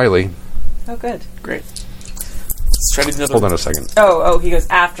after Riley. Oh, good. Great. Let's try to do another Hold on a second. Oh, he goes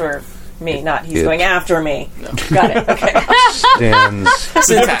after. Me, not he's It- going after me. Got it. Okay. Stands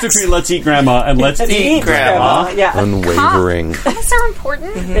The difference between let's eat grandma and let's eat grandma. Yeah. unwavering That's so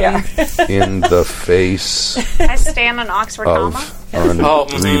important. Yeah. in the face I stand an Oxford comma. of Oh,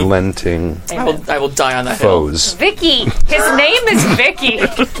 unrelenting I will die on that hill. foes. Vicky. His name is Vicky.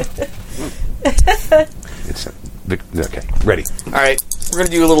 It's okay. Ready. All right, we're gonna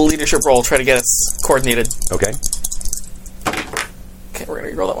do a little leadership roll. Try to get us coordinated. Okay. Okay, we're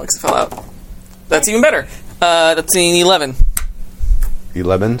gonna roll that one because it fell out. That's even better. That's an 11.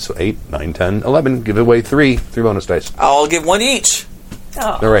 11, so 8, 9, 10, 11. Give away 3 bonus dice. I'll give one each.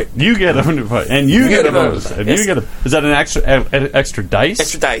 All right. You get a bonus, and you get a bonus, and Yes. you get a. Is that an extra dice?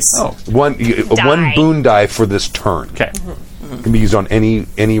 Extra dice. Oh, One boon die for this turn. okay. Can be used on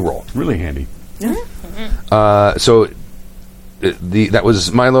any roll. Really handy. So that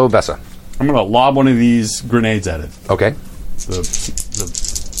was Milo Vessa. I'm going to lob one of these grenades at it. Okay.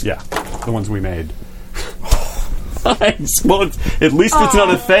 The ones we made. Well, at least it's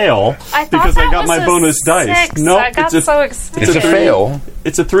not a fail I thought because that I got was my a bonus dice. 6. No, I got so excited. It's a fail.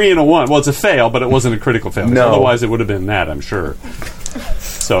 It's a 3 and a 1. Well, it's a fail, but it wasn't a critical fail. No. Otherwise, it would have been that, I'm sure.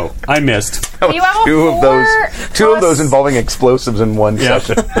 So I missed. You have a Two of 4 those plus- involving explosives in one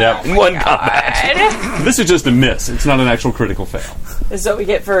session. Yeah. One combat. This is just a miss. It's not an actual critical fail. This is what we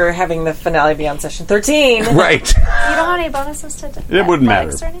get for having the finale be on session 13. Right. You don't have any bonuses to It wouldn't matter.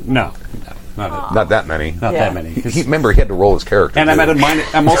 athletics or anything? No, not Not that many. that Yeah. many. Remember, he had to roll his character. And I'm too. at a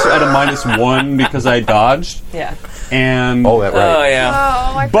minus. I'm also at a -1 because I dodged. Yeah. And Oh, that right. Oh yeah.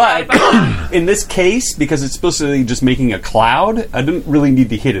 Oh, I but forgot about in this case, because it's supposed to be just making a cloud, I didn't really need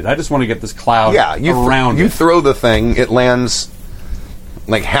to hit it. I just want to get this cloud Yeah, around you it. throw the thing, it lands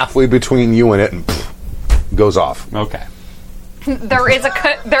like halfway between you and it, and goes off. Okay. there is a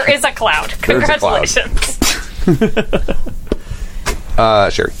cloud. There's a cloud. Congratulations.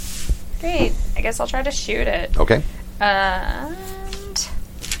 Sherry. Great. I guess I'll try to shoot it. Okay. And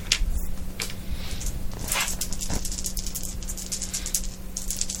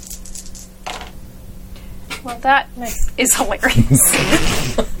well, that is hilarious.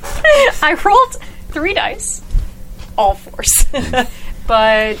 I rolled 3 dice, all 4s,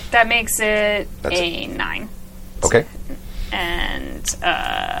 but that makes it That's a 9. Okay. And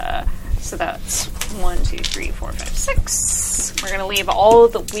so that's 1, 2, 3, 4, 5, 6. We're gonna leave all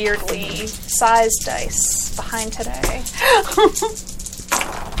the weirdly sized dice behind today.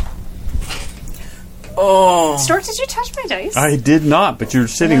 Oh. Stuart, did you touch my dice? I did not, but you're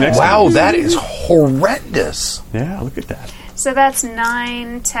sitting next to Wow, me. that is horrendous. Yeah, look at that. So that's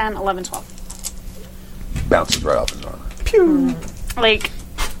 9, 10, 11, 12. Bounces right off his arm. Like,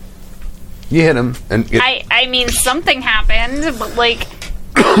 You hit him, and it, I mean, something happened, but like,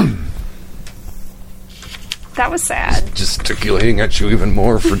 that was sad. gesticulating at you even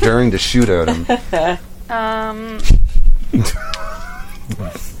more for daring to shoot at him.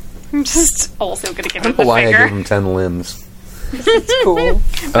 I'm just also gonna give him the Why I finger give him 10 limbs. Cool.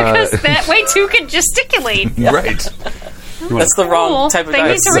 because that way two can gesticulate. Right. That's the wrong type of They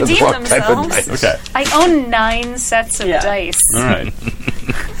dice. need to That's the redeem wrong type of themselves. dice. Okay. I own 9 sets of Yeah. dice. All right.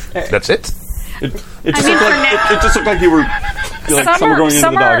 That's it? It I just mean, looked for like now- it just looked like you were like someone going into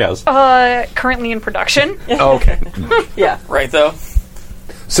the doghouse. Currently in production. Oh, okay. Yeah. Right though.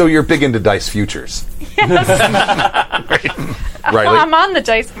 So you're big into dice futures. Riley, I'm on the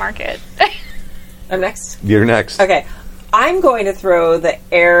dice market. I'm next. you're next. Okay. I'm going to throw the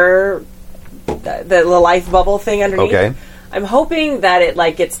air, the life bubble thing underneath. Okay. I'm hoping that it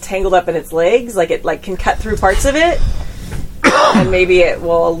like gets tangled up in its legs, like it like can cut through parts of it, and maybe it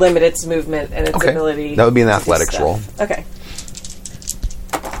will limit its movement and its Okay. ability. That would be an to do athletics stuff. roll. Okay.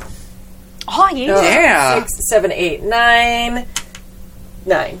 Oh, yeah. Yeah. 6, 7, 8, 9.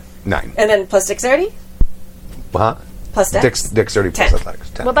 9. 9. And then plus dexterity? Huh? Plus dex? Dexterity plus 10. athletics.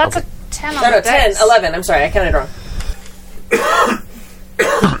 10. Well, that's okay. a 10 on No, the 10, dice. 11. I'm sorry, I counted wrong.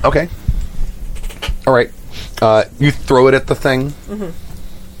 Okay. All right. You throw it at the thing.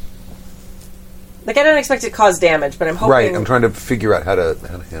 Like, I don't expect it to cause damage, but I'm hoping... Right. I'm trying to figure out how to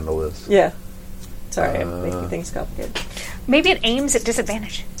handle this. Yeah. Sorry, I'm making things complicated. Maybe it aims at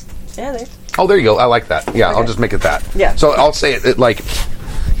disadvantage. Yeah, there. Oh, there you go. I like that. Yeah, I'll Okay. just make it that. Yeah. So I'll say it like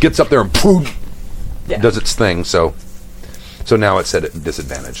gets up there and poof, Yeah. does its thing. So now it's at a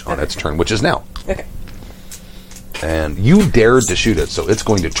disadvantage on its turn, which is now. Okay. And you dared to shoot it, so it's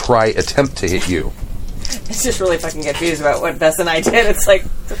going to attempt to hit you. It's just really fucking confused about what Bess and I did. It's like,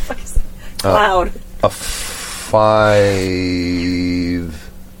 the fuck is that? Cloud. A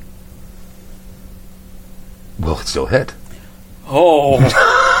 5 will still hit. Oh.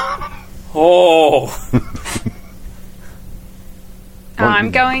 Oh.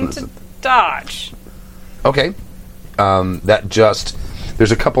 I'm going to dodge. Okay.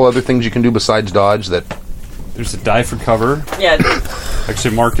 There's a couple other things you can do besides dodge that... There's a dive for cover. Yeah.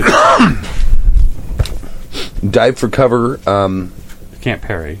 Actually, marked it. Dive for cover. Can't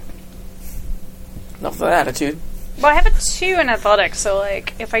parry. Not for that attitude. Well, I have a 2 in athletics, so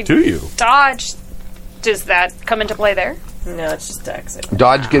like if I Do you? dodge, does that come into play there? No, it's just Dex.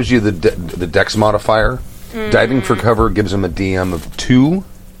 Dodge gives you the Dex modifier. Diving for cover gives him a DM of 2,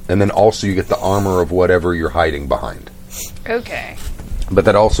 and then also you get the armor of whatever you're hiding behind. Okay. But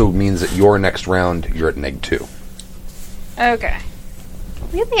that also means that your next round, you're at -2. Okay.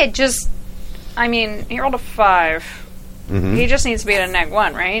 Really, he rolled a 5. He just needs to be at a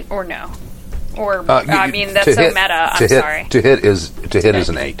 -1, right? Or no? Or, that's to so hit- meta, to I'm hit- sorry. To hit is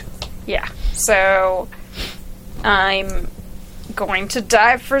an 8. Yeah. So, I'm going to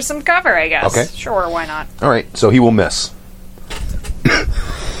dive for some cover, I guess. Okay. Sure, why not? All right, so he will miss.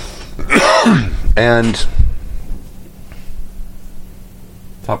 And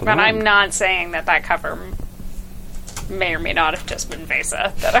Top of the But round. I'm not saying that cover may or may not have just been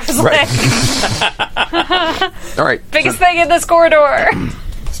Vesa. That I was Right. like, all right, biggest thing in this corridor.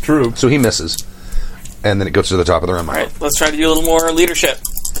 It's true. so he misses, and then it goes to the top of the round. All right, let's try to do a little more leadership.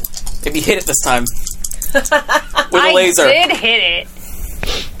 Maybe hit it this time. With a laser. I did hit it.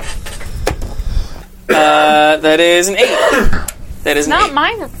 That is an 8. That is It's an not 8.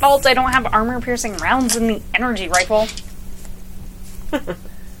 my fault I don't have armor-piercing rounds in the energy rifle.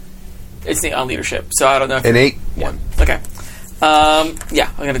 It's the on leadership, so I don't know. An 8, 1. Okay. I'm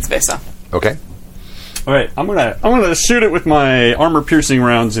gonna do Vesa. Okay. All right, I'm gonna shoot it with my armor-piercing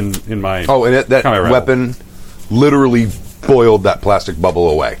rounds in my. Oh, and that Combat rifle. weapon literally boiled that plastic bubble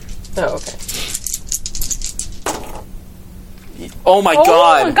away. Oh, okay. Oh my Oh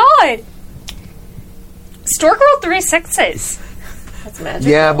god. my god! Stork rolled 3 6s. That's magic.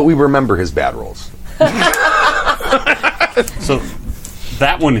 Yeah, but we remember his bad rolls. So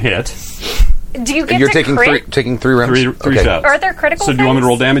that one hit. Do you get You're to taking crit? three rounds. Three Okay. shots. Are there critical So do you want me to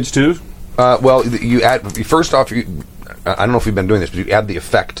roll things? damage too? Well, you add first off. I don't know if you've been doing this, but you add the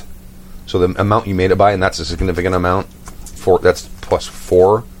effect. So the amount you made it by, and that's a significant amount. That's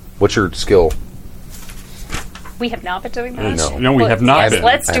 +4. What's your skill? We have not been doing that. No, we have not Yes, been.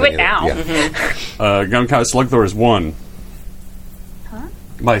 let's I do haven't it now. either. Yeah. Gun combat slug thrower is 1. Huh?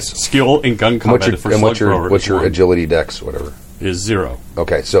 My skill in gun And combat for slug thrower what's is your 1, agility dex, whatever? is 0.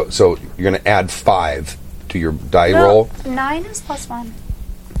 Okay, so you're going to add 5 to your die No, roll. 9 is +1.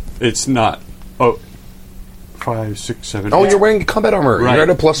 It's not. Oh, 5, 6, 7. Oh, 8. you're wearing combat armor. Right. You're at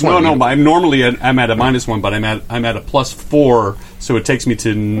a +1. No, but I'm normally I'm at a -1, but I'm at a +4, so it takes me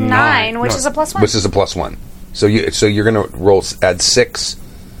to 9, which No. is a +1. Which is a +1. So you're going to add 6.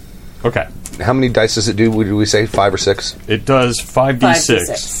 Okay. How many dice does it do? Did we say 5 or 6? It does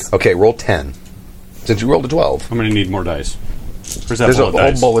 5d6. Okay, roll 10. Since you rolled a 12, I'm going to need more dice. Where's that there's a bullet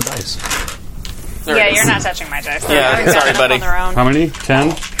whole dice? bowl of dice. There Yeah, it is. you're not touching my dice. Yeah, They're sorry, up buddy. on their own. How many?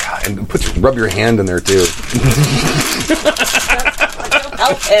 10? And rub your hand in there too.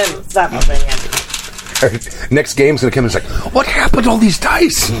 Help him. Stop moving him. Next game's gonna come and it's like, what happened to all these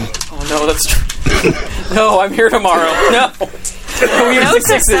dice? Oh no, that's true. No, I'm here tomorrow. No. We have Note to 6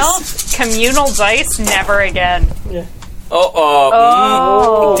 sixes. self, communal dice, never again.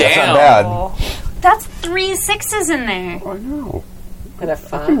 Oh, That's damn. not bad. That's 3 6s in there. I know. And a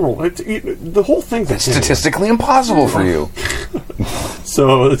 5. The whole thing's It's statistically impossible for you.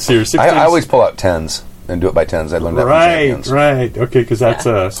 So let's see here. 6 I always pull out 10s and do it by 10s. I learned that from champions. Right. Okay, because that's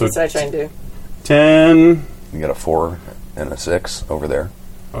so That's what I try and do. 10, You got a 4 and a 6 over there.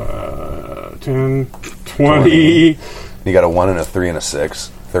 10, 20, You got a 1 and a 3 and a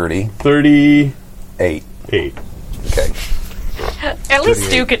 6. 30. 38. 8. Okay. At least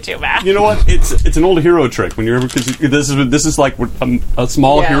Stu could do math. You know what? It's an old hero trick. When you're because this is like what a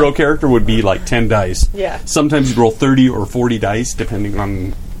small Yeah. hero character would be like 10 dice. Yeah. Sometimes you'd roll 30 or 40 dice depending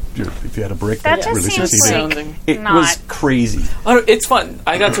on if you had a brick That that just really seems succeeded. like It not. was crazy. Oh, it's fun.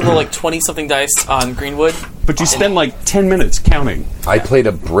 I got to roll like 20-something dice on Greenwood. But you spend like 10 minutes counting. I played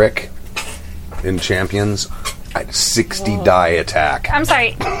a brick in champions. I had a 60 die attack. I'm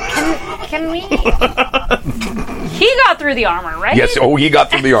sorry. Can we? He got through the armor, right? Yes. Oh, he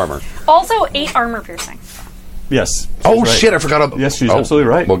got through the armor. Also, 8 armor piercing. Yes. Oh Right. shit! I forgot about. Yes, she's oh, absolutely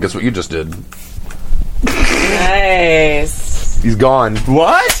right. Well, guess what you just did? Nice. He's gone.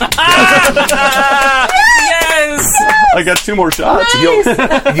 What? Yes! I got 2 more shots. You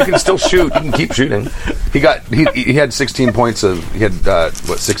can still shoot. You can keep shooting. He had 16 points of. He had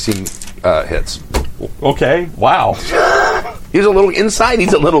 16 hits. Okay. Wow. He's a little inside.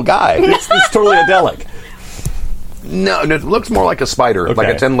 He's a little guy. It's totally idyllic. No, it looks more like a spider, Okay. like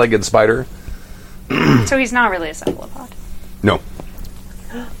a 10-legged spider. So he's not really a cephalopod. No.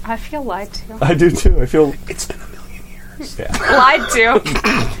 I feel lied to. I do too. I feel It's been a million years. Lied to.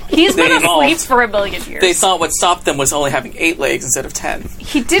 He's They been asleep evolved. for a million years. They thought what stopped them was only having 8 legs instead of 10.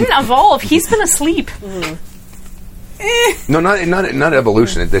 He didn't evolve. He's been asleep. No, not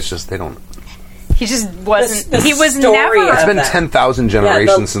evolution. It's just they don't. He just wasn't. The he was story never. of It's been that. 10,000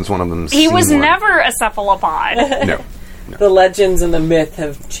 generations since one of them. He was never a cephalopod. No. The legends and the myth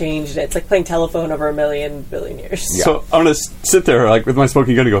have changed it. It's like playing telephone over a million billion years. Yeah. so. I'm gonna sit there like with my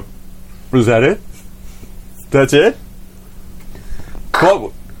smoking gun and go. Was that it? That's it?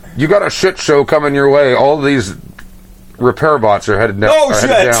 Well, You got a shit show coming your way. All these repair bots are headed down. oh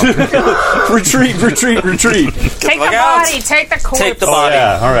headed shit! down. Retreat! Take the Look out. body. Take the corpse. Take the Oh body.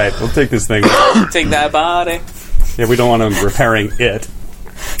 yeah. All right. We'll take this thing. Take that body. Yeah, we don't want them repairing it.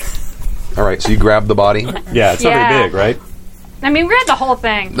 All right, so you grab the body. Yeah, it's not Yeah. very big, right? I mean, we read the whole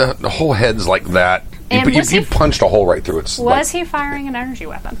thing. The whole head's like that. And You was he- punched a hole right through it. Was he firing an energy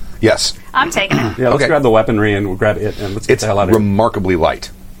weapon? Yes. I'm taking it. Yeah. Let's Okay. grab the weaponry and we'll grab it and let's get It's the hell out of here. remarkably light.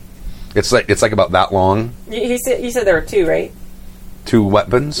 It's like about that long. You said there were 2, right? 2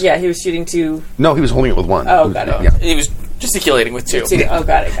 weapons. Yeah, he was shooting 2. No, he was holding it with one. Oh, got it. Yeah, He was gesticulating with 2. Oh,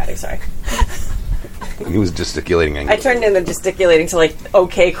 got it. Sorry. he was gesticulating. I turned into gesticulating to like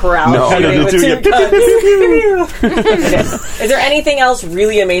OK Corral. No. shooting No, with you do, 2 guns. Okay. Is there anything else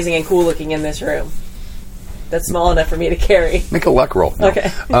really amazing and cool looking in this room that's small enough for me to carry? Make a luck roll. No. Okay.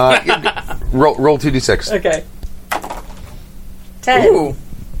 Roll 2d6. Okay. 10. Ooh.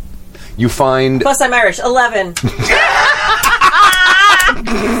 You find Plus I'm Irish. 11.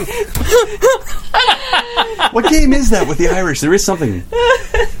 What game is that with the Irish? There is something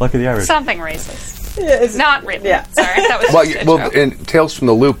like the Irish. Something racist. It's- Not really. Yeah. Sorry, that was well, just a well, joke. in Tales from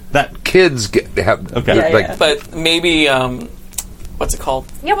the Loop, That- kids have Okay. Yeah, like yeah. But maybe, what's it called?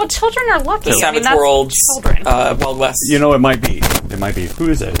 Yeah, well, children are lucky. The I Savage mean, that's Worlds, children. Wild West. You know, it might be. It might be. Who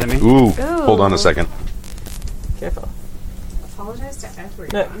is that? Is that me? ooh. Hold on a second. Careful. Apologize to everyone.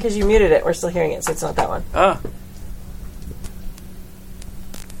 No, because you muted it. We're still hearing it, so it's not that one. Ah.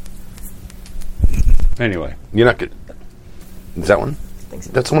 Anyway. You're not good. Is that one? think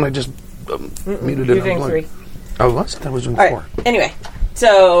so. That's the one I just muted You're it. doing 3. Oh, what? I was doing All 4. right. Anyway,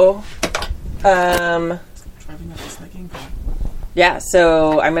 so, yeah.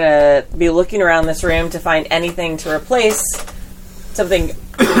 So I'm gonna be looking around this room to find anything to replace something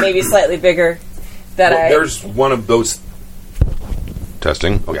maybe slightly bigger. That Well, I there's one of those.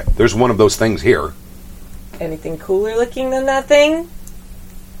 Testing. Okay. There's one of those things here. anything cooler looking than that thing.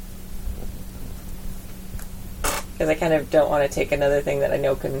 Because I kind of don't want to take another thing that I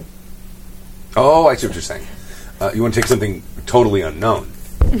know can. Oh, I see what you're saying. You want to take something totally unknown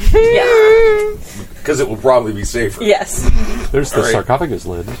Yeah. because it will probably be safer. Yes. There's the All right. sarcophagus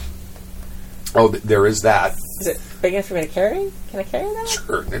lid. Oh, there is that. Is it big enough for me to carry? Can I carry that?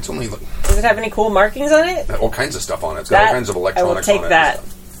 Sure. It's only Does it have any cool markings on it? all kinds of stuff on it. It's got all kinds of I electronics will take on it. that. And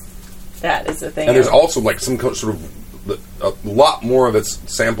stuff. That is the thing. And there's also like some sort of a lot more of its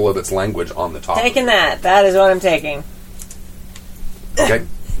sample of its language on the top. taking that. That is what I'm taking. Okay.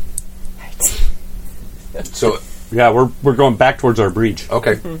 So, Yeah, we're going back towards our breach.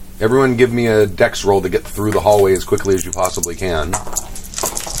 okay. Everyone give me a dex roll to get through the hallway as quickly as you possibly can.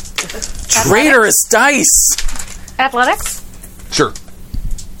 Traitorous dice! Athletics? Sure.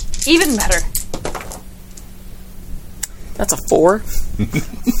 Even better. That's a 4.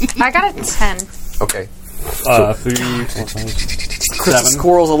 I got a 10. Okay. 3, 4, 5, Christmas 7.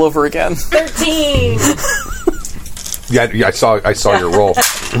 squirrels all over again. 13. Yeah, I saw your roll. This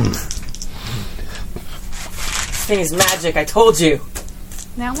thing is magic. I told you.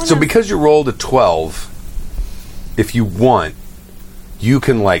 Now when So I'm- because you rolled a 12, if you want, you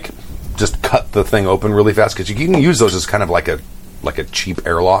can like just cut the thing open really fast because you can use those as kind of like a cheap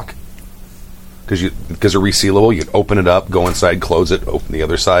airlock. Because they're resealable, you can open it up, go inside, close it, open the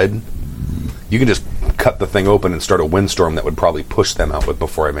other side. You can just cut the thing open and start a windstorm that would probably push them out with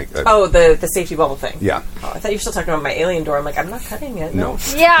before I make that. Oh, the safety bubble thing. Yeah. Oh, I thought you were still talking about my alien door. I'm like, I'm not cutting it. No.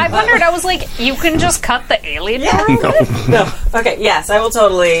 Yeah, I wondered. I was like, you can just cut the alien Yeah. door? No. Okay. Yes, I will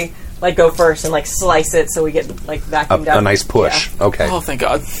totally like go first and like slice it so we get like vacuumed out. A nice push. Yeah. Okay. Oh, thank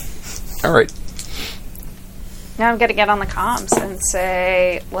God. All right. Now I'm gonna get on the comms and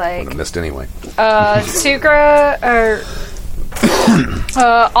say like, I missed anyway. Sugra or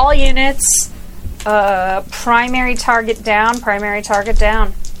all units, primary target down.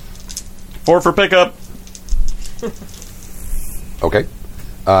 4 for pickup. Okay.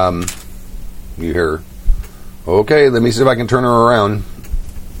 You hear, okay, let me see if I can turn her around.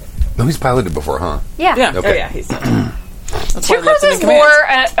 Oh, he's piloted before, huh? Yeah. Yeah. Okay. Oh yeah, he's done. That's why I Two left Crows him in is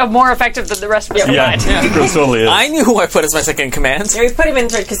command. more effective than the rest of us Yeah, combined. Crows totally is. I knew who I put as my second in command. Yeah, we put him in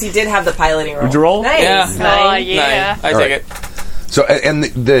because he did have the piloting role. Would you roll? Nice. Yeah. Oh, Nice. yeah. I All take right. it. So, and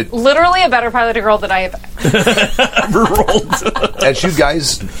the Literally a better piloting role than I have. Ever rolled. as you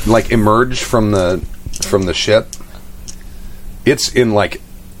guys like emerge from the ship, it's in like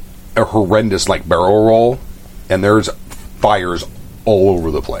a horrendous like barrel roll, and there's fires all over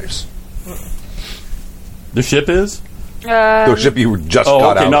the place. The ship is? The ship you just Oh,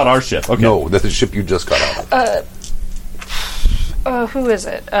 got okay, out not of. our ship. Okay. No, that's the ship you just got out of. Who is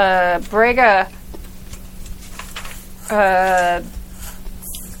it? Brega.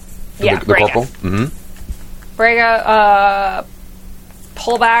 Yeah, the Brega. corporal. Mm-hmm. Brega,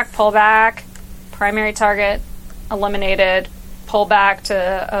 pull back. Primary target eliminated. Pull back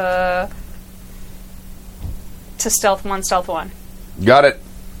to stealth one. Got it.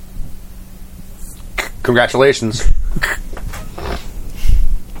 Congratulations.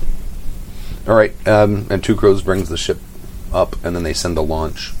 All right, and Two Crows brings the ship up, and then they send a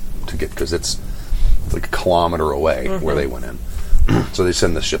launch to get, because it's like a kilometer away where they went in. So they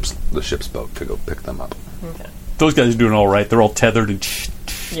send the ship's boat to go pick them up. Those guys are doing all right. They're all tethered and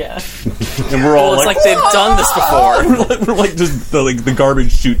Yeah. and we're all Well, it's like they've done this before. we're like just the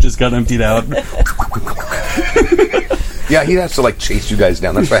garbage chute just got emptied out. Yeah, he has to like chase you guys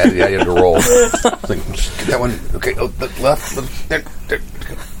down. That's why I had to roll. It's like, just get that one. Okay, oh, the left. There.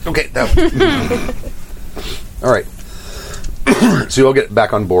 Okay, that one. All right. So you'll get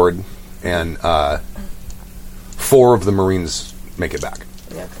back on board, and 4 of the Marines make it back.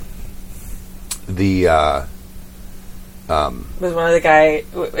 Yeah. The Was one of the guy,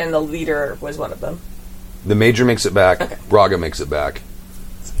 and the leader was one of them. the Major makes it back. Okay. Braga makes it back,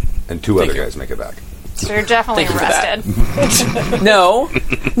 and 2 other you. guys make it back. So you're definitely Thank you for that. arrested. No.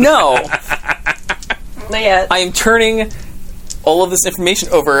 Not yet. I am turning all of this information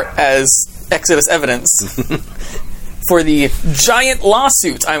over as Exodus evidence for the giant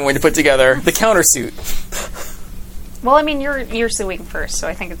lawsuit I'm going to put together, the countersuit. Well, I mean, you're suing first, so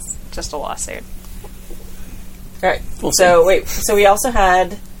I think it's just a lawsuit. All right. We'll So wait. So we also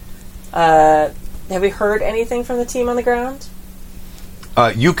had. Have we heard anything from the team on the ground?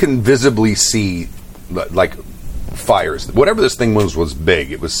 You can visibly see like fires. Whatever this thing was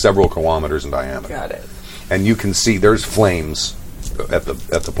big. It was several kilometers in diameter. Got it. And you can see there's flames at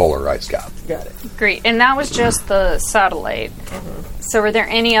the polar ice cap. Got it. Great. And that was just the satellite. So were there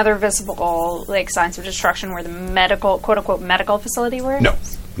any other visible like signs of destruction where the medical, quote unquote, medical facility were? No.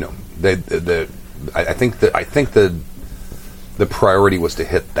 I think the priority was to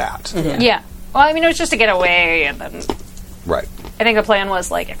hit that. Yeah. Well, I mean, it was just to get away, and then Right. I think the plan was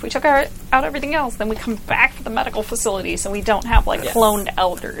like, if we took out everything else, then we come back to the medical facility, so we don't have like Yes. cloned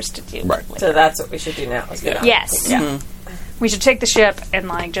elders to deal Right. with. So that's what we should do now. Is get out. Yes. Yeah. We should take the ship and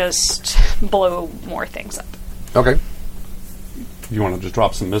like just blow more things up. Okay. You want to just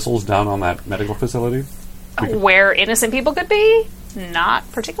drop some missiles down on that medical facility? Where innocent people could be?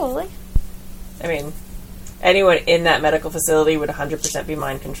 Not particularly. I mean, anyone in that medical facility would 100% be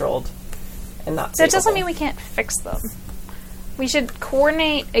mind controlled, and not. So it doesn't savable. mean we can't fix them. We should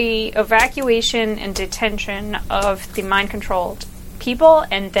coordinate a evacuation and detention of the mind-controlled people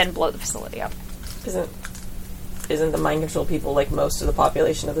and then blow the facility up. Isn't the mind control people like most of the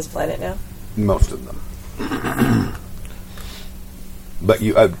population of this planet now? Most of them. But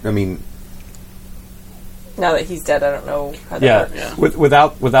I mean, Now that he's dead, I don't know how that Yeah. works.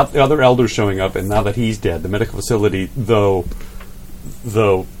 Without the other elders showing up, and now that he's dead, the medical facility, though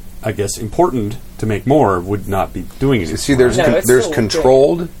I guess important to make more, would not be doing anything. see, there's No, it's there's still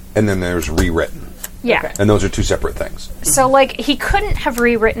controlled, and then there's rewritten, Yeah. Okay. and those are 2 separate things. So, like, he couldn't have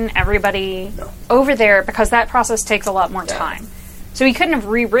rewritten everybody over there because that process takes a lot more time. So he couldn't have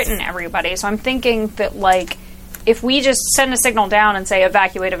rewritten everybody. So I'm thinking that, like, if we just send a signal down and say,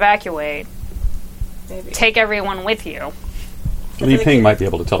 evacuate, Maybe. take everyone with you. Li Ping might be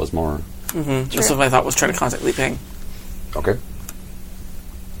able to tell us more. That's what I thought was trying to contact Li Ping. Okay.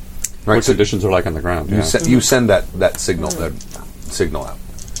 Right. What So conditions are like on the ground. you, Yeah. you send that signal out,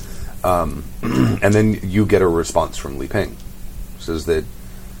 and then you get a response from Li Ping. It says that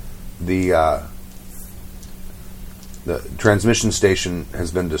the transmission station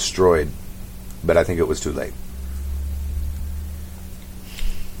has been destroyed, but I think it was too late.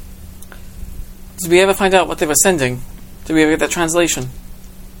 Did we ever find out what they were sending? Did we ever get that translation?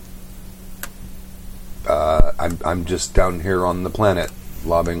 I'm just down here on the planet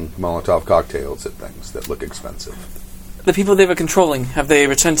lobbing Molotov cocktails at things that look expensive. The people they were controlling, have they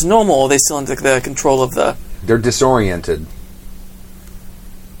returned to normal, or are they still under the control of the... They're disoriented.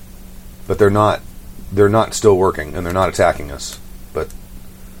 but they're not still working, and they're not attacking us. But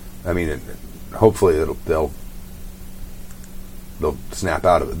I mean, hopefully they'll snap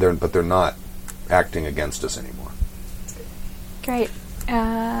out of it. But they're not acting against us anymore. Great.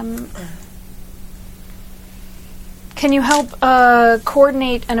 Can you help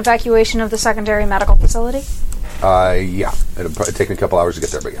coordinate an evacuation of the secondary medical facility? Yeah. It'll probably take me a couple hours to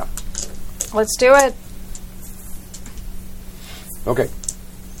get there, but yeah. Let's do it. Okay.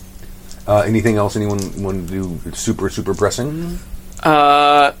 Anything else anyone want to do super pressing?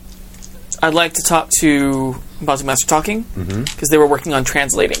 I'd like to talk to Bazu Master Talking, because they were working on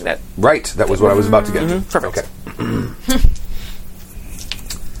translating that. Right. That was what I was about to get to. Perfect. Okay.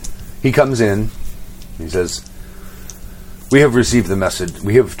 He comes in. He says, "We have received the message.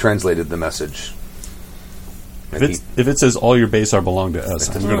 We have translated the message." And If it says all your base are belong to us,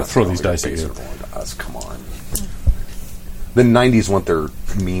 I'm going to throw these dice at you. Us, come on. The 90s want their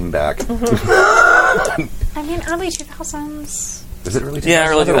meme back. I mean, early 2000s. Is it early 2000s? Yeah,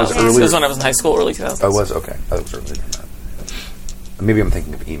 early I thought it was 2000s. It was when I was in high school, early 2000s. Oh, it was? Okay. I thought it was earlier than that. Maybe I'm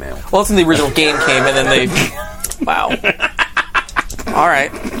thinking of email. Well, that's when the original game came, and then they... Wow. All right.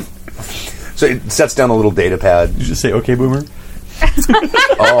 So it sets down a little data pad. Did you just say, okay, boomer?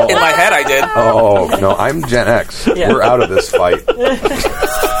 Oh, In my head, I did. oh no, I'm Gen X. Yeah. We're out of this fight.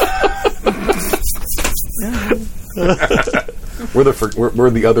 We're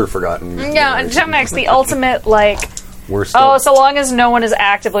the other forgotten. Yeah, and Gen X, the ultimate, like, We're still oh, so long as no one is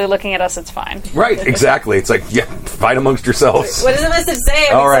actively looking at us, it's fine. right. Exactly. It's like, yeah, fight amongst yourselves. What does the message say?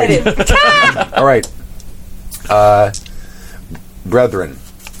 I'm All right. excited. All right, brethren,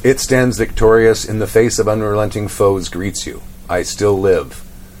 it stands victorious in the face of unrelenting foes. Greets you. I still live,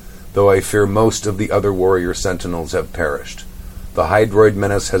 though I fear most of the other warrior sentinels have perished. The Hydroid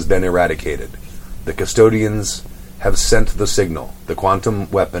menace has been eradicated. The custodians have sent the signal. The quantum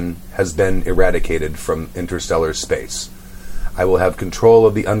weapon has been eradicated from interstellar space. I will have control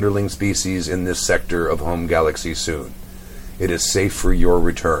of the underling species in this sector of home galaxy soon. It is safe for your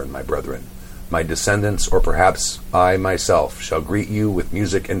return, my brethren. My descendants, or perhaps I myself, shall greet you with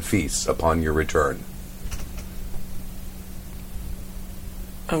music and feasts upon your return.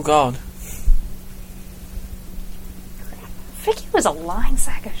 Oh, God. Vicky was a lying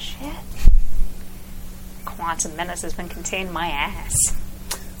sack of shit. Quantum menace has been contained in my ass.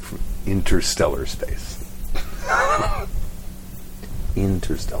 Interstellar space.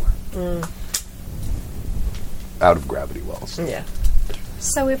 Interstellar. Out of gravity wells. Yeah.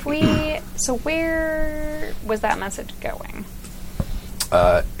 So where was that message going?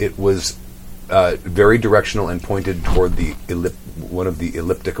 It was very directional and pointed toward the one of the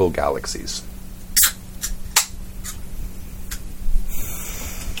elliptical galaxies.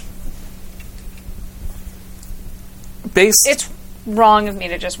 Based... It's wrong of me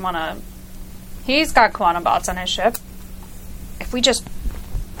to just want to... He's got quantum bots on his ship. If we just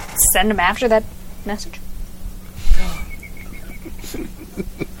send him after that message?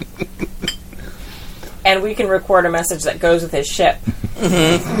 And we can record a message that goes with his ship,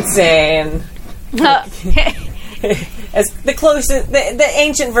 saying, as the closest, the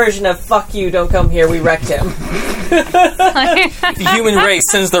ancient version of "fuck you, don't come here, we wrecked him." The human race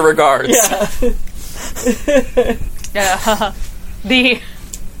sends their regards. Yeah. The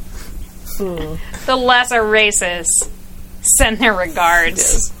lesser races send their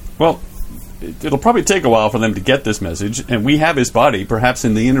regards. Well, it'll probably take a while for them to get this message, and we have his body. Perhaps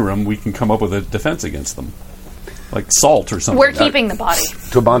in the interim, we can come up with a defense against them. Like salt or something. We're keeping the body.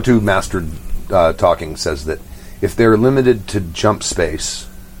 Tobantu Master Talking says that if they're limited to jump space,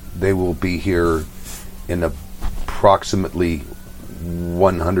 they will be here in approximately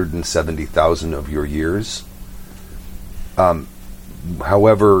 170,000 of your years.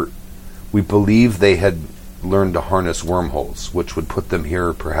 However, we believe they had learned to harness wormholes, which would put them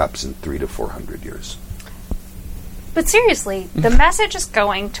here perhaps in 300 to 400 years. But seriously, the message is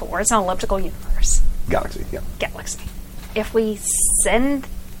going towards an elliptical universe. Galaxy, yeah. Galaxy. If we send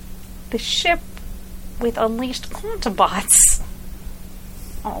the ship with unleashed quantum bots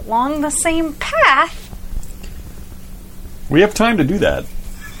along the same path... We have time to do that.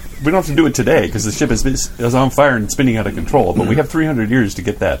 We don't have to do it today, because the ship is on fire and spinning out of control, but we have 300 years to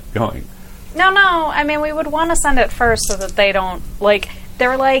get that going. No, I mean, we would want to send it first so that they don't, like...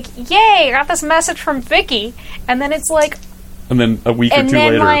 They're like, yay, I got this message from Vicky, and then it's like... And then a week or two later...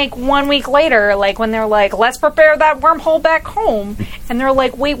 And then, like, 1 week later, like, when they're like, let's prepare that wormhole back home, and they're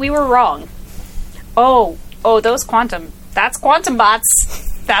like, wait, we were wrong. Oh, those quantum... That's quantum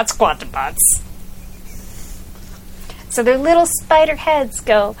bots. That's quantum bots. So their little spider heads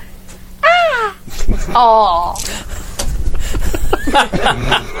go, ah! Aw.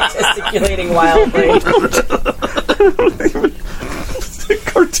 Gesticulating wildly.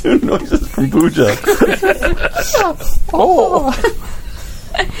 Cartoon noises from Booja.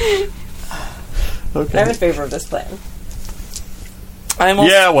 Okay. I'm in favor of this plan. I'm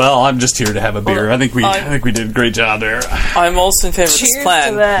also, Yeah, well, I'm just here to have a beer. I think we did a great job there. I'm also in favor of this Cheers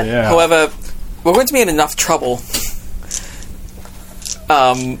plan. to that. Yeah. However, we're going to be in enough trouble.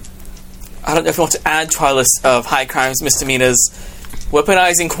 I don't know if you want to add to our list of high crimes, misdemeanors,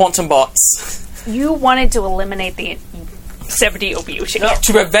 weaponizing quantum bots You wanted to eliminate the 70 Obiushi.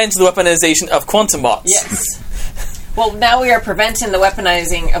 to prevent the weaponization of quantum bots. Yes. Well, now we are preventing the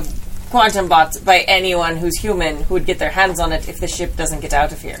weaponizing of quantum bots by anyone who's human who would get their hands on it if the ship doesn't get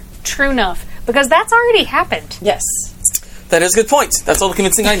out of here. True enough. Because that's already happened. Yes. That is a good point. That's all the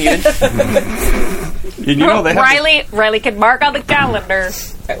convincing I needed. And you know, they have Riley can mark on the calendar.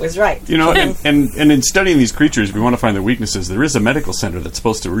 I was right. you know, and in studying these creatures, we want to find their weaknesses. There is a medical center that's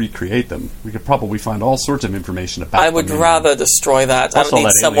supposed to recreate them. We could probably find all sorts of information about I them. would rather destroy that. I Plus don't all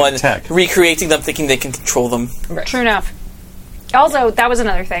need that someone alien tech. recreating them thinking they can control them. Right. True enough. Also, that was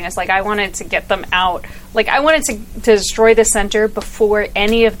another thing. It's like I wanted to get them out. Like I wanted to destroy the center before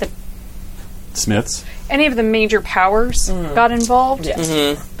any of the Smiths. major powers got involved.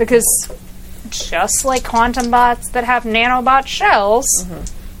 Yes. Because just like quantum bots that have nanobot shells,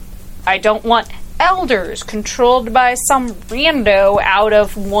 I don't want elders controlled by some rando out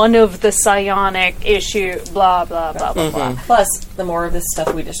of one of the psionic issue. Blah blah blah blah blah. Plus, the more of this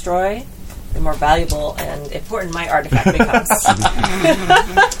stuff we destroy, the more valuable and important my artifact becomes.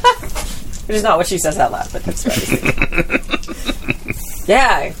 Which is not what she says out loud, but that's right.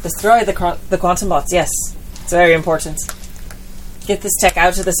 Yeah, destroy the quantum bots. Yes, it's very important. Get this tech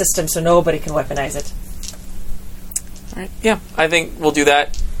out of the system so nobody can weaponize it. Right. Yeah, I think we'll do that.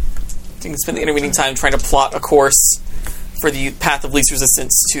 I think spend the intervening time trying to plot a course for the path of least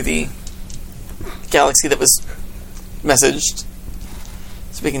resistance to the galaxy that was messaged.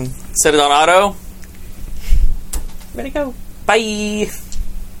 So we can set it on auto. Ready to go. Bye!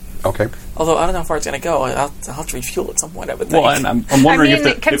 Okay. Although, I don't know how far it's going to go. I'll have to refuel at some point, I would think. Well, and I'm I wondering mean,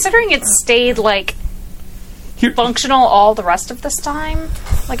 if considering it stayed like Here- functional all the rest of this time,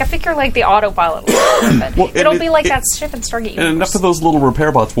 like I figure like the autopilot will but Well, and it'll it- be like it- that ship in Stargate and Universe. enough of those little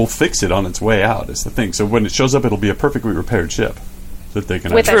repair bots will fix it on its way out. Is the thing. So when it shows up, it'll be a perfectly repaired ship that they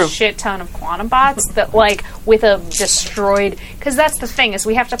can. with actually- a shit ton of quantum bots that like with a destroyed, because that's the thing is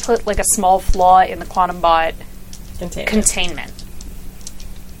we have to put like a small flaw in the quantum bot containment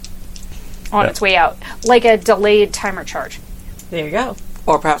on its way out, like a delayed timer charge. There you go.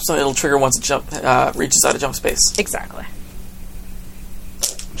 Or perhaps it'll trigger once it reaches out of jump space. Exactly.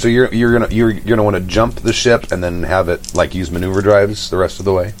 So you're gonna want to jump the ship and then have it like use maneuver drives the rest of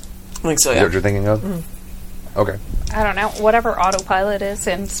the way. Is I think so, that yeah. what you're thinking of? Okay. I don't know, whatever autopilot is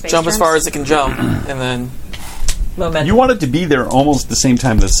in space. Jump as terms. far as it can jump, and then Momentum. You want it to be there almost the same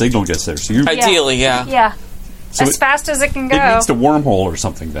time the signal gets there. So you ideally, yeah. Yeah. So as fast as it can go. it needs to wormhole or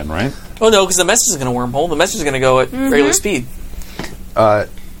something then, right? Oh no, because the message is going to wormhole. The message is going to go at regular speed.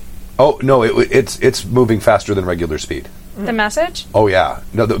 Oh no, it's moving faster than regular speed. The message? Oh yeah,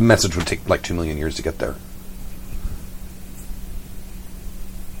 no, the message would take like 2 million years to get there.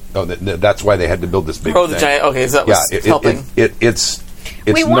 Oh, that's why they had to build this big. Oh, the thing. giant. Okay, so that was Yeah, helping. it's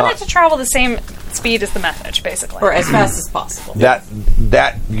we want not it to travel the same speed as the message, basically. Or as fast as possible.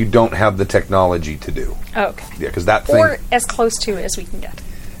 that you don't have the technology to do. Okay. Yeah, because that thing Or as close to as we can get.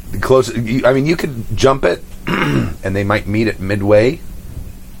 close. I mean, you could jump it, and they might meet at midway.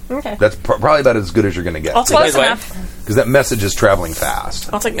 Okay. That's probably about as good as you're going to get. I'll take Close midway. enough. Because that message is traveling fast.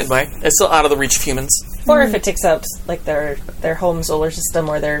 I'll take midway. It's still out of the reach of humans. Or if it takes out like their home solar system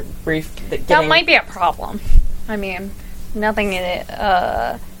or their brief. That might be a problem. I mean, nothing in it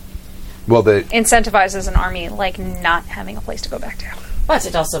Well, the incentivizes an army like not having a place to go back to. But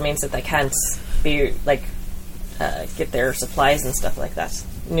it also means that they can't be like get their supplies and stuff like that.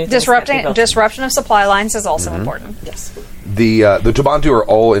 New things can't be built. Disruption of supply lines is also important. Yes. the Tubantu are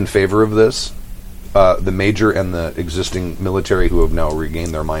all in favor of this. The Major and the existing military who have now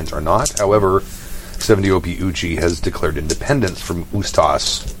regained their minds are not. However, 70 OP Uchi has declared independence from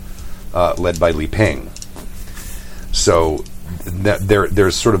Ustas, led by Li Ping. So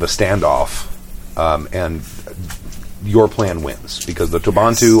there's sort of a standoff, and your plan wins because the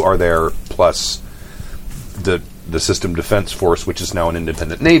Tubantu are there, plus the System Defense Force, which is now an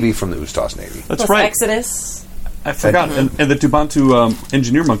independent navy from the Ustas Navy. That's Plus right. Exodus. I forgot. And the Tubantu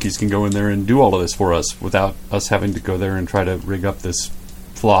engineer monkeys can go in there and do all of this for us without us having to go there and try to rig up this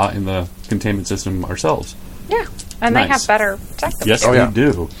flaw in the containment system ourselves. Yeah. And they Nice. have better tech. Yes, Oh, we yeah.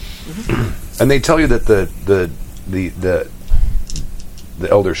 do. And they tell you that the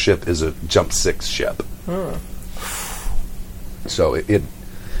Elder ship is a jump 6 ship. So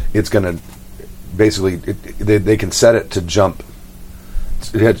it's going to basically they can set it to jump.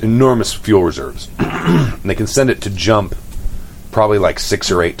 It has enormous fuel reserves. And they can send it to jump probably like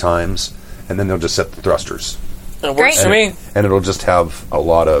 6 or 8 times, and then they'll just set the thrusters. It works for me. And it'll just have a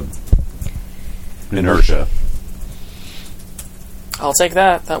lot of inertia. I'll take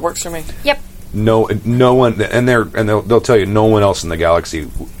that. That works for me. Yep. No one, and they'll tell you no one else in the galaxy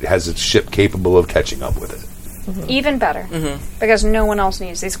has a ship capable of catching up with it. Even better. Because no one else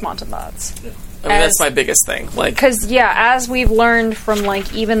needs these quantum bots. I mean, that's my biggest thing. Like, Because, as we've learned from,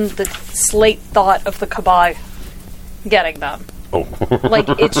 like, even the slate thought of the Kabal getting them. Oh. Like,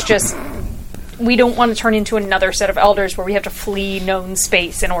 it's just... We don't want to turn into another set of elders where we have to flee known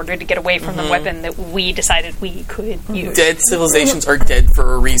space in order to get away from the weapon that we decided we could use. dead civilizations are dead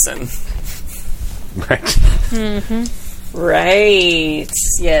for a reason. Right. Right.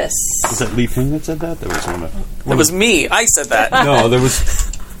 Yes. Was that Li Ping that said that? There was one. It was me. I said that. No, there was.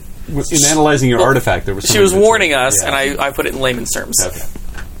 In analyzing your artifact, there was. She was someone that warning said- us, yeah. and I put it in layman's terms.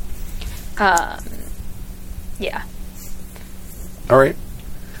 Okay. Yeah. All right.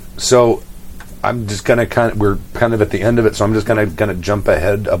 So I'm just gonna we're kind of at the end of it, so I'm just gonna jump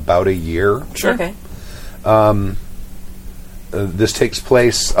ahead about a year. Sure. Okay. This takes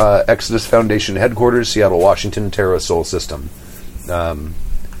place Exodus Foundation headquarters, Seattle, Washington, Terra Sol System. The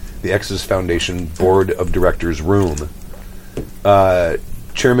Exodus Foundation Board of Directors room.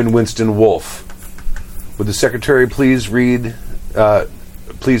 Chairman Winston Wolfe. Would the secretary please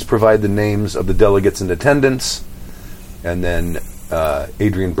please provide the names of the delegates in attendance? And then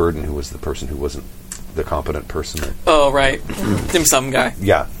Adrian Burden, who was the person who wasn't the competent person. Oh, right. Dim sum guy.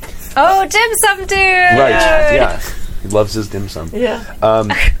 Yeah. Oh, dim sum dude! Right, yeah. He loves his dim sum. Yeah.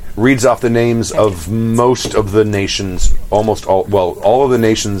 Reads off the names of most of the nations, almost all, well, all of the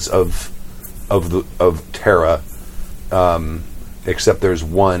nations of Terra, except there's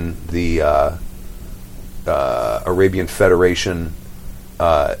one, the Arabian Federation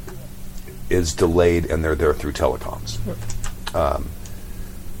is delayed, and they're there through telecoms.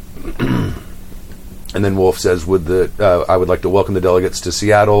 And then Wolf says, I would like to welcome the delegates to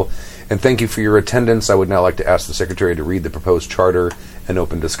Seattle, and thank you for your attendance. I would now like to ask the Secretary to read the proposed charter and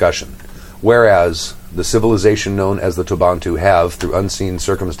open discussion. Whereas the civilization known as the Tobantu have, through unseen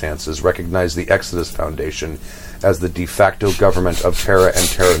circumstances, recognized the Exodus Foundation as the de facto government of Terra and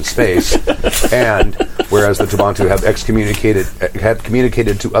Terran space, and whereas the Tobantu have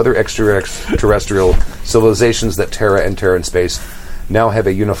communicated to other extraterrestrial civilizations that Terra and Terran space now have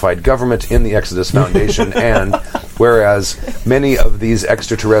a unified government in the Exodus Foundation, and whereas many of these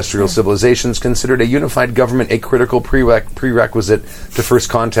extraterrestrial civilizations considered a unified government a critical prerequisite to first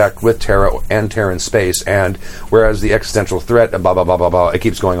contact with Terra and Terran space, and whereas the existential threat, blah, blah, blah, blah, blah, it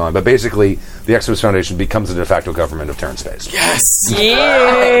keeps going on. But basically, the Exodus Foundation becomes the de facto government of Terran space. Yes!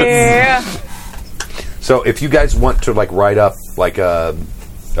 Yeah! So if you guys want to write up a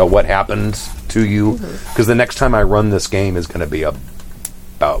what happened to you, because the next time I run this game is going to be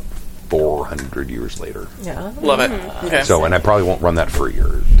about 400 years later. Yeah. Love it. Okay. So, and I probably won't run that for a year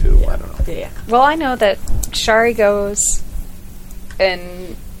or two. I don't know. Yeah. Well, I know that Shari goes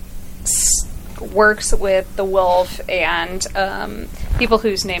and works with the Wolf and people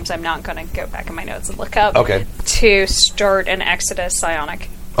whose names I'm not going to go back in my notes and look up. Okay. To start an Exodus psionic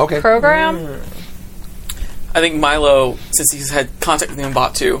Okay. program. I think Milo, since he's had contact with the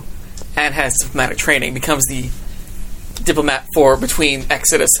Mbatu and has diplomatic training, becomes the diplomat for between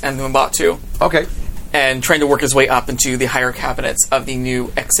Exodus and the Mbatu, Okay. and trying to work his way up into the higher cabinets of the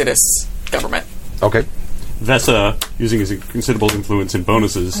new Exodus government. Okay. Vesa, using his considerable influence and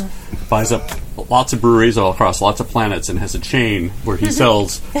bonuses, buys up lots of breweries all across lots of planets and has a chain where he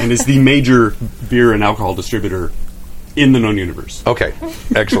sells and is the major beer and alcohol distributor in the known universe. Okay.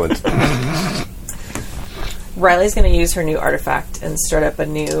 Excellent. Riley's going to use her new artifact and start up a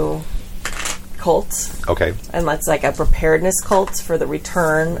new cult. Okay. And that's like a preparedness cult for the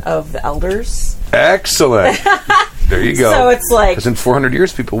return of the elders. Excellent. There you go. So it's like... Because in 400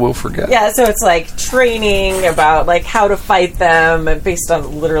 years, people will forget. Yeah, so it's like training about like how to fight them, and based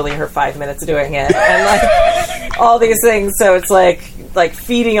on literally her 5 minutes of doing it, and like all these things. So it's like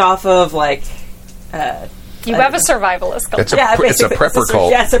feeding off of like. You have a survivalist cult. It's a prepper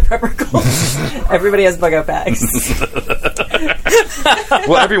cult. Yeah, it's a prepper cult. Everybody has bug out bags.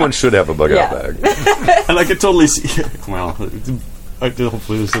 Well, everyone should have a bug out bag. And I could totally see... Well,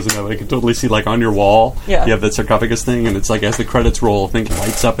 hopefully this doesn't happen. I could totally see, on your wall, you have that sarcophagus thing, and it's like, as the credits roll, I think it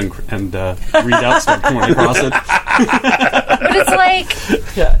lights up and readouts start coming across it. But it's like...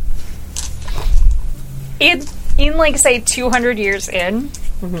 Yeah. in like say 200 years in,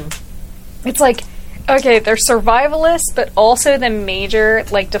 it's like, okay, they're survivalists, but also the major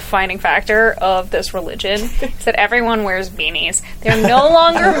like defining factor of this religion is that everyone wears beanies. They're no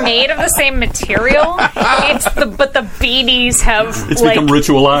longer made of the same material. But the beanies have It's like, become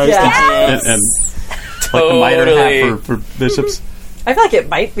ritualized Yes! and like the mitre hat for bishops. I feel like it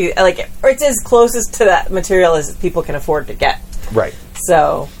might be like, or it's as closest to that material as people can afford to get. Right.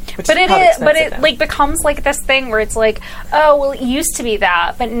 So, which But is it probably is, but expensive it now. like becomes like this thing where it's like, oh well, it used to be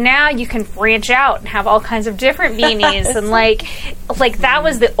that, but now you can branch out and have all kinds of different beanies, and like that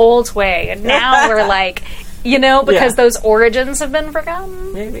was the old way, and now we're like, because those origins have been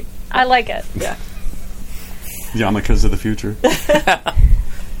forgotten. Maybe. I like it. Yeah. Yarmulkes of the future.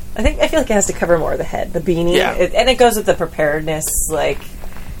 I feel like it has to cover more of the head, the beanie, Yeah. and it goes with the preparedness. Like,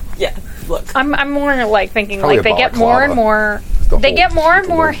 yeah, look, I'm more like thinking Probably like a they get more and more. The They whole get more and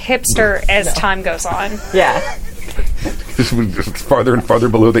more look. hipster as time goes on, yeah, Just farther and farther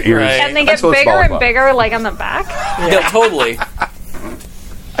below the ears. Right. and they That's get what it's bigger all and about. bigger, like on the back. Yeah, totally.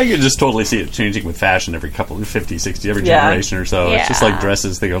 I could just totally see it changing with fashion every couple of 50, 60, every Yeah. generation or so. It's just Yeah. like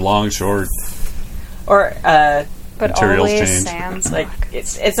dresses. They go long, short. or But Materials always change. sans like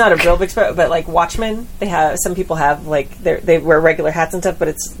it's not a real big spot, but like Watchmen, some people have like they wear regular hats and stuff, but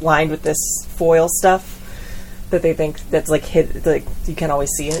it's lined with this foil stuff that they think that's like hid, like you can't always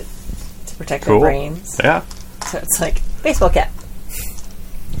see it to protect Cool. their brains. Yeah. So it's like baseball cap.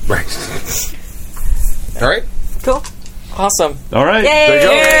 Right. All right. Cool. Awesome. All right.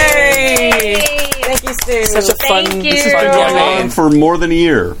 Yay! Thank you, Stu. Such a fun, Thank you. This has fun been going on campaign. for more than a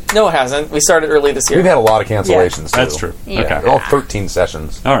year. No, it hasn't. We started early this year. We've had a lot of cancellations. That's too. true. Yeah. Okay. All 13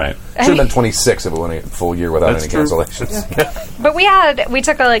 sessions. All right. Should have been 26 if it went a full year without That's any true. cancellations. But we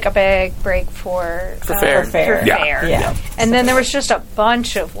took a big break for fair. fair. Yeah. fair. Yeah. And then there was just a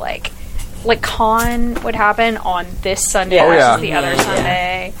bunch of like con would happen on this Sunday Yeah. Oh, versus yeah. the other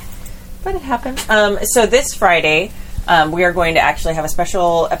Sunday. But it happened. So this Friday, we are going to actually have a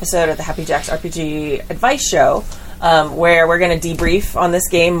special episode of the Happy Jacks RPG Advice Show, where we're going to debrief on this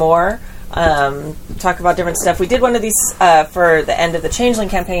game more, talk about different stuff. We did one of these for the end of the Changeling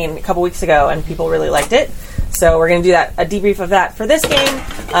campaign a couple weeks ago, and people really liked it. So we're going to do a debrief of that for this game.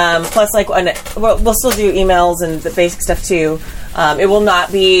 Plus, we'll still do emails and the basic stuff too. It will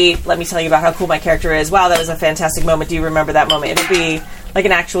not be, let me tell you about how cool my character is. Wow, that was a fantastic moment. Do you remember that moment? It'll be like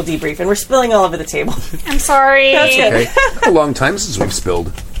an actual debrief, and we're spilling all over the table. I'm sorry. That's good. Okay. A long time since we've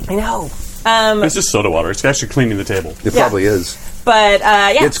spilled. I know. It's just soda water. It's actually cleaning the table. It probably is. But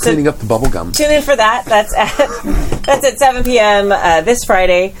yeah, It's cleaning up the bubble gum. tune in for that. That's at 7 p.m. This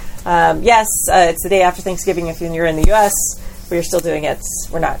Friday. Yes, it's the day after Thanksgiving if you're in the U.S. We're still doing it.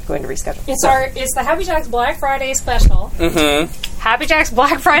 We're not going to reschedule. It's the Happy Jacks Black Friday special. Mm-hmm. Happy Jacks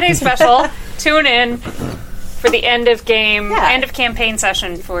Black Friday special. Tune in for the end of campaign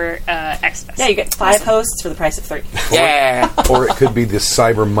session for Exodus. Yeah, you get 5 hosts for the price of 3. Yeah. Or it could be the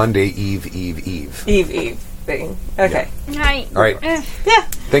Cyber Monday Eve. Eve thing. Okay. Night. All right. Yeah.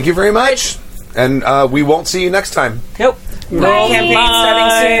 Thank you very much. And we won't see you next time. Nope. Bye. Campaign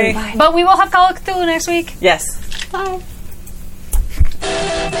starting soon. Bye. But we will have Call of Cthulhu next week. Yes. Bye.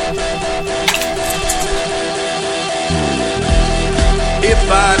 If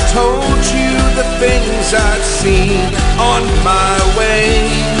I told you the things I've seen on my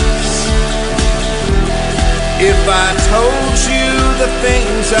ways, if I told you the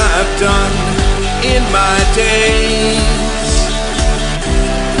things I've done in my days,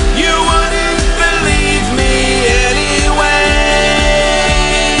 you wouldn't believe me anyway.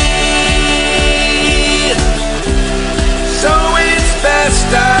 So it's best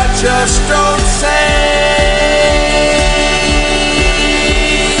I just don't say.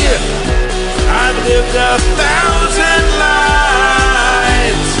 I've lived 1,000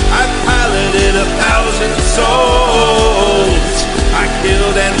 lives. I've piloted 1,000 souls. I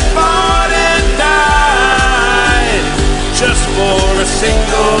killed and fought and died just for a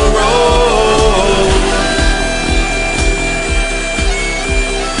single role.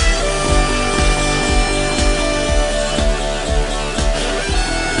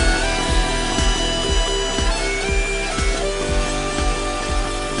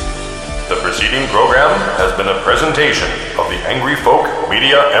 The preceding program has been a presentation of the Angry Folk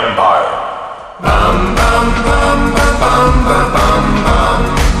Media Empire.